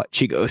 "What?"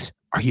 She goes,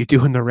 "Are you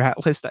doing the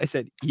rat list?" I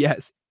said,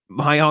 "Yes."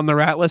 Am I on the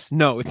rat list?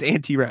 No, it's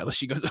anti-rat list.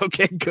 She goes,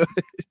 "Okay, good."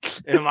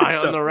 Am I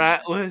on the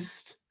rat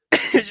list?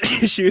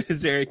 She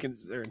was very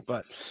concerned,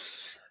 but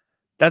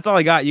that's all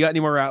I got. You got any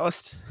more rat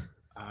list?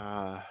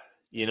 I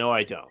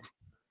don't.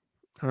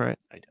 All right.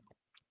 I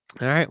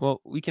don't. All right.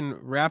 Well, we can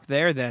wrap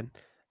there then.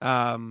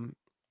 Thank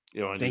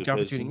y'all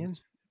for tuning in.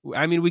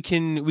 I mean, we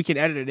can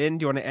edit it in.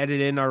 Do you want to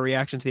edit in our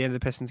reaction to the end of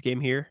the Pistons game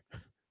here?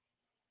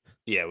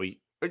 Yeah,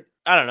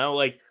 I don't know.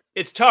 Like,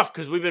 it's tough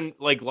because we've been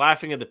like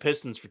laughing at the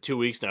Pistons for 2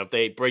 weeks now. If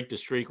they break the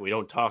streak, we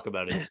don't talk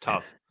about it. It's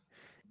tough.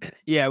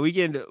 Yeah, we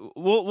can.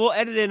 We'll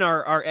edit in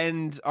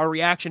our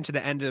reaction to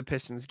the end of the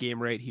Pistons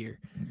game right here.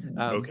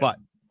 Okay. But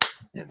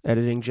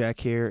editing Jack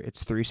here.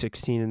 It's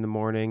 3:16 in the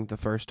morning. The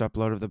first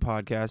upload of the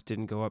podcast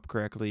didn't go up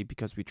correctly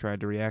because we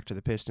tried to react to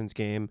the Pistons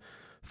game.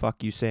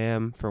 Fuck you,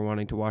 Sam, for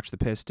wanting to watch the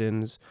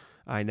Pistons.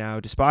 I now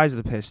despise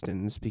the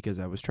Pistons because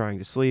I was trying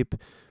to sleep,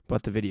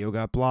 but the video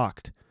got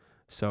blocked.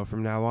 So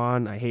from now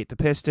on, I hate the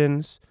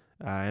Pistons,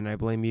 and I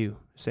blame you,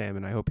 Sam,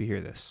 and I hope you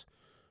hear this.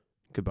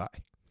 Goodbye.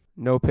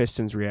 No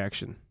Pistons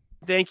reaction.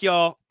 Thank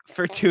y'all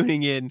for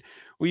tuning in.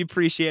 We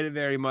appreciate it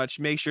very much.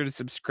 Make sure to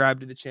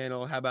subscribe to the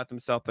channel. How about them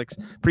Celtics?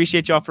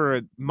 Appreciate y'all for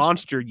a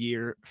monster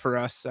year for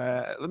us.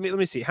 Let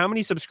me see. How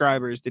many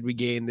subscribers did we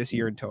gain this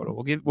year in total?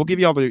 We'll give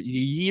y'all the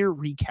year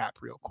recap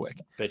real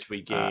quick. Bet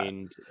we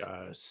gained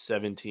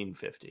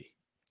 1750.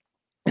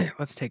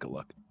 Let's take a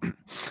look.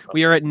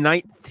 We are at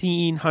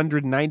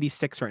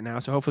 1,996 right now,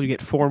 so hopefully we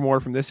get 4 more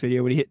from this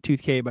video. When we hit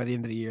 2K by the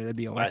end of the year, that'd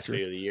be electric. Last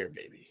video of the year,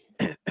 baby.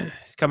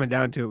 It's coming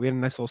down to it. We had a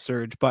nice little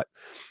surge, but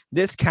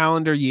this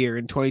calendar year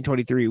in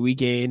 2023, we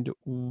gained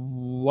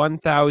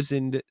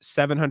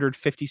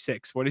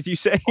 1,756. What did you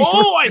say?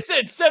 Oh, I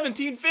said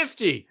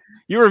 1750.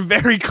 You were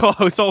very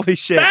close. Holy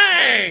shit.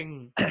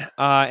 Bang!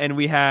 And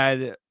we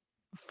had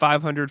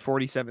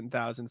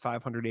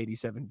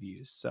 547,587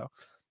 views. So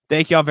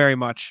thank y'all very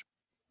much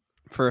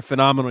for a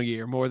phenomenal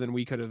year, more than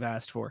we could have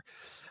asked for.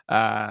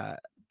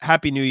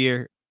 Happy New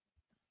Year.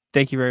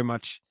 Thank you very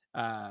much.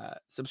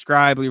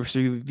 Subscribe, leave us a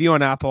review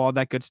on Apple, all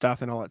that good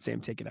stuff, and I'll let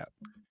Sam take it out.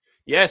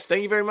 Yes,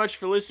 thank you very much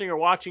for listening or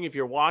watching. If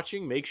you're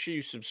watching, make sure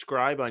you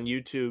subscribe on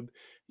YouTube.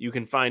 You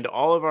can find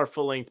all of our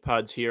full-length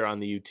pods here on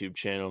the YouTube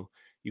channel.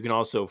 You can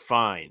also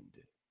find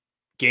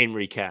game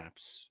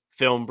recaps,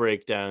 film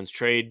breakdowns,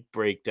 trade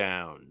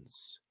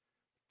breakdowns,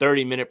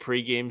 30-minute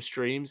pregame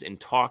streams, and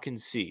Talkin'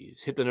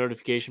 C's. Hit the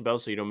notification bell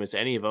so you don't miss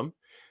any of them,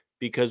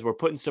 because we're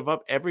putting stuff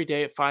up every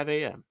day at 5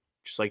 a.m.,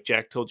 just like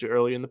Jack told you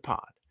earlier in the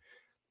pod.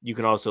 You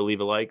can also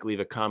leave a like, leave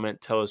a comment,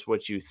 tell us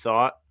what you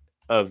thought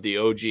of the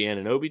OG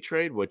Anunoby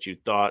trade, what you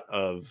thought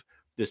of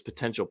this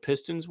potential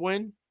Pistons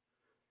win,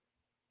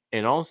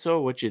 and also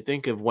what you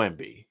think of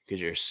Wemby,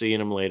 because you're seeing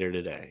him later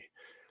today.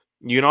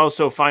 You can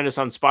also find us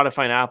on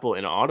Spotify and Apple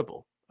and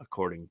Audible,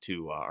 according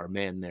to our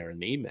man there in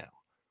the email.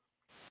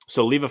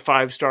 So leave a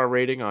 5-star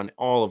rating on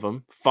all of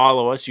them.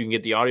 Follow us. You can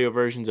get the audio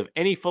versions of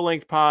any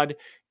full-length pod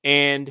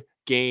and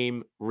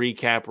game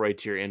recap right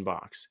to your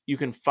inbox. You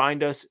can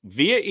find us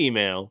via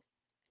email,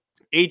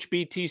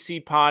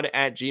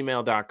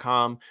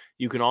 hbtcpod@gmail.com.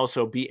 You can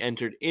also be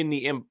entered in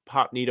the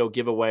Impopnito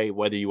giveaway,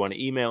 whether you want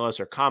to email us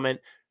or comment.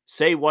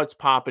 Say what's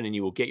popping, and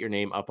you will get your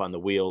name up on the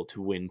wheel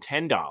to win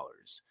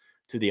 $10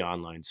 to the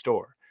online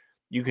store.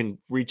 You can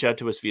reach out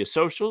to us via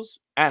socials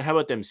at How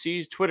About Them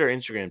C's, Twitter,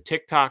 Instagram,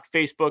 TikTok,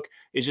 Facebook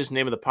is just the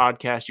name of the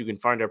podcast. You can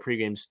find our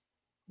pregames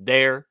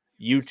there,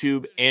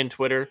 YouTube and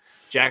Twitter.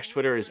 Jack's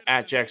Twitter is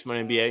at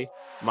JacksMoneyNBA.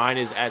 Mine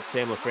is at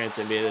Sam LaFrance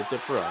NBA. That's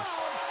it for us.